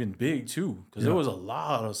even big too, because there was a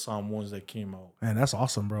lot of Samoans that came out. Man, that's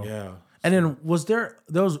awesome, bro. Yeah. And then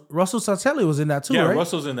there was Russell Satelli was in that too, yeah, right?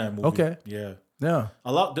 Russell's in that movie. Okay. Yeah. Yeah.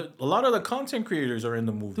 A lot of the content creators are in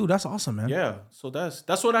the movie. Dude, that's awesome, man. Yeah. So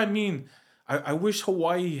that's what I mean. I wish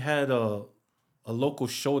Hawaii had a local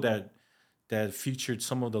show that featured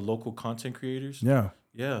some of the local content creators. Yeah.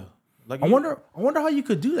 Yeah. Like I wonder how you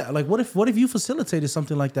could do that. Like what if you facilitated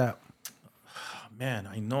something like that? Man,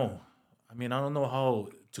 I know. I mean, I don't know how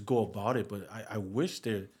to go about it, but I wish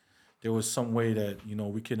there was some way that,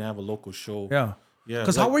 we can have a local show. Yeah. Yeah.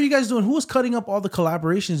 Because how were you guys doing? Who was cutting up all the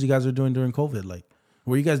collaborations you guys are doing during COVID? Like,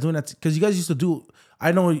 were you guys doing that? Because you guys used to do.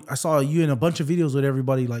 I know I saw you in a bunch of videos with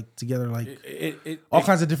everybody like together, like all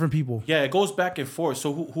kinds of different people. Yeah, it goes back and forth.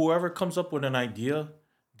 So whoever comes up with an idea,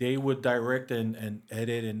 they would direct and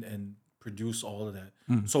edit and produce all of that.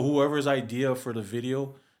 Mm. So whoever's idea for the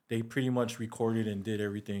video, they pretty much recorded and did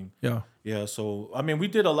everything. Yeah. Yeah. So I mean, we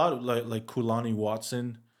did a lot of like Kulani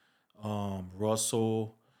Watson,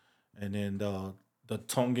 Russell, and then the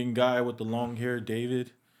Tongan guy with the long hair,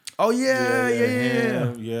 David. Oh yeah, yeah.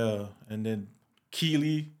 him, yeah. And then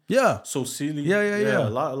Keely, Yeah. Sosili. Yeah. A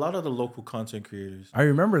lot of the local content creators. I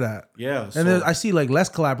remember that. Yeah. And So, then I see like less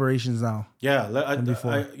collaborations now than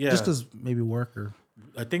before. yeah. Just because maybe work or.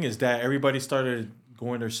 I think it's that everybody started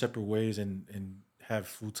going their separate ways and have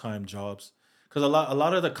full-time jobs. Because a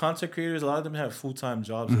lot of the content creators, a lot of them have full-time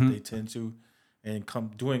jobs that they tend to, and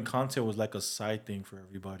doing content was like a side thing for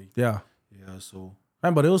everybody. Yeah. Yeah. So.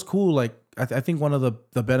 Man, but it was cool. Like I think one of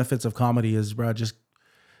the benefits of comedy is, bro, just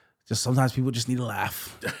sometimes people just need to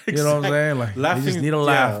laugh. You know what I'm saying? Like Laughing, they just need to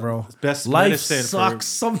laugh, bro. Best Life sucks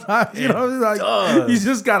sometimes. You know, like you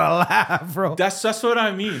just gotta laugh, bro. That's what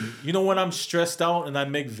I mean. You know, when I'm stressed out and I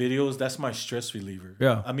make videos, that's my stress reliever.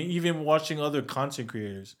 Yeah. I mean, even watching other content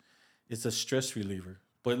creators, it's a stress reliever.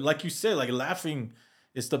 But like you said, like laughing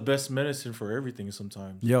is the best medicine for everything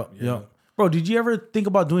sometimes. Yeah. Bro, did you ever think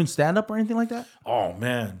about doing stand up or anything like that? Oh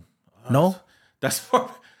man. No? That's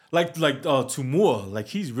like Tumua. Like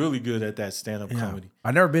he's really good at that stand up comedy.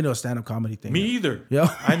 I've never been to a stand up comedy thing. Me either.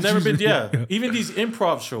 Yeah. I've never been. Yeah. Even these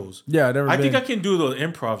improv shows. Yeah, I never I been. think I can do the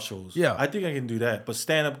improv shows. Yeah. I think I can do that. But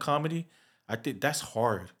stand up comedy, I think that's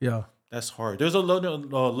hard. Yeah. That's hard. There's a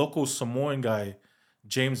local Samoan guy,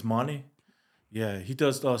 James Mane. Yeah, he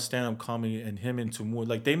does stand up comedy, and him and Tumua,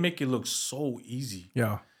 like they make it look so easy.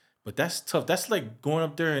 Yeah. But that's tough. That's like going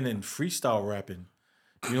up there and then freestyle rapping.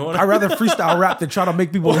 You know what I'd rather freestyle rap than try to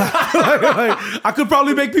make people laugh. Like, I could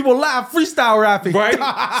probably make people laugh freestyle rapping. Right?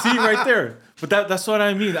 See, right there. But that's what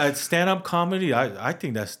I mean. Stand-up comedy, I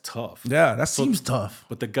think that's tough. Yeah, that seems tough.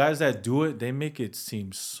 But the guys that do it, they make it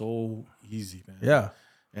seem so easy, man. Yeah.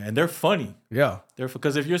 And they're funny. Yeah.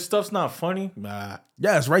 Because if your stuff's not funny, nah.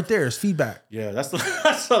 Yeah, it's right there. It's feedback. Yeah, that's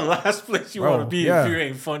the last place you want to be if you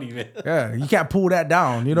ain't funny, man. Yeah, you can't pull that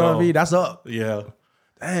down. You know what I mean? That's up. Yeah.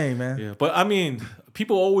 Dang, man. Yeah. But I mean,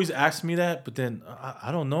 people always ask me that, but then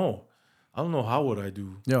I don't know. I don't know how would I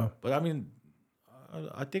do. Yeah. But I mean,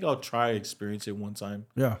 I think I'll try experience it one time.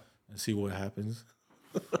 Yeah. And see what happens.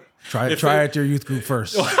 Try at your youth group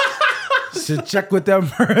first. So check with them.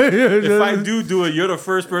 If I do it, you're the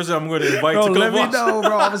first person I'm going to invite to come let watch. me know,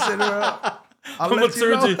 bro. I'm sitting around. I'll let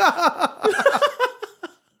you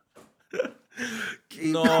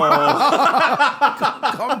know. No.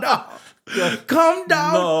 Calm down. Calm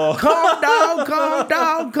down. No.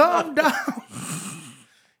 Calm down.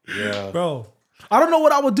 Yeah. Bro, I don't know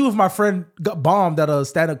what I would do if my friend got bombed at a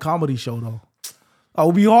stand-up comedy show, though. It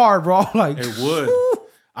would be hard, bro. Like It would.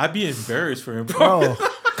 I'd be embarrassed for him, bro.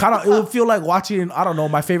 It would feel like watching, I don't know,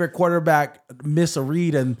 my favorite quarterback miss a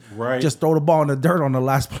read and just throw the ball in the dirt on the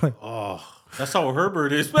last play. Oh, that's how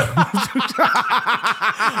Herbert is. You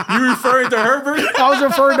referring to Herbert? I was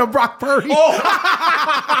referring to Brock Purdy.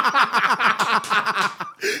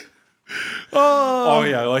 Oh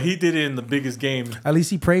yeah, well, he did it in the biggest game. At least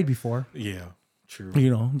he prayed before. Yeah, true. You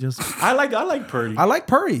know, just I like Purdy. I like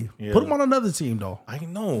Purdy. Yeah. Put him on another team though. I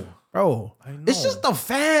know. Bro. I know. It's just the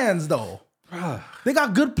fans though. They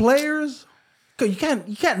got good players. You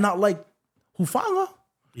can't not like Hufanga.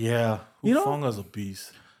 Yeah, You know? Hufanga's a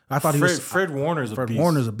beast. I thought he was Fred Warner's a beast.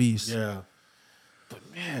 Warner's a beast. Yeah, but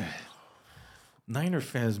man, Niner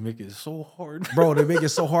fans make it so hard, Bro, they make it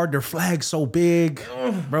so hard. Their flag's so big.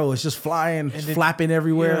 Bro, it's just flying, flapping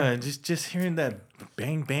everywhere. Yeah, and just hearing that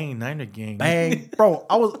bang bang Niner gang. Bang. Bro,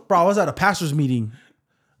 I was at a pastor's meeting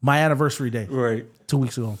my anniversary day. Right. 2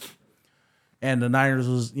 weeks ago. And the Niners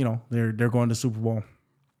was, you know, they're going to Super Bowl.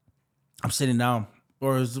 I'm sitting down,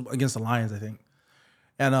 or it was against the Lions, I think.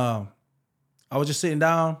 And I was just sitting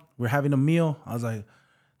down. We're having a meal. I was like,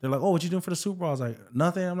 they're like, oh, what you doing for the Super Bowl? I was like,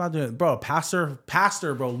 nothing. I'm not doing it. Bro, pastor,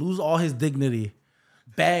 bro, lose all his dignity.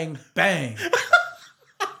 Bang, bang.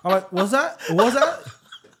 I'm like, what's that? What's that?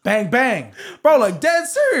 Bang, bang. Bro, like dead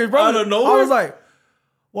serious, bro. Out of nowhere? I was like,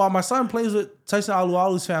 well, my son plays with Tyson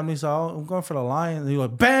Alualu's family, so I'm going for the Lions. And he's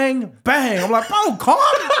like, bang, bang. I'm like, bro, calm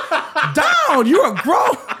down. You're a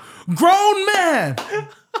grown man.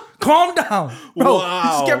 Calm down. Bro, Wow. he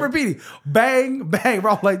just kept repeating, bang, bang.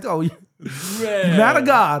 Bro, I'm like, oh, Man. man of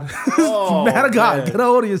God. Oh, man of God. man. Get a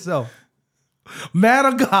hold of yourself. Man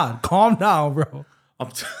of God. Calm down, bro. Bro,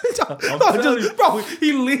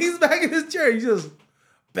 he leans back in his chair. He just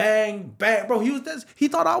bang, bang. Bro, he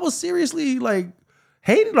thought I was seriously like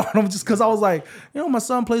hated on him just because I was like, you know, my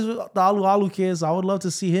son plays with the Alu kids. So I would love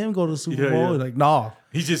to see him go to the Super Bowl. Yeah. Like, nah.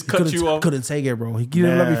 He just cut you off. Couldn't take it, bro. He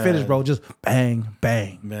didn't let me finish, bro. Just bang,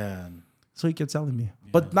 bang. Man. So he kept telling me. Yeah.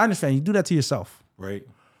 But Niners fan, you do that to yourself. Right.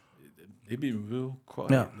 They've been real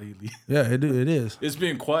quiet lately. Yeah, it is. It's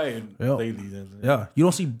been quiet lately. Yeah. You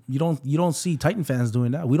don't see Titan fans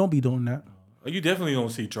doing that. We don't be doing that. You definitely don't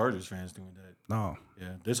see Chargers fans doing that. No.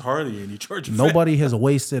 Yeah, there's hardly any Charger Nobody has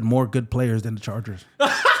wasted more good players than the Chargers.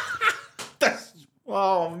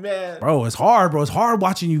 Oh man, Bro, it's hard, bro. It's hard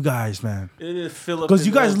watching you guys, man. it is Philip. Because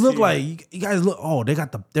you guys look like you guys look. Oh,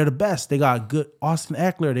 they're the best. They got good Austin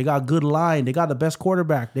Eckler. They got good line. They got the best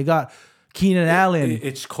quarterback. They got Keenan Allen.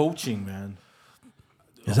 It's coaching, man.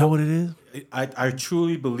 Is that what it is? I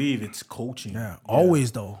truly believe it's coaching. Yeah,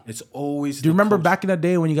 always though. It's always. Do you remember back in the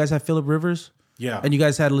day when you guys had Phillip Rivers? Yeah. And you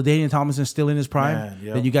guys had LaDainian Tomlinson still in his prime? Man,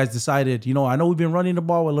 yep. Then you guys decided, I know we've been running the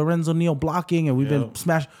ball with Lorenzo Neal blocking and we've been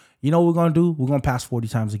smashing. You know what we're going to do? We're going to pass 40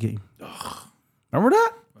 times a game. Ugh. Remember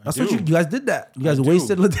that? That's what you guys did that. You guys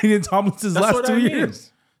wasted LaDainian Tomlinson's last 2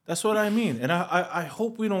 years. That's what I mean. And I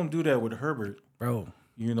hope we don't do that with Herbert. Bro.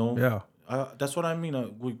 Yeah. That's what I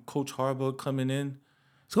mean. With Coach Harbaugh coming in.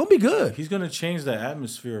 It's going to be good. He's going to change the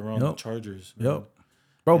atmosphere around the Chargers. Man. Yep.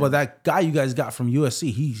 Bro, but that guy you guys got from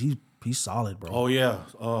USC, he's solid, bro. Oh, yeah.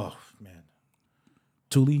 Oh, man.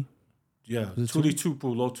 Tuli? Yeah. Tuli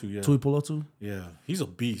Tuipulotu. Yeah. Tuipulotu? Yeah. He's a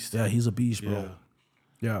beast. Yeah, he's a beast, bro.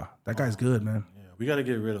 Yeah. That guy's good, man. Yeah. We got to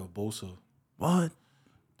get rid of Bosa. What?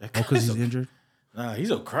 Because he's injured? Nah,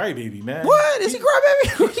 he's a crybaby, man. What? Is he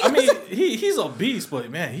crybaby? I mean, he's a beast, but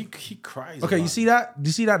man, he cries. Okay, you see that? Do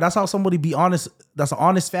you see that? That's how somebody be honest. That's an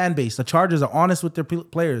honest fan base. The Chargers are honest with their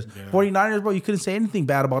players. Yeah. 49ers, bro, you couldn't say anything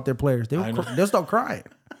bad about their players. They'll start crying.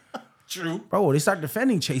 True. Bro, they start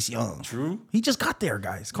defending Chase Young. True. He just got there,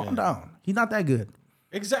 guys. Calm down. He's not that good.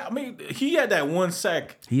 Exactly. I mean, he had that one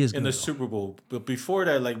sack in the Super Bowl. But before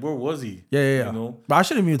that, like, where was he? Yeah. You know? But I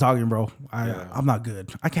shouldn't even be talking, bro. I'm not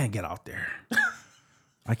good. I can't get out there.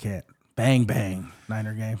 I can't. Bang, bang.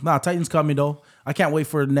 Niner game. Nah, Titans coming, though. I can't wait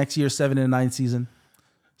for next year's 7-9 season.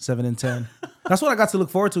 7-10. That's what I got to look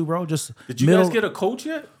forward to, bro. Just Did you guys get a coach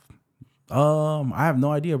yet? I have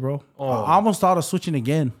no idea, bro. I almost thought of switching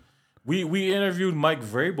again. We interviewed Mike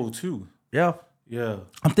Vrabel too. Yeah. Yeah.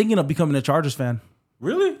 I'm thinking of becoming a Chargers fan.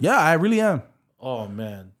 Really? Yeah, I really am. Oh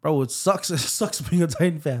man. Bro, it sucks. It sucks being a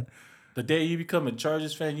Titan fan. The day you become a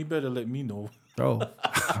Chargers fan, you better let me know. Bro,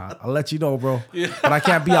 I'll let you know, bro. Yeah. But I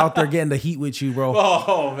can't be out there getting the heat with you, bro.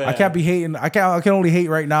 Oh man. I can't be hating. I can only hate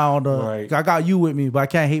right now on the right. I got you with me, but I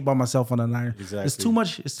can't hate by myself on the Niners. Exactly.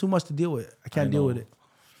 It's too much to deal with. I can't deal with it.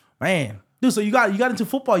 Man. Dude, so you got into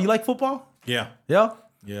football. You like football? Yeah. Yeah?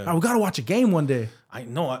 Yeah. Now, we gotta watch a game one day. I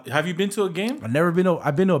know. Have you been to a game?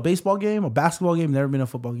 I've been to a baseball game, a basketball game, never been to a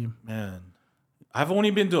football game. Man. I've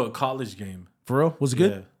only been to a college game. For real? Was it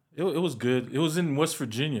good? Yeah. It was good. It was in West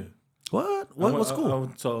Virginia. What school? I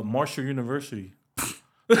went to Marshall University.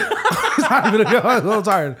 I'm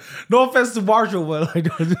tired. No offense to Marshall, but like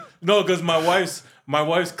no, because my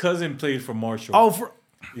wife's cousin played for Marshall. Oh,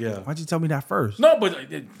 yeah. Why'd you tell me that first? No, but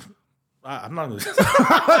I'm not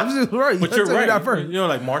gonna. Right. But you're right. That first. You know,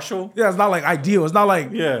 like Marshall. Yeah, it's not like ideal. It's not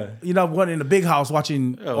like one in the big house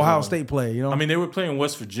watching Ohio State play. You know, I mean, they were playing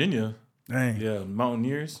West Virginia. Dang. Yeah,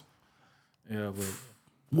 Mountaineers. Yeah, but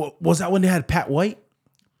what was that when they had Pat White?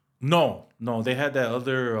 No, they had that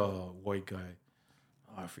other white guy.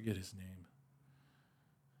 Oh, I forget his name.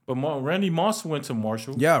 But Randy Moss went to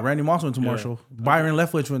Marshall. Yeah, Randy Moss went to Marshall. Byron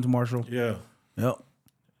Leftwich went to Marshall. Yeah. Yep.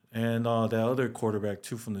 And that other quarterback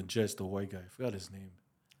too from the Jets, the white guy. I forgot his name.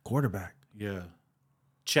 Quarterback. Yeah.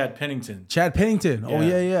 Chad Pennington. Oh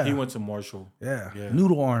yeah. He went to Marshall. Yeah.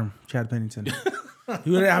 Noodle arm, Chad Pennington.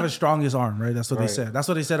 He didn't have the strongest arm, right? That's what they said. That's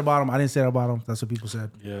what they said about him. I didn't say that about him. That's what people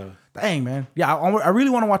said. Yeah. Dang, man. Yeah, I really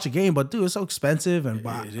want to watch a game, but dude, it's so expensive and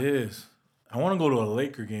it is. I want to go to a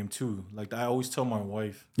Laker game too. Like I always tell my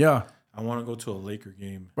wife. Yeah. I want to go to a Laker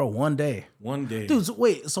game. Bro, one day. Dude,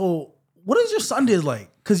 so what is your Sundays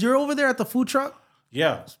like? Because you're over there at the food truck?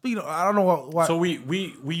 Yeah. Speaking of, I don't know what. So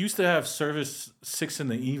we used to have service 6 in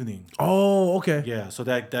the evening. Oh, okay. Yeah, so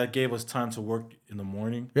that gave us time to work in the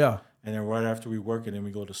morning. Yeah. And then right after we work, and then we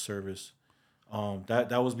go to service.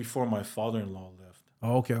 That was before my father-in-law left.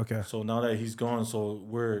 Oh, okay. So now that he's gone, so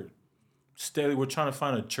we're trying to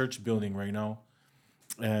find a church building right now.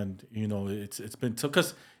 And it's been tough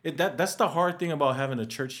because that's the hard thing about having a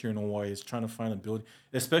church here in Hawaii is trying to find a building,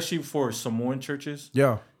 especially for Samoan churches.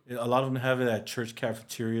 Yeah, a lot of them have it at church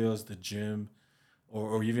cafeterias, the gym,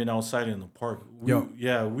 or even outside in the park.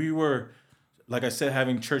 We were, like I said,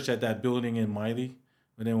 having church at that building in Miley,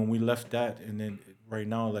 and then when we left that, and then right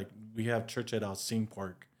now, like we have church at our Sing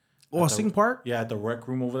Park. Oh, Sing Park? Yeah, at the rec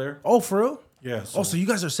room over there. Oh, for real? Yeah. So you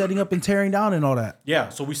guys are setting up and tearing down and all that. Yeah.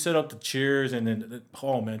 So we set up the chairs, and then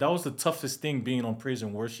man, that was the toughest thing being on praise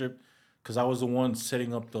and worship, because I was the one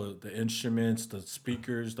setting up the instruments, the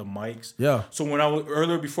speakers, the mics. Yeah. So when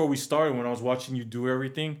earlier before we started, when I was watching you do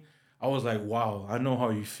everything, I was like, wow, I know how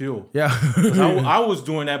you feel. Yeah. 'Cause I was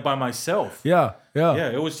doing that by myself. Yeah. Yeah,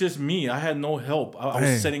 it was just me. I had no help. I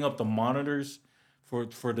Dang. was setting up the monitors for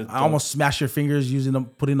the. I almost smashed your fingers using them,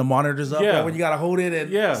 putting the monitors up. Yeah. Right, when you gotta hold it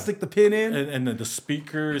and stick the pin in. and the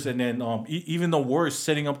speakers, and then even the words,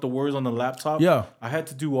 setting up the words on the laptop. Yeah. I had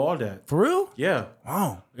to do all that. For real? Yeah.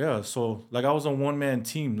 Wow. Yeah. So like I was a one-man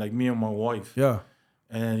team, like me and my wife. Yeah.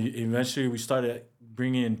 And eventually we started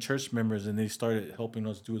bringing in church members, and they started helping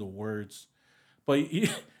us do the words. But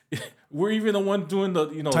we're even the one doing the,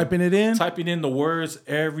 Typing in the words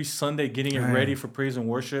every Sunday, getting it ready for praise and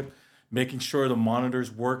worship, making sure the monitors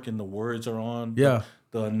work and the words are on. Yeah.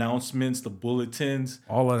 The announcements, the bulletins,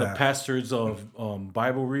 all of the that. pastors of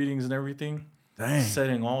Bible readings and everything. Dang.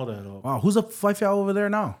 Setting all that up. Wow. Who's up wife y'all over there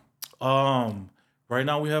now? Right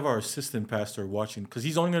now we have our assistant pastor watching, because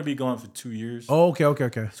he's only going to be gone for 2 years. Oh,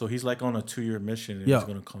 okay. So he's like on a 2-year mission, and Yeah. he's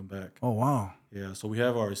going to come back. Oh, wow. Yeah, so we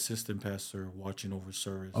have our assistant pastor watching over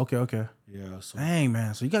service. Okay. Yeah, so Dang,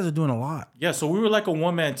 man. So you guys are doing a lot. yeah, so we were like a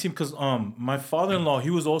one-man team, because my father-in-law, he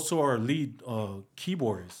was also our lead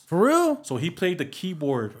keyboardist. For real? So he played the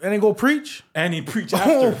keyboard And then go preach? and he preached Oh,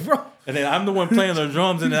 after. bro. And then I'm the one playing the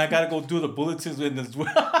drums, and then I gotta go do the bulletins with as well.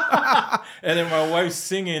 And then my wife's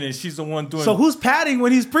singing, and she's the one doing. So who's patting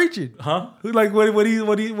when he's preaching? Huh? Who, like what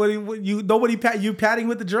you nobody you patting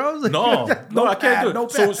with the drums? No, no, I can't do it. No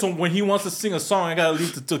So when he wants to sing a song, I gotta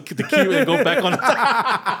leave the key and go back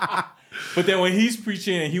on. But then when he's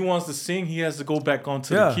preaching and he wants to sing, he has to go back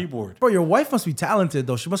onto the keyboard. Bro, your wife must be talented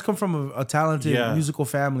though. She must come from a talented musical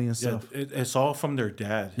family and Yeah, stuff. it's all from their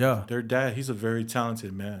dad. Yeah. Their dad, he's a very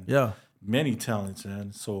talented man. Yeah. Many talents,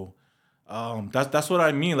 man. So that's what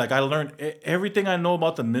I mean. Like I learned everything I know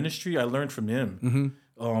about the ministry, I learned from him.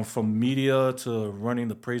 From media to running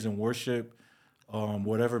the praise and worship,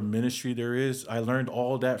 whatever ministry there is, I learned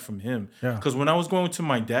all that from him. Yeah. Because when I was going to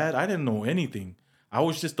my dad, I didn't know anything. I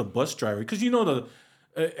was just a bus driver. Because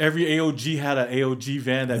every AOG had an AOG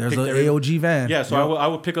van that There's picked an AOG van. Yeah, so I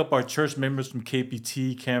would pick up our church members from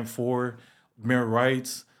KPT, Camp 4, Mayor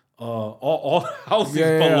Wrights, all houses,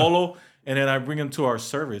 Palolo, and then I bring them to our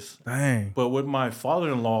service. Dang. But with my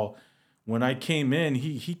father-in-law, when I came in,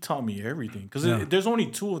 he taught me everything. Because there's only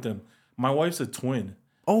 2 of them. My wife's a twin.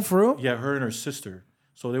 Oh, for real? Yeah, her and her sister.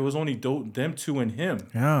 So there was only them 2 and him.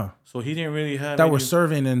 Yeah. So he didn't really have That were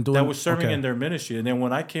serving and doing. that was serving in their ministry. And then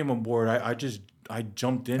when I came on board, I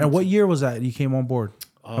jumped in. And what year was that you came on board?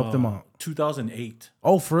 Helped them out. 2008.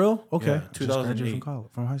 Oh, for real? Okay. Yeah, Just graduated 2008. from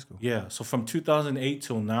college, from high school. Yeah. So from 2008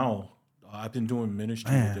 till now, I've been doing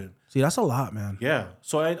ministry with Man. him. See, that's a lot, man. Yeah.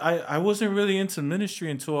 So I wasn't really into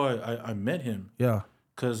ministry until I met him. Yeah.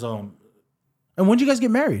 Because And when did you guys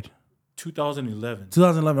get married? 2011.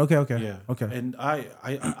 2011. Okay. Yeah. Okay. And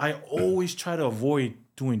I always try to avoid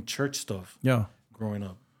doing church stuff Yeah. growing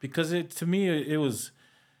up, because to me it was,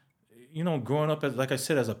 growing up as, like I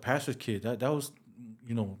said, as a pastor's kid, that was,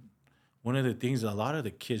 one of the things that a lot of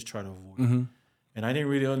the kids try to avoid. Mm-hmm. And I didn't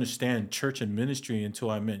really understand church and ministry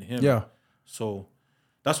until I met him. Yeah. So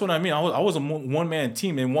that's what I mean. I was a one-man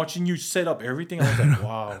team, and watching you set up everything, I was like,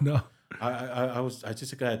 wow. No. I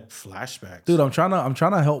just got flashbacks. Dude, I'm trying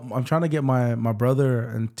to help. I'm trying to get my brother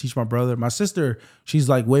and teach my brother. My sister, she's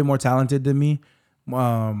like way more talented than me.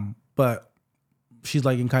 But she's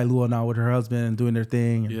like in Kailua now with her husband and doing their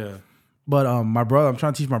thing. Yeah. But my brother, I'm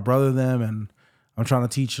trying to teach my brother them, and I'm trying to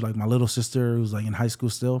teach like my little sister who's like in high school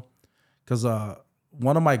still. Cause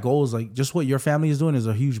one of my goals, like just what your family is doing, is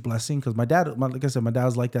a huge blessing. Cause like I said, my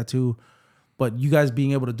dad's like that too. But you guys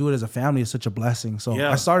being able to do it as a family is such a blessing. So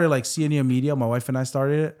I started like CNEA Media. My wife and I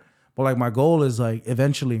started it. But like my goal is like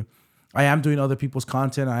eventually I am doing other people's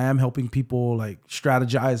content. I am helping people like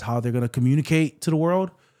strategize how they're going to communicate to the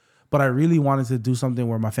world. But I really wanted to do something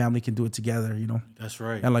where my family can do it together, That's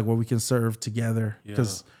right. and like where we can serve together.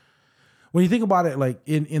 Because when you think about it, like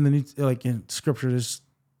in the like in scripture, this is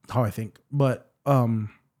how I think. But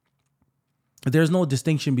there's no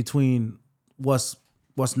distinction between what's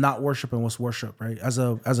not worship and what's worship, right? As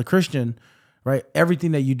a Christian, right?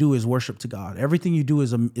 Everything that you do is worship to God. Everything you do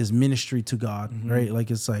is ministry to God, right? Like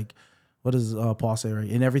it's like, what does Paul say, right?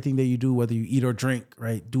 In everything that you do, whether you eat or drink,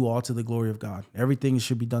 right? Do all to the glory of God. Everything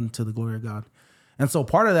should be done to the glory of God. And so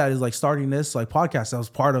part of that is like starting this like podcast. That was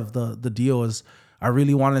part of the deal. Is I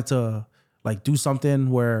really wanted to like do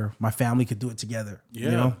something where my family could do it together.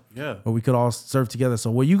 Yeah. Where we could all serve together.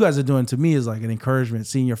 So what you guys are doing to me is like an encouragement,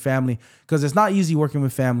 seeing your family, because it's not easy working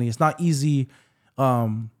with family. It's not easy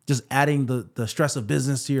just adding the stress of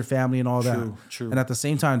business to your family and all that. True. And at the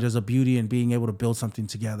same time, there's a beauty in being able to build something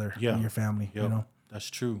together in your family. That's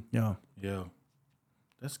true. Yeah. Yeah.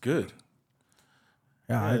 That's good.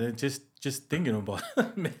 Yeah. It just just thinking about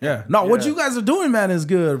it, man. Yeah. No, what you guys are doing, man, is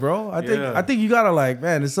good, bro. I think you gotta like,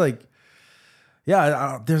 man, it's like,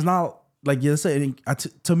 yeah, there's not like you say.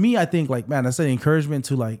 To me, I think like, man, that's an encouragement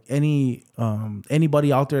to like anybody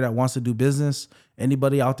out there that wants to do business,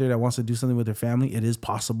 anybody out there that wants to do something with their family. It is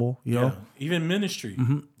possible, you know. Even ministry,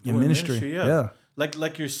 in ministry, yeah.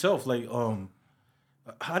 Like yourself, like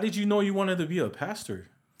how did you know you wanted to be a pastor?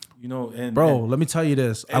 You know, let me tell you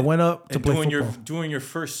this. I went up to play football. Doing your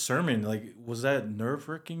first sermon, like, was that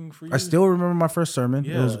nerve-wracking for you? I still remember my first sermon.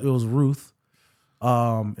 Yeah. It was Ruth. It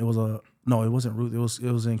wasn't Ruth.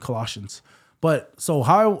 It was in Colossians. But so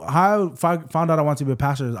how I found out I wanted to be a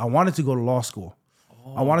pastor is I wanted to go to law school.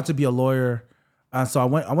 I wanted to be a lawyer. And so I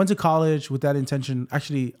went to college with that intention.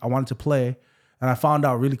 Actually, I wanted to play, and I found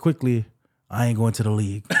out really quickly I ain't going to the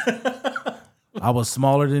league. I was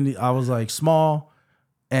small,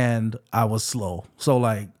 and I was slow. So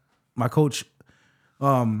like my coach, he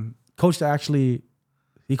coaches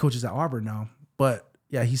at Auburn now. But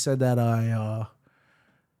yeah, he said that I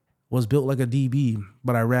was built like a DB,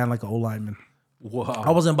 but I ran like an O-lineman. Wow.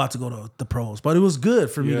 I wasn't about to go to the pros, but it was good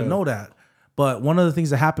for me to know that. But one of the things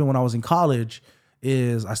that happened when I was in college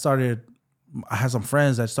is I had some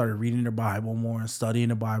friends that started reading their Bible more and studying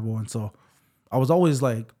the Bible. And so I always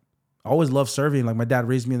loved serving. Like my dad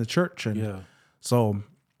raised me in the church. And so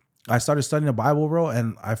I started studying the Bible, bro.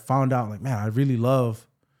 And I found out like, man, I really love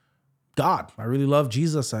God. I really love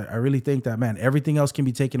Jesus. I really think that, man, everything else can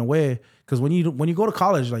be taken away. Because when you go to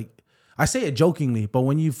college, like I say it jokingly, but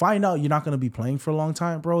when you find out you're not going to be playing for a long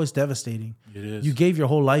time, bro, it's devastating. It is. You gave your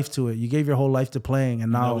whole life to it. You gave your whole life to playing,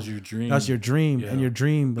 and now that was your dream. That's your dream, and your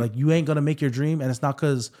dream, like you ain't gonna make your dream, and it's not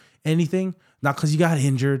because anything, not because you got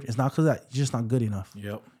injured. It's not because that you're just not good enough.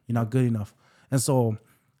 Yep, you're not good enough. And so,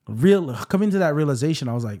 coming to that realization,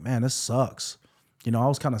 I was like, man, this sucks. You know, I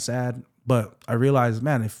was kind of sad, but I realized,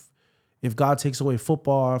 man, if God takes away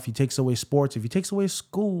football, if he takes away sports, if he takes away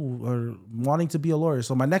school or wanting to be a lawyer.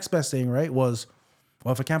 So my next best thing, right, was,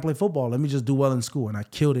 well, if I can't play football, let me just do well in school. And I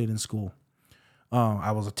killed it in school.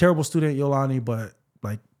 I was a terrible student at Yolani, but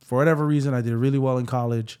like for whatever reason, I did really well in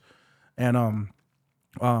college and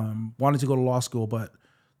wanted to go to law school. But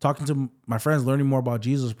talking to my friends, learning more about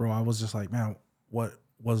Jesus, bro, I was just like, man, what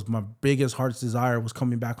was my biggest heart's desire was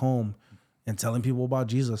coming back home and telling people about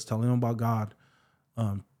Jesus, telling them about God,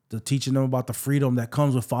 teaching them about the freedom that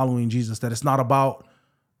comes with following Jesus, that it's not about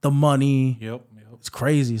the money. Yep. It's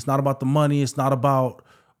crazy. It's not about the money. It's not about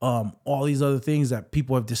all these other things that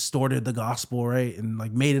people have distorted the gospel, right? And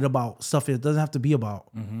like made it about stuff it doesn't have to be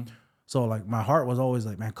about. Mm-hmm. So like my heart was always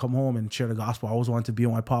like, man, come home and share the gospel. I always wanted to be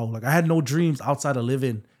in Waipahu. Like I had no dreams outside of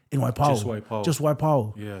living in Waipahu. Just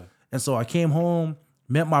Waipahu. Yeah. And so I came home,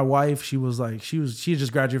 met my wife. She had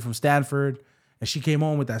just graduated from Stanford, and she came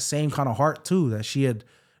home with that same kind of heart too, that she had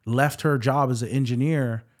left her job as an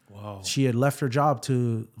engineer. Wow. She had left her job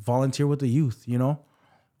to volunteer with the youth, you know?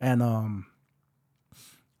 And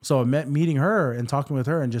so meeting her and talking with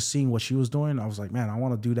her and just seeing what she was doing, I was like, man, I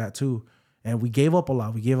want to do that too. And we gave up a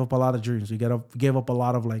lot. We gave up a lot of dreams. We gave up a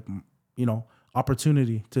lot of like, you know,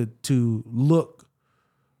 opportunity to look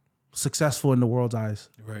successful in the world's eyes,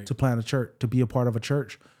 right, to plant a church, to be a part of a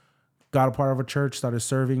church. Got a part of a church, started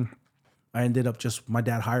serving. I ended up my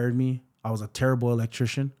dad hired me. I was a terrible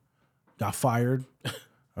electrician. Got fired.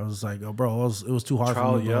 I was like, oh, bro, it was too hard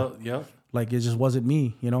for me. Yeah. Like, it just wasn't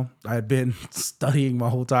me, you know? I had been studying my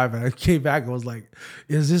whole time, and I came back and was like,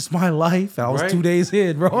 is this my life? And I was 2 days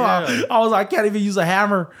in, bro. Yeah. I was like, I can't even use a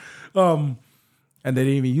hammer. And they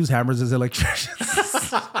didn't even use hammers as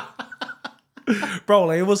electricians. Bro,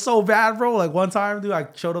 like, it was so bad, bro. Like, one time, dude, I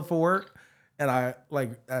showed up for work, and I,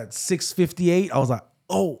 like, at 6:58, I was like,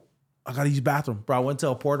 oh, I gotta use the bathroom, bro. I went to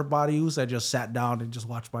a porta potty use. I just sat down and just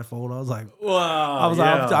watched my phone. I was like, wow. I was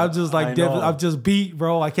like, I'm just like, I'm just beat,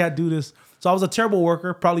 bro. I can't do this. So I was a terrible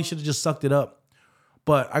worker. Probably should have just sucked it up.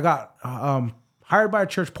 But I got hired by a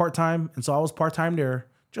church part-time. And so I was part-time there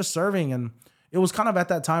just serving. And it was kind of at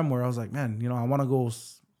that time where I was like, man, you know, I want to go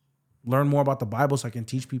learn more about the Bible so I can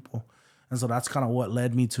teach people. And so that's kind of what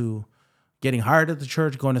led me to getting hired at the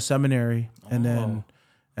church, going to seminary. And then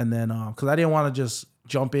because I didn't want to just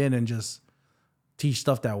jump in and just teach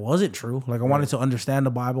stuff that wasn't true. Like I wanted to understand the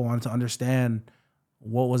Bible, wanted to understand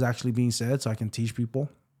what was actually being said so I can teach people.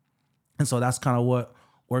 And so that's kind of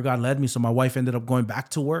where God led me. So my wife ended up going back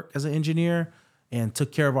to work as an engineer and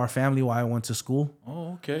took care of our family while I went to school.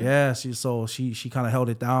 Oh, okay. Yeah, she kind of held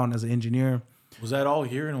it down as an engineer. Was that all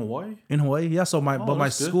here in Hawaii? In Hawaii, yeah. So my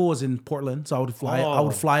school was in Portland, so I would fly. I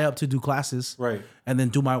would fly up to do classes, right, and then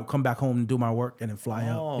come back home and do my work, and then fly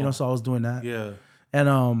up. You know, so I was doing that. Yeah.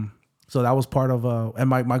 And so that was part of and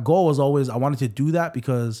my goal was always I wanted to do that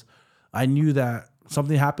because I knew that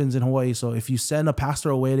something happens in Hawaii. So if you send a pastor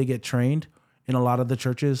away to get trained in a lot of the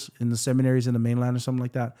churches, in the seminaries in the mainland or something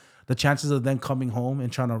like that, the chances of them coming home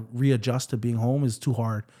and trying to readjust to being home is too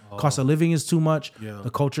hard. Cost of living is too much. Yeah. The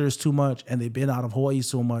culture is too much. And they've been out of Hawaii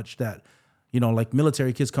so much that, like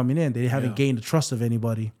military kids coming in, they haven't gained the trust of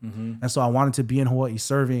anybody. And so I wanted to be in Hawaii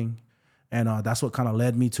serving. And that's what kind of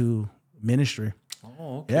led me to ministry.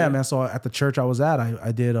 Oh, okay. Yeah, man. So at the church I was at,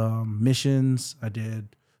 I did missions. I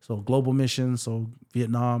did global missions, so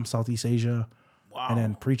Vietnam, Southeast Asia, and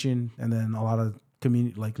then preaching, and then a lot of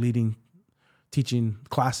community, like leading, teaching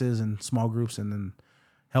classes and small groups, and then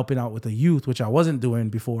helping out with the youth, which I wasn't doing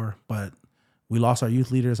before. But we lost our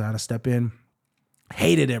youth leaders. I had to step in.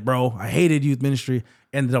 Hated it, bro. I hated youth ministry.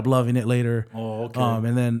 Ended up loving it later. Oh, okay.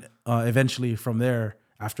 And then eventually from there,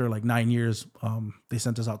 after like 9 years, they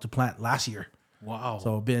sent us out to plant last year. Wow.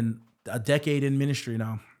 So been a decade in ministry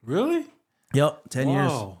now. Really? Yep, 10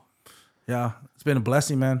 years. Yeah, it's been a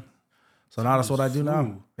blessing, man. So now that's what I do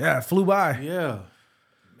now. Yeah, it flew by. Yeah,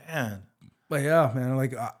 man. But yeah, man,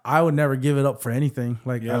 like I would never give it up for anything.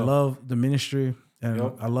 Like I love the ministry, and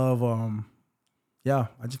I love, I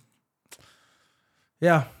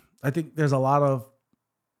think there's a lot of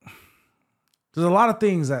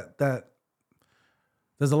things that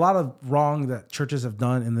there's a lot of wrong that churches have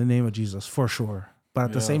done in the name of Jesus, for sure. But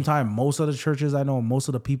at the same time, most of the churches I know, most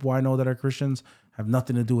of the people I know that are Christians have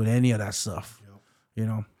nothing to do with any of that stuff.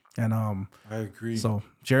 And I agree. So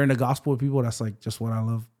sharing the gospel with people, that's like just what I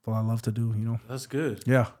love to do, That's good.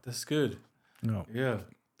 Yeah. That's good. Yeah.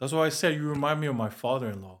 That's why I said you remind me of my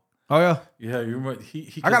father-in-law. Oh yeah. Yeah, you remember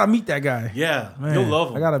I gotta meet that guy. Yeah, Man, you'll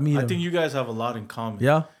love him. I gotta meet him. I think you guys have a lot in common.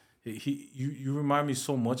 Yeah. You remind me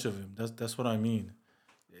so much of him. That's what I mean.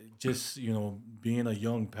 Just being a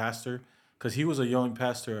young pastor, because he was a young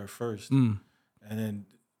pastor at first, and then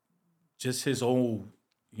just his own,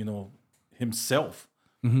 himself,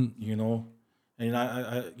 and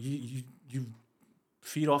you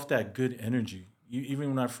feed off that good energy. Even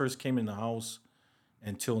when I first came in the house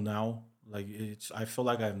until now, like I feel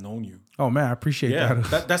like I've known you. Oh man, I appreciate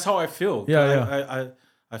that. That's how I feel. Yeah.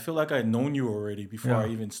 I feel like I'd known you already before I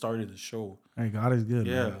even started the show. Hey, God is good.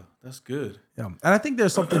 Yeah, man. that's good. Yeah, and I think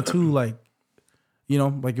there's something too, like,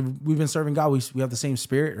 like if we've been serving God, we have the same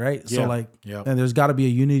spirit, right? So like, and there's got to be a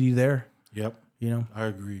unity there. Yep. I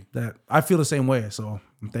agree. That I feel the same way, so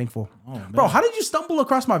I'm thankful. Oh, man. Bro, how did you stumble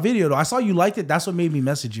across my video though? I saw you liked it. That's what made me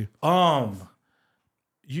message you.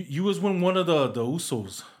 You was one of the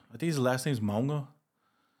Usos. I think his last name's Maunga.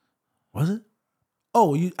 Was it?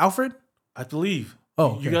 Oh, you Alfred? I believe.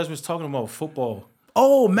 Oh, okay. You guys was talking about football.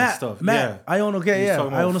 Oh, Matt. Stuff. Matt. Yeah. Iona, okay, yeah.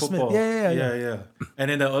 Iona Smith. Yeah. Yeah. And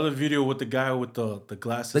then the other video with the guy with the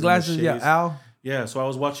glasses. The glasses, and the shades. Al. Yeah, so I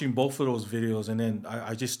was watching both of those videos, and then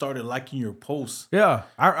I just started liking your posts. Yeah,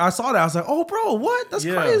 I saw that. I was like, oh, bro, what? That's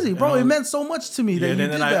crazy, bro. It meant so much to me that you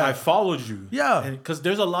did that. I followed you. Yeah. Because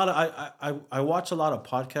there's a lot of, I watch a lot of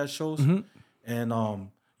podcast shows, and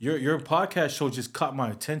your podcast show just caught my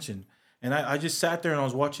attention. And I just sat there and I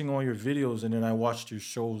was watching all your videos, and then I watched your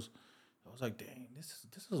shows. I was like, dang, this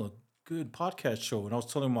is a good podcast show. And I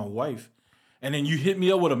was telling my wife, and then you hit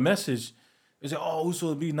me up with a message. They said, oh, so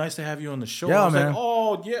it'd be nice to have you on the show. Yeah, I was man. like,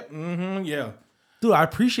 oh, yeah, yeah. Dude, I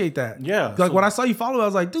appreciate that. Yeah. Like when I saw you follow, I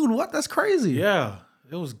was like, dude, what? That's crazy. Yeah,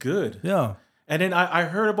 it was good. Yeah. And then I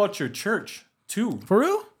heard about your church too. For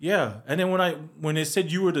real? Yeah. And then when they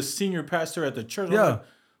said you were the senior pastor at the church, I was like,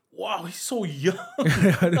 wow, he's so young.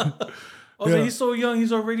 I was like, he's so young.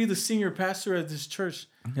 He's already the senior pastor at this church.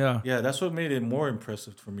 Yeah. Yeah, that's what made it more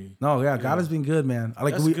impressive for me. No, yeah, God has been good, man.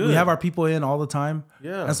 Like we have our people in all the time.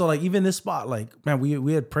 Yeah. And so like even this spot, like, man,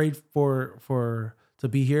 we had prayed for to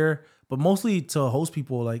be here, but mostly to host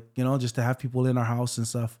people, like, just to have people in our house and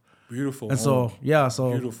stuff. Beautiful and home.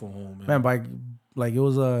 So beautiful home, man. Man, by like it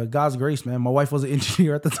was God's grace, man. My wife was an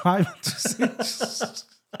engineer at the time.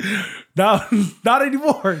 No, not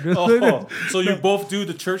anymore. Oh, so you both do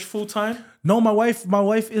the church full time? No, my wife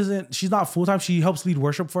isn't. She's not full time. She helps lead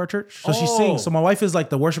worship for our church. So she sings. So my wife is like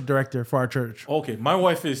the worship director for our church. Okay, my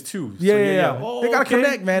wife is too. So Yeah. Oh, they gotta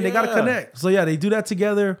connect, man. They gotta connect. So yeah, they do that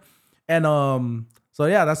together, and so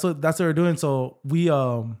yeah, that's what we're doing. So we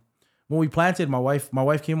when we planted, my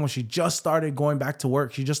wife came when she just started going back to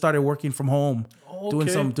work. She just started working from home,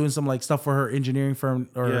 doing some like stuff for her engineering firm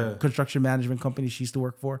or construction management company she used to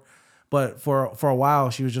work for. But for a while,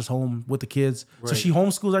 she was just home with the kids. Right. So she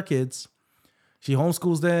homeschools our kids. She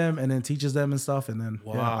homeschools them and then teaches them and stuff. And then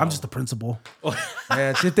I'm just the principal.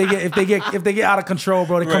 And if they get out of control,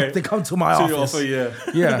 bro, they come to my office. Yeah.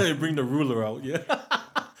 Yeah. They bring the ruler out. Yeah.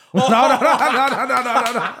 No.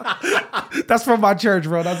 That's from my church,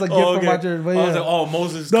 bro. That's a gift from my church. But yeah. I was like, oh,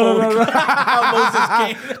 Moses. No. Moses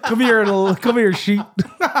came. Come here, sheep.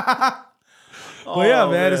 But yeah,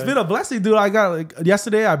 man, it's been a blessing, dude. I got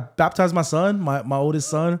yesterday. I baptized my son, my oldest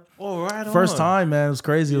son. Oh, right on. First time, man. It was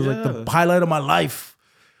crazy. It was like the highlight of my life.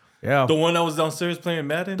 Yeah. The one that was downstairs playing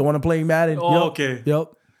Madden? The one I'm playing Madden. Oh, okay.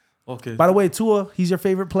 Yep. Okay. By the way, Tua, he's your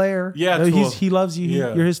favorite player. Yeah, Tua. Tua. He loves you.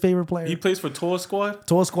 You're his favorite player. He plays for Tua Squad?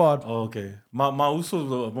 Tua Squad. Oh, okay. My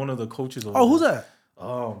Uso's one of the coaches over Oh, who's that?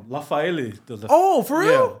 Rafaele. Oh, for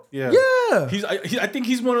real? Yeah. I think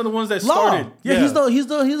he's one of the ones that Law. started. Yeah, he's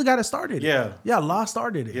the guy that started it. Yeah. Yeah, Law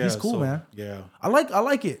started it. Yeah, he's cool, man. Yeah. I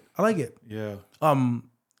like it. Yeah.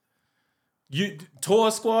 You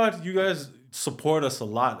Tua Squad, you guys support us a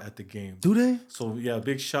lot at the game. do they? So yeah,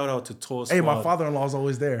 big shout out to Tua Squad. Hey, my father-in-law's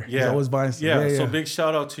always there. Yeah. He's always buying stuff. Yeah, so big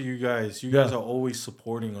shout out to you guys. You guys are always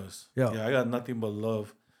supporting us. Yeah. I got nothing but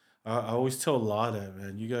love. I always tell La that,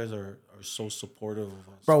 man. You guys are so supportive of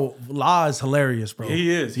us. Bro, La is hilarious, bro.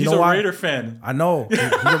 He is. You He's know a why? Raider fan. I know. He's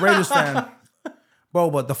a Raiders fan.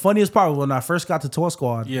 Bro, but the funniest part was when I first got to Tour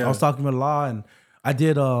Squad, I was talking with La and I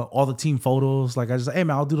did all the team photos. Like I just, hey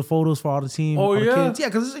man, I'll do the photos for all the team. Oh, all the yeah? kids. Yeah,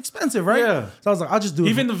 because it's expensive, right? Yeah. So I was like, I'll just do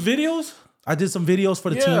Even the videos? I did some videos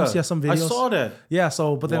for the teams. Yeah, some videos. I saw that. Yeah,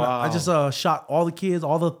 so but then I just shot all the kids,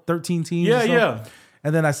 all the 13 teams. Yeah, and stuff. yeah.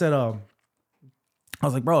 And then I said, I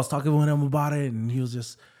was like, bro, I was talking with him about it, and he was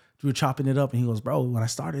just, we were chopping it up, and he goes, bro, when I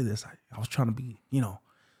started this, I was trying to be,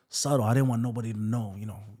 subtle. I didn't want nobody to know,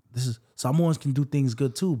 this is, Samoans can do things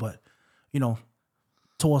good too, but,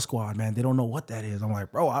 Tour Squad, man, they don't know what that is. I'm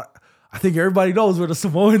like, bro, I think everybody knows we're the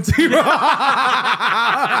Samoan team.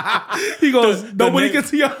 He goes, nobody can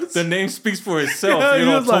see us. The name speaks for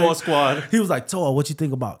itself, Tour Squad. He was like, Toa, what you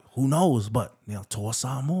think about? Who knows? But, Toa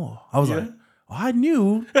Samoa. I was like, I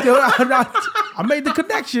knew. I made the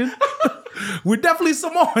connection. We're definitely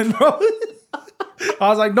Samoan, bro. I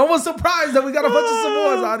was like, no one's surprised that we got a bunch of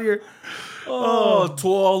Samoans out here.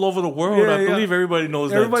 Tour all over the world. I believe everybody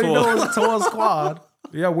knows everybody that. Everybody knows Toa Squad.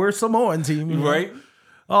 Yeah, we're Samoan team. Right?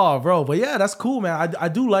 Oh, bro. But yeah, that's cool, man. I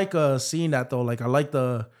do like seeing that, though. Like, I like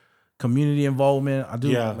the community involvement. I do.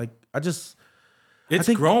 Yeah. Like,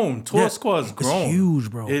 It's grown. Tour Squad's grown. It's huge,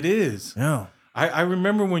 bro. It is. Yeah. I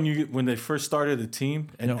remember when they first started the team,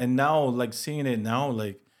 and now, like, seeing it now,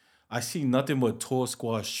 like, I see nothing but Tour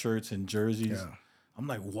Squad shirts and jerseys. Yeah. I'm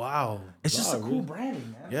like, wow. It's just a cool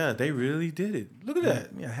branding, man. Yeah, they really did it. Look at that.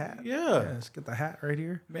 Yeah, hat. Yeah. Let's get the hat right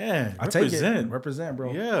here. Man, I take it. Represent,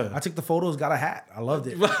 bro. Yeah. I took the photos, got a hat. I loved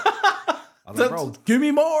it. I was like, bro, give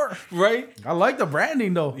me more. Right? I like the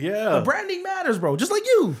branding, though. Yeah. The branding matters, bro. Just like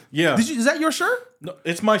you. Yeah. Is that your shirt? No,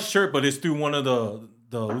 it's my shirt, but it's through one of the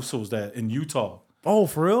Usos that in Utah. Oh,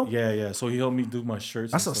 for real? Yeah. So he helped me do my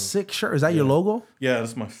shirts. That's a sick shirt. Is that your logo? Yeah,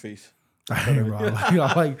 that's my face. Hey,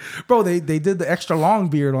 bro. Bro, they did the extra long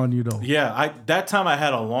beard on you, though. Yeah, that time I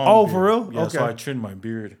had a long beard. For real? Yeah, okay. so I trimmed my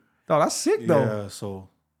beard. Oh, that's sick, though. Yeah, so.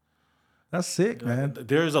 That's sick, man.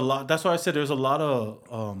 There's a lot. That's why I said there's a lot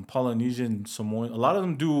of Polynesian Samoan. A lot of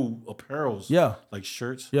them do apparels. Yeah. Like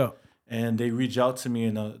shirts. Yeah. And they reach out to me,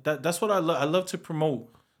 and that's what I love. I love to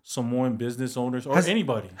promote Samoan business owners or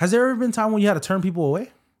anybody. Has there ever been time when you had to turn people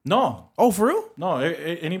away? No. Oh, for real? No.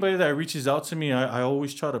 Anybody that reaches out to me, I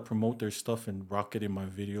always try to promote their stuff and rock it in my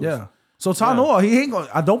videos. Yeah. So Tanoa, he ain't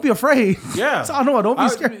gonna. Don't be afraid. Yeah. Tanoa, don't be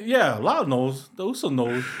scared. Yeah, Loud knows. The Uso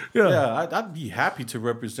knows. Yeah. I'd be happy to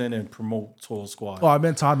represent and promote Toil Squad. Oh, I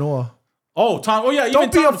meant Tanoa. Oh, Tom. Oh, yeah. Don't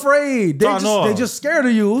be afraid. They just scared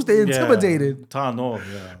of you. They're intimidated. Tano,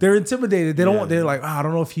 They're intimidated. They don't want. They're like, I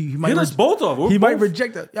don't know if he might. Us both of them. He might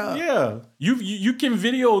reject it. Yeah. Yeah. You can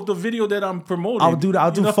video the video that I'm promoting. I'll do that.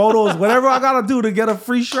 I'll do photos. Whatever I gotta do to get a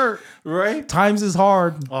free shirt. Right. Times is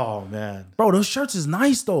hard. Oh man, bro, those shirts is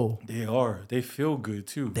nice though. They are. They feel good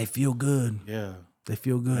too. They feel good. Yeah. They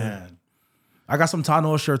feel good. Man. I got some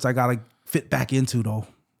Tano shirts I gotta fit back into though.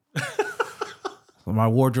 My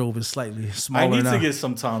wardrobe is slightly smaller now. I need to get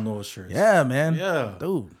some Tano shirts. Yeah, man. Yeah.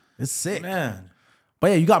 Dude, it's sick. Man.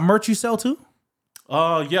 But yeah, you got merch you sell too?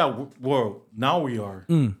 Yeah. Well, now we are.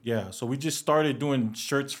 Yeah. So we just started doing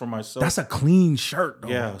shirts for myself. That's a clean shirt though.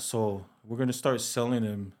 Yeah. So we're going to start selling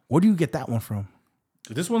them. Where do you get that one from?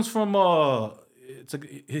 This one's from it's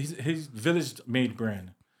his Village Made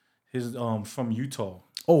brand. His from Utah.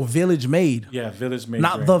 Oh, Village Made. Yeah, Village Made.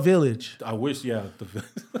 Not brand. The Village. I wish, yeah.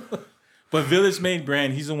 But Village Made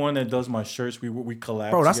brand, he's the one that does my shirts. We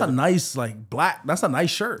collab. Bro, that's together. A nice like black. That's a nice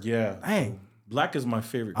shirt. Yeah. Dang. Black is my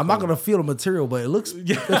favorite. I'm not gonna feel the material, but it looks.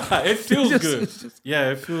 Yeah, it feels good.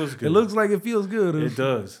 Yeah, it feels good. It looks like it feels good. It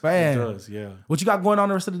does. Man. It does. Yeah. What you got going on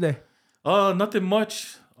the rest of the day? Nothing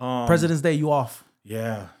much. President's Day, you off?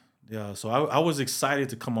 Yeah. Yeah. So I was excited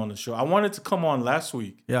to come on the show. I wanted to come on last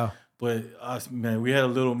week. Yeah. But man, we had a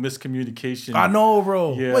little miscommunication. I know,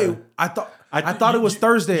 bro. Yeah. Wait, I thought it was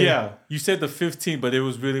Thursday. Yeah, you said the 15th, but it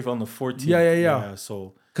was really on the 14th. Yeah.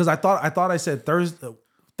 So because I thought I said Thursday.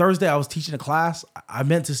 Thursday I was teaching a class. I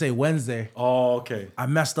meant to say Wednesday. Oh, okay. I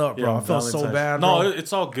messed up, bro. Yeah, I felt so bad. No, bro.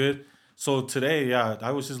 it's all good. So today, I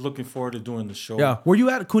was just looking forward to doing the show. Yeah. Were you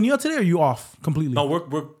at Cunha today or are you off completely? No,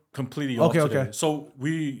 we're completely off today. Okay. So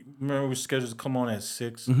we were scheduled to come on at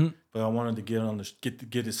 6, but I wanted to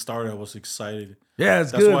get it started. I was excited. Yeah,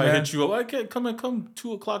 That's good, why man. I hit you up. I can't come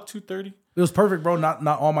 2:00, 2:30. It was perfect, bro. Not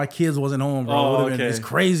all my kids wasn't home, bro. Oh, It's okay.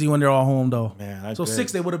 crazy when they're all home, though. Man, so bet.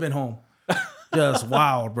 6 they would have been home. Just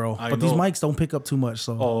wild, bro. But these mics don't pick up too much,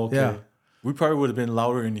 so Oh, okay. yeah. We probably would have been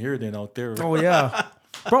louder in here than out there. Oh yeah,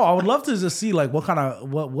 bro. I would love to just see like what kind of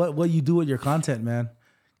what you do with your content, man.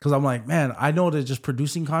 Because I'm like, man, I know that just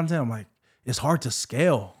producing content, I'm like, it's hard to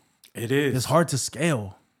scale. It is. It's hard to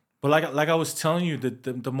scale. But like I was telling you,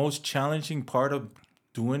 the most challenging part of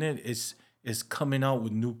doing it is coming out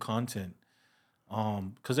with new content.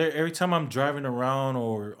 Because every time I'm driving around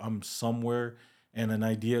or I'm somewhere and an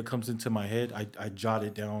idea comes into my head, I jot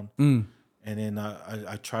it down, and then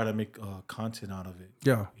I try to make content out of it.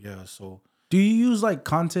 Yeah. Yeah. So Do you use like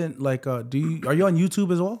content like are you on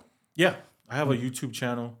YouTube as well? yeah, I have a YouTube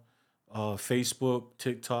channel, Facebook,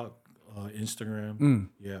 TikTok, Instagram.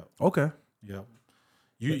 Yeah. Okay. Yeah.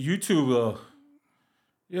 YouTube.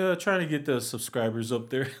 Trying to get the subscribers up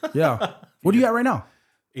there. Yeah. What do you got right now?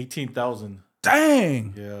 18,000.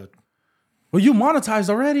 Dang. Yeah. Well, you monetized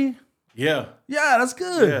already. Yeah. Yeah, that's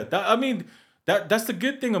good. Yeah. That's the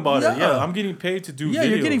good thing about it. Yeah. I'm getting paid to do videos. Yeah,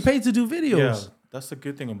 you're getting paid to do videos. Yeah. That's the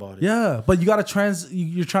good thing about it. Yeah, but you got to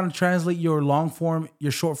you're trying to translate your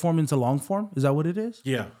short form into long form. Is that what it is?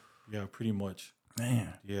 Yeah. Yeah, pretty much.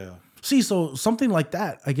 Man. Yeah. See, so something like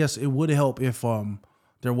that, I guess it would help if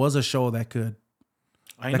there was a show that could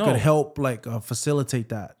help like facilitate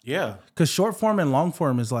that. Yeah. Because short form and long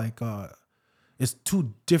form is like it's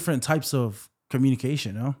two different types of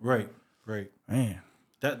communication, you know? Right. Man.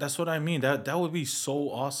 That's what I mean. That would be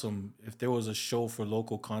so awesome if there was a show for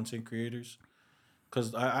local content creators.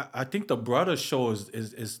 Because I think the Brother Show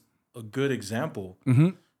is a good example.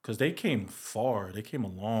 Because they came far. They came a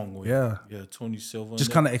long way. Yeah. Yeah, Tony Silva. Just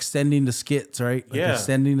kind of extending the skits, right? Like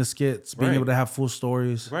extending the skits, being able to have full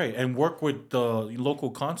stories. Right. And work with the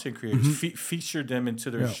local content creators. Feature them into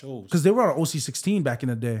their shows. Because they were on OC16 back in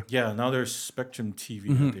the day. Yeah, now they're Spectrum TV,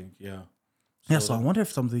 I think. Yeah. So I wonder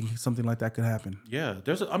if something like that could happen. Yeah.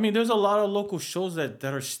 There's a lot of local shows that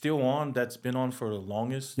are still on, that's been on for the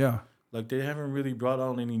longest. Yeah. Like they haven't really brought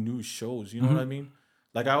out any new shows. You know what I mean?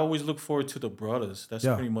 Like I always look forward to the Brothers. That's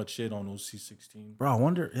pretty much it on OC16. Bro, I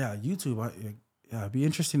wonder. Yeah, YouTube. It'd be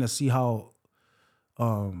interesting to see how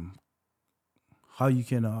you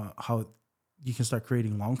can start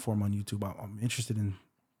creating long form on YouTube. I'm interested in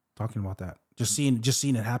talking about that. Just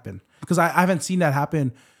seeing it happen because I haven't seen that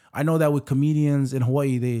happen. I know that with comedians in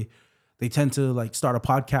Hawaii, they tend to like start a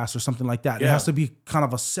podcast or something like that. Yeah. It has to be kind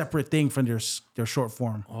of a separate thing from their short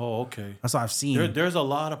form. Oh, okay. That's what I've seen. There's a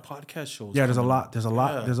lot of podcast shows. Yeah, there's a lot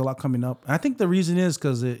coming up. And I think the reason is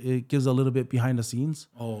because it gives a little bit behind the scenes.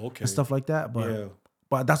 Oh, okay. And stuff like that.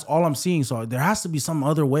 But that's all I'm seeing. So there has to be some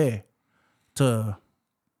other way to,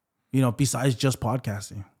 besides just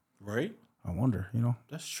podcasting. Right. I wonder,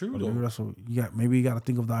 That's true, maybe though. that's what you got. Maybe you got to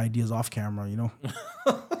think of the ideas off camera,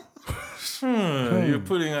 You're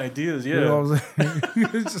putting ideas, yeah. You know what I'm saying?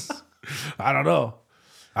 It's just, I don't know.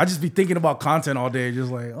 I just be thinking about content all day,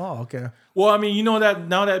 just like, oh, okay. Well, I mean, that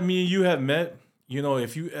now that me and you have met,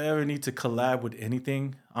 if you ever need to collab with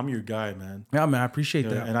anything, I'm your guy, man. Yeah, man, I appreciate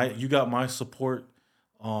that. And you got my support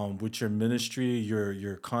with your ministry,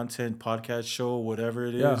 your content, podcast show, whatever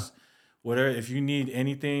it is. Whatever, if you need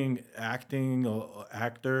anything, acting,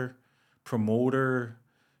 actor, promoter,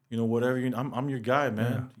 whatever, I'm your guy,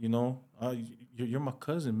 man. You're my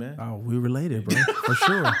cousin, man. Oh, we related, bro, for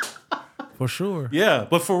sure, for sure. Yeah,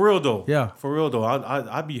 but for real though. Yeah, for real though.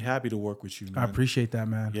 I'd be happy to work with you, man. I appreciate that,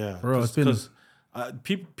 man. Yeah, for real. It's been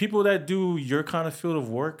people that do your kind of field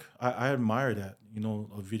of work. I admire that.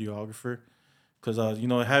 A videographer, because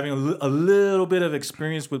having a little bit of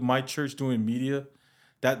experience with my church doing media.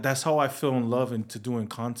 That's how I fell in love into doing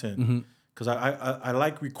content. Because I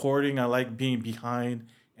like recording. I like being behind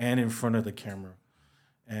and in front of the camera.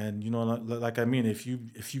 And, if you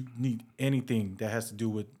need anything that has to do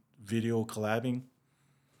with video collabing,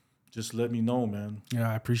 just let me know, man.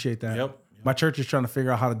 Yeah, I appreciate that. Yep. My church is trying to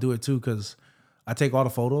figure out how to do it, too, because I take all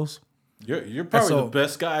the photos. You're probably so, the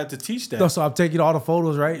best guy to teach that. No, so I'm taking all the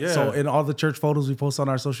photos, right? Yeah. So in all the church photos we post on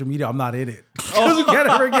our social media, I'm not in it. Because we can't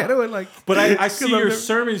ever get it. Like, but I see your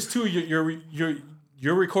sermons too.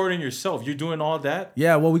 You're recording yourself. You're doing all that.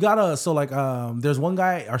 Yeah. Well, we got there's one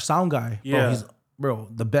guy, our sound guy. Yeah. Bro,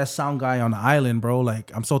 the best sound guy on the island, bro.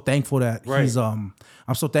 Like, I'm so thankful that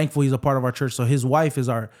I'm so thankful he's a part of our church. So his wife is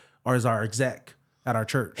our exec at our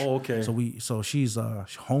church. Oh, okay. So she's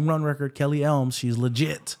home run record, Kelly Elms. She's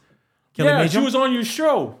legit. Kelly she was on your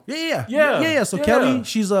show. Yeah. So Kelly,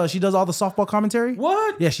 she does all the softball commentary.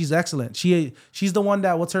 What? Yeah, she's excellent. She's the one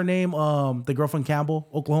that, what's her name? The girl from Campbell,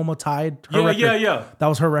 Oklahoma, tied her record. Yeah. That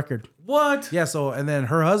was her record. What? Yeah. So and then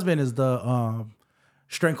her husband is the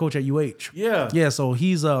strength coach at UH. Yeah. Yeah. So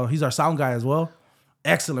he's our sound guy as well.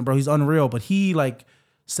 Excellent, bro. He's unreal. But he like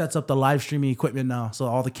sets up the live streaming equipment now. So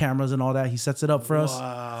all the cameras and all that, he sets it up for us,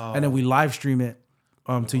 and then we live stream it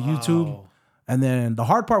to YouTube. And then the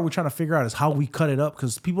hard part we're trying to figure out is how we cut it up,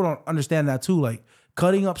 because people don't understand that too. Like,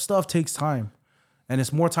 cutting up stuff takes time, and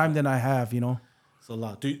it's more time than I have. It's a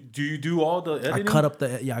lot. Do you do all the editing? I cut up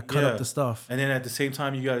the stuff, and then at the same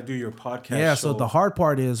time you got to do your podcast. Yeah. So the hard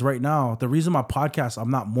part is right now, the reason my podcast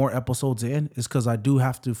I'm not more episodes in is because I do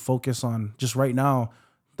have to focus on just right now.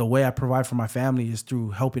 The way I provide for my family is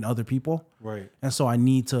through helping other people. Right. And so I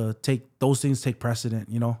need to take precedent,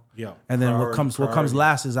 Yeah. And then what comes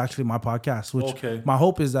last is actually my podcast, which my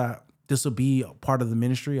hope is that this will be a part of the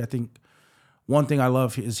ministry. I think one thing I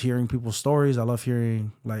love is hearing people's stories. I love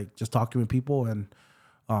hearing, like, just talking with people. And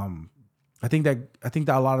I think that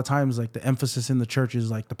a lot of times, like, the emphasis in the church is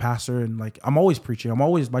like the pastor, and like I'm always preaching.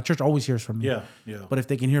 My church always hears from me. Yeah. But if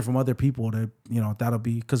they can hear from other people, that'll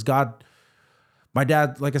be, because God, my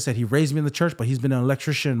dad, like I said, he raised me in the church, but he's been an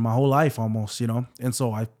electrician my whole life almost, And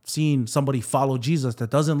so I've seen somebody follow Jesus that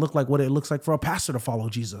doesn't look like what it looks like for a pastor to follow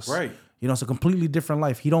Jesus. Right. It's a completely different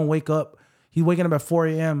life. He don't wake up. He's waking up at 4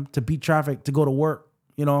 a.m. to beat traffic to go to work,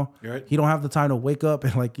 Right. He don't have the time to wake up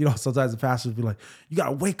and, like, sometimes the pastors be like, you got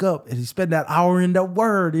to wake up, and he spend that hour in the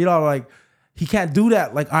word, like, he can't do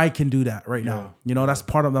that like I can do that right now. That's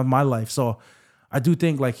part of my life. So I do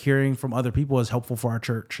think, like, hearing from other people is helpful for our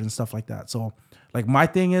church and stuff like that. So, like, my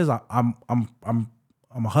thing is I'm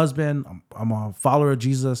a husband, I'm a follower of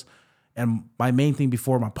Jesus, and my main thing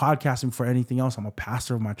before my podcasting, for anything else, I'm a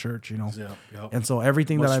pastor of my church, Yep. And so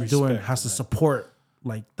everything that I'm doing has to support,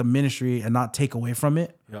 like, the ministry and not take away from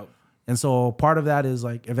it. Yep. And so part of that is,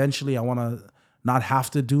 like, eventually I want to not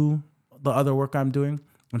have to do the other work I'm doing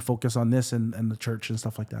and focus on this and the church and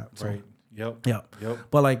stuff like that. So, right. Yep.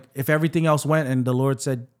 But, like, if everything else went and the Lord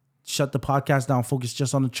said, shut the podcast down, focus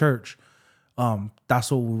just on the church,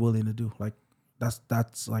 that's what we're willing to do. Like,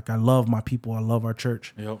 that's like, I love my people. I love our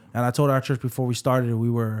church. Yep. And I told our church before we started, we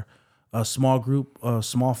were a small group,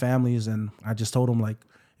 small families. And I just told them, like,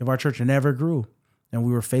 if our church never grew and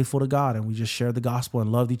we were faithful to God and we just shared the gospel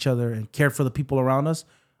and loved each other and cared for the people around us,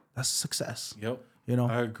 that's a success. Yep.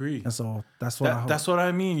 I agree. And so that's what that's what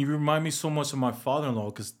I mean. You remind me so much of my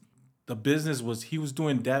father-in-law, because the business he was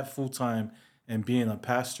doing that full time and being a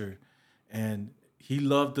pastor, and he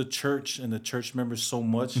loved the church and the church members so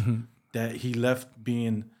much that he left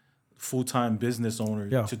being full-time business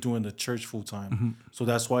owner to doing the church full-time. So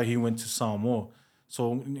that's why he went to Samoa.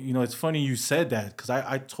 So, it's funny you said that, because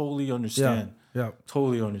I totally understand. Yeah.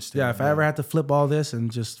 Totally understand. Yeah, if I ever had to flip all this and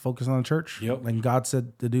just focus on the church, and God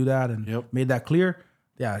said to do that and made that clear,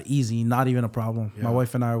 easy, not even a problem. My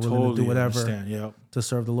wife and I are willing to do whatever to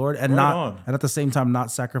serve the Lord, and and at the same time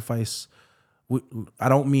not sacrifice. I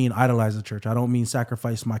don't mean idolize the church. I don't mean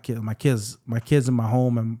sacrifice my kids in my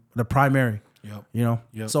home and the primary.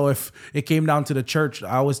 Yep. So if it came down to the church,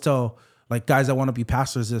 I always tell, like, guys that want to be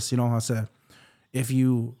pastors this. I said, if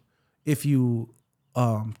you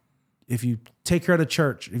take care of the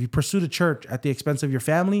church, if you pursue the church at the expense of your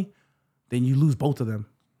family, then you lose both of them,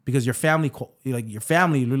 because your family,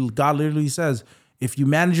 God literally says, if you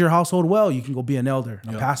manage your household well, you can go be an elder,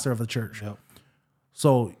 a pastor of the church. Yep.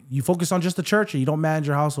 So you focus on just the church and you don't manage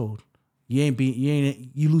your household,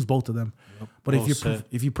 you lose both of them. Yep. But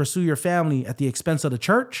if you pursue your family at the expense of the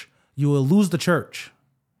church, you will lose the church.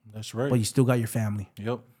 That's right. But you still got your family.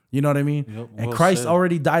 Yep. You know what I mean? Yep. And Christ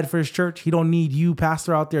already died for his church. He don't need you,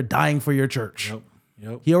 pastor, out there dying for your church.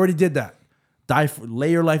 Yep. He already did that.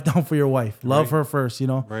 Lay your life down for your wife. Love her first,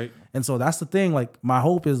 Right. And so that's the thing. Like, my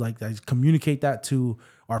hope is, like, I communicate that to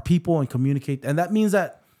our people and communicate. And that means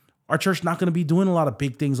that our church not going to be doing a lot of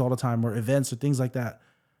big things all the time, or events or things like that.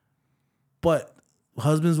 But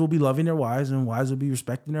husbands will be loving their wives, and wives will be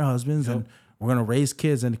respecting their husbands. And we're going to raise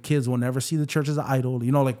kids, and the kids will never see the church as an idol.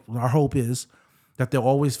 Like, our hope is that they'll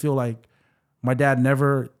always feel like my dad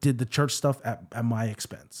never did the church stuff at my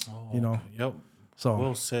expense. You know, Okay. Yep. so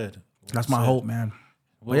Well said. that's my hope, man.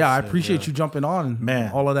 Well But yeah, I said, appreciate yeah. you jumping on,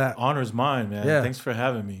 Man, all of that. Honor's mine, man. Yeah. Thanks for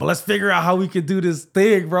having me. But let's figure out how we can do this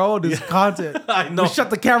thing, bro. This content. I know. We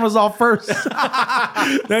shut the cameras off first.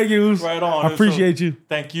 Thank you. Right on. I appreciate you.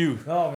 Thank you. Oh,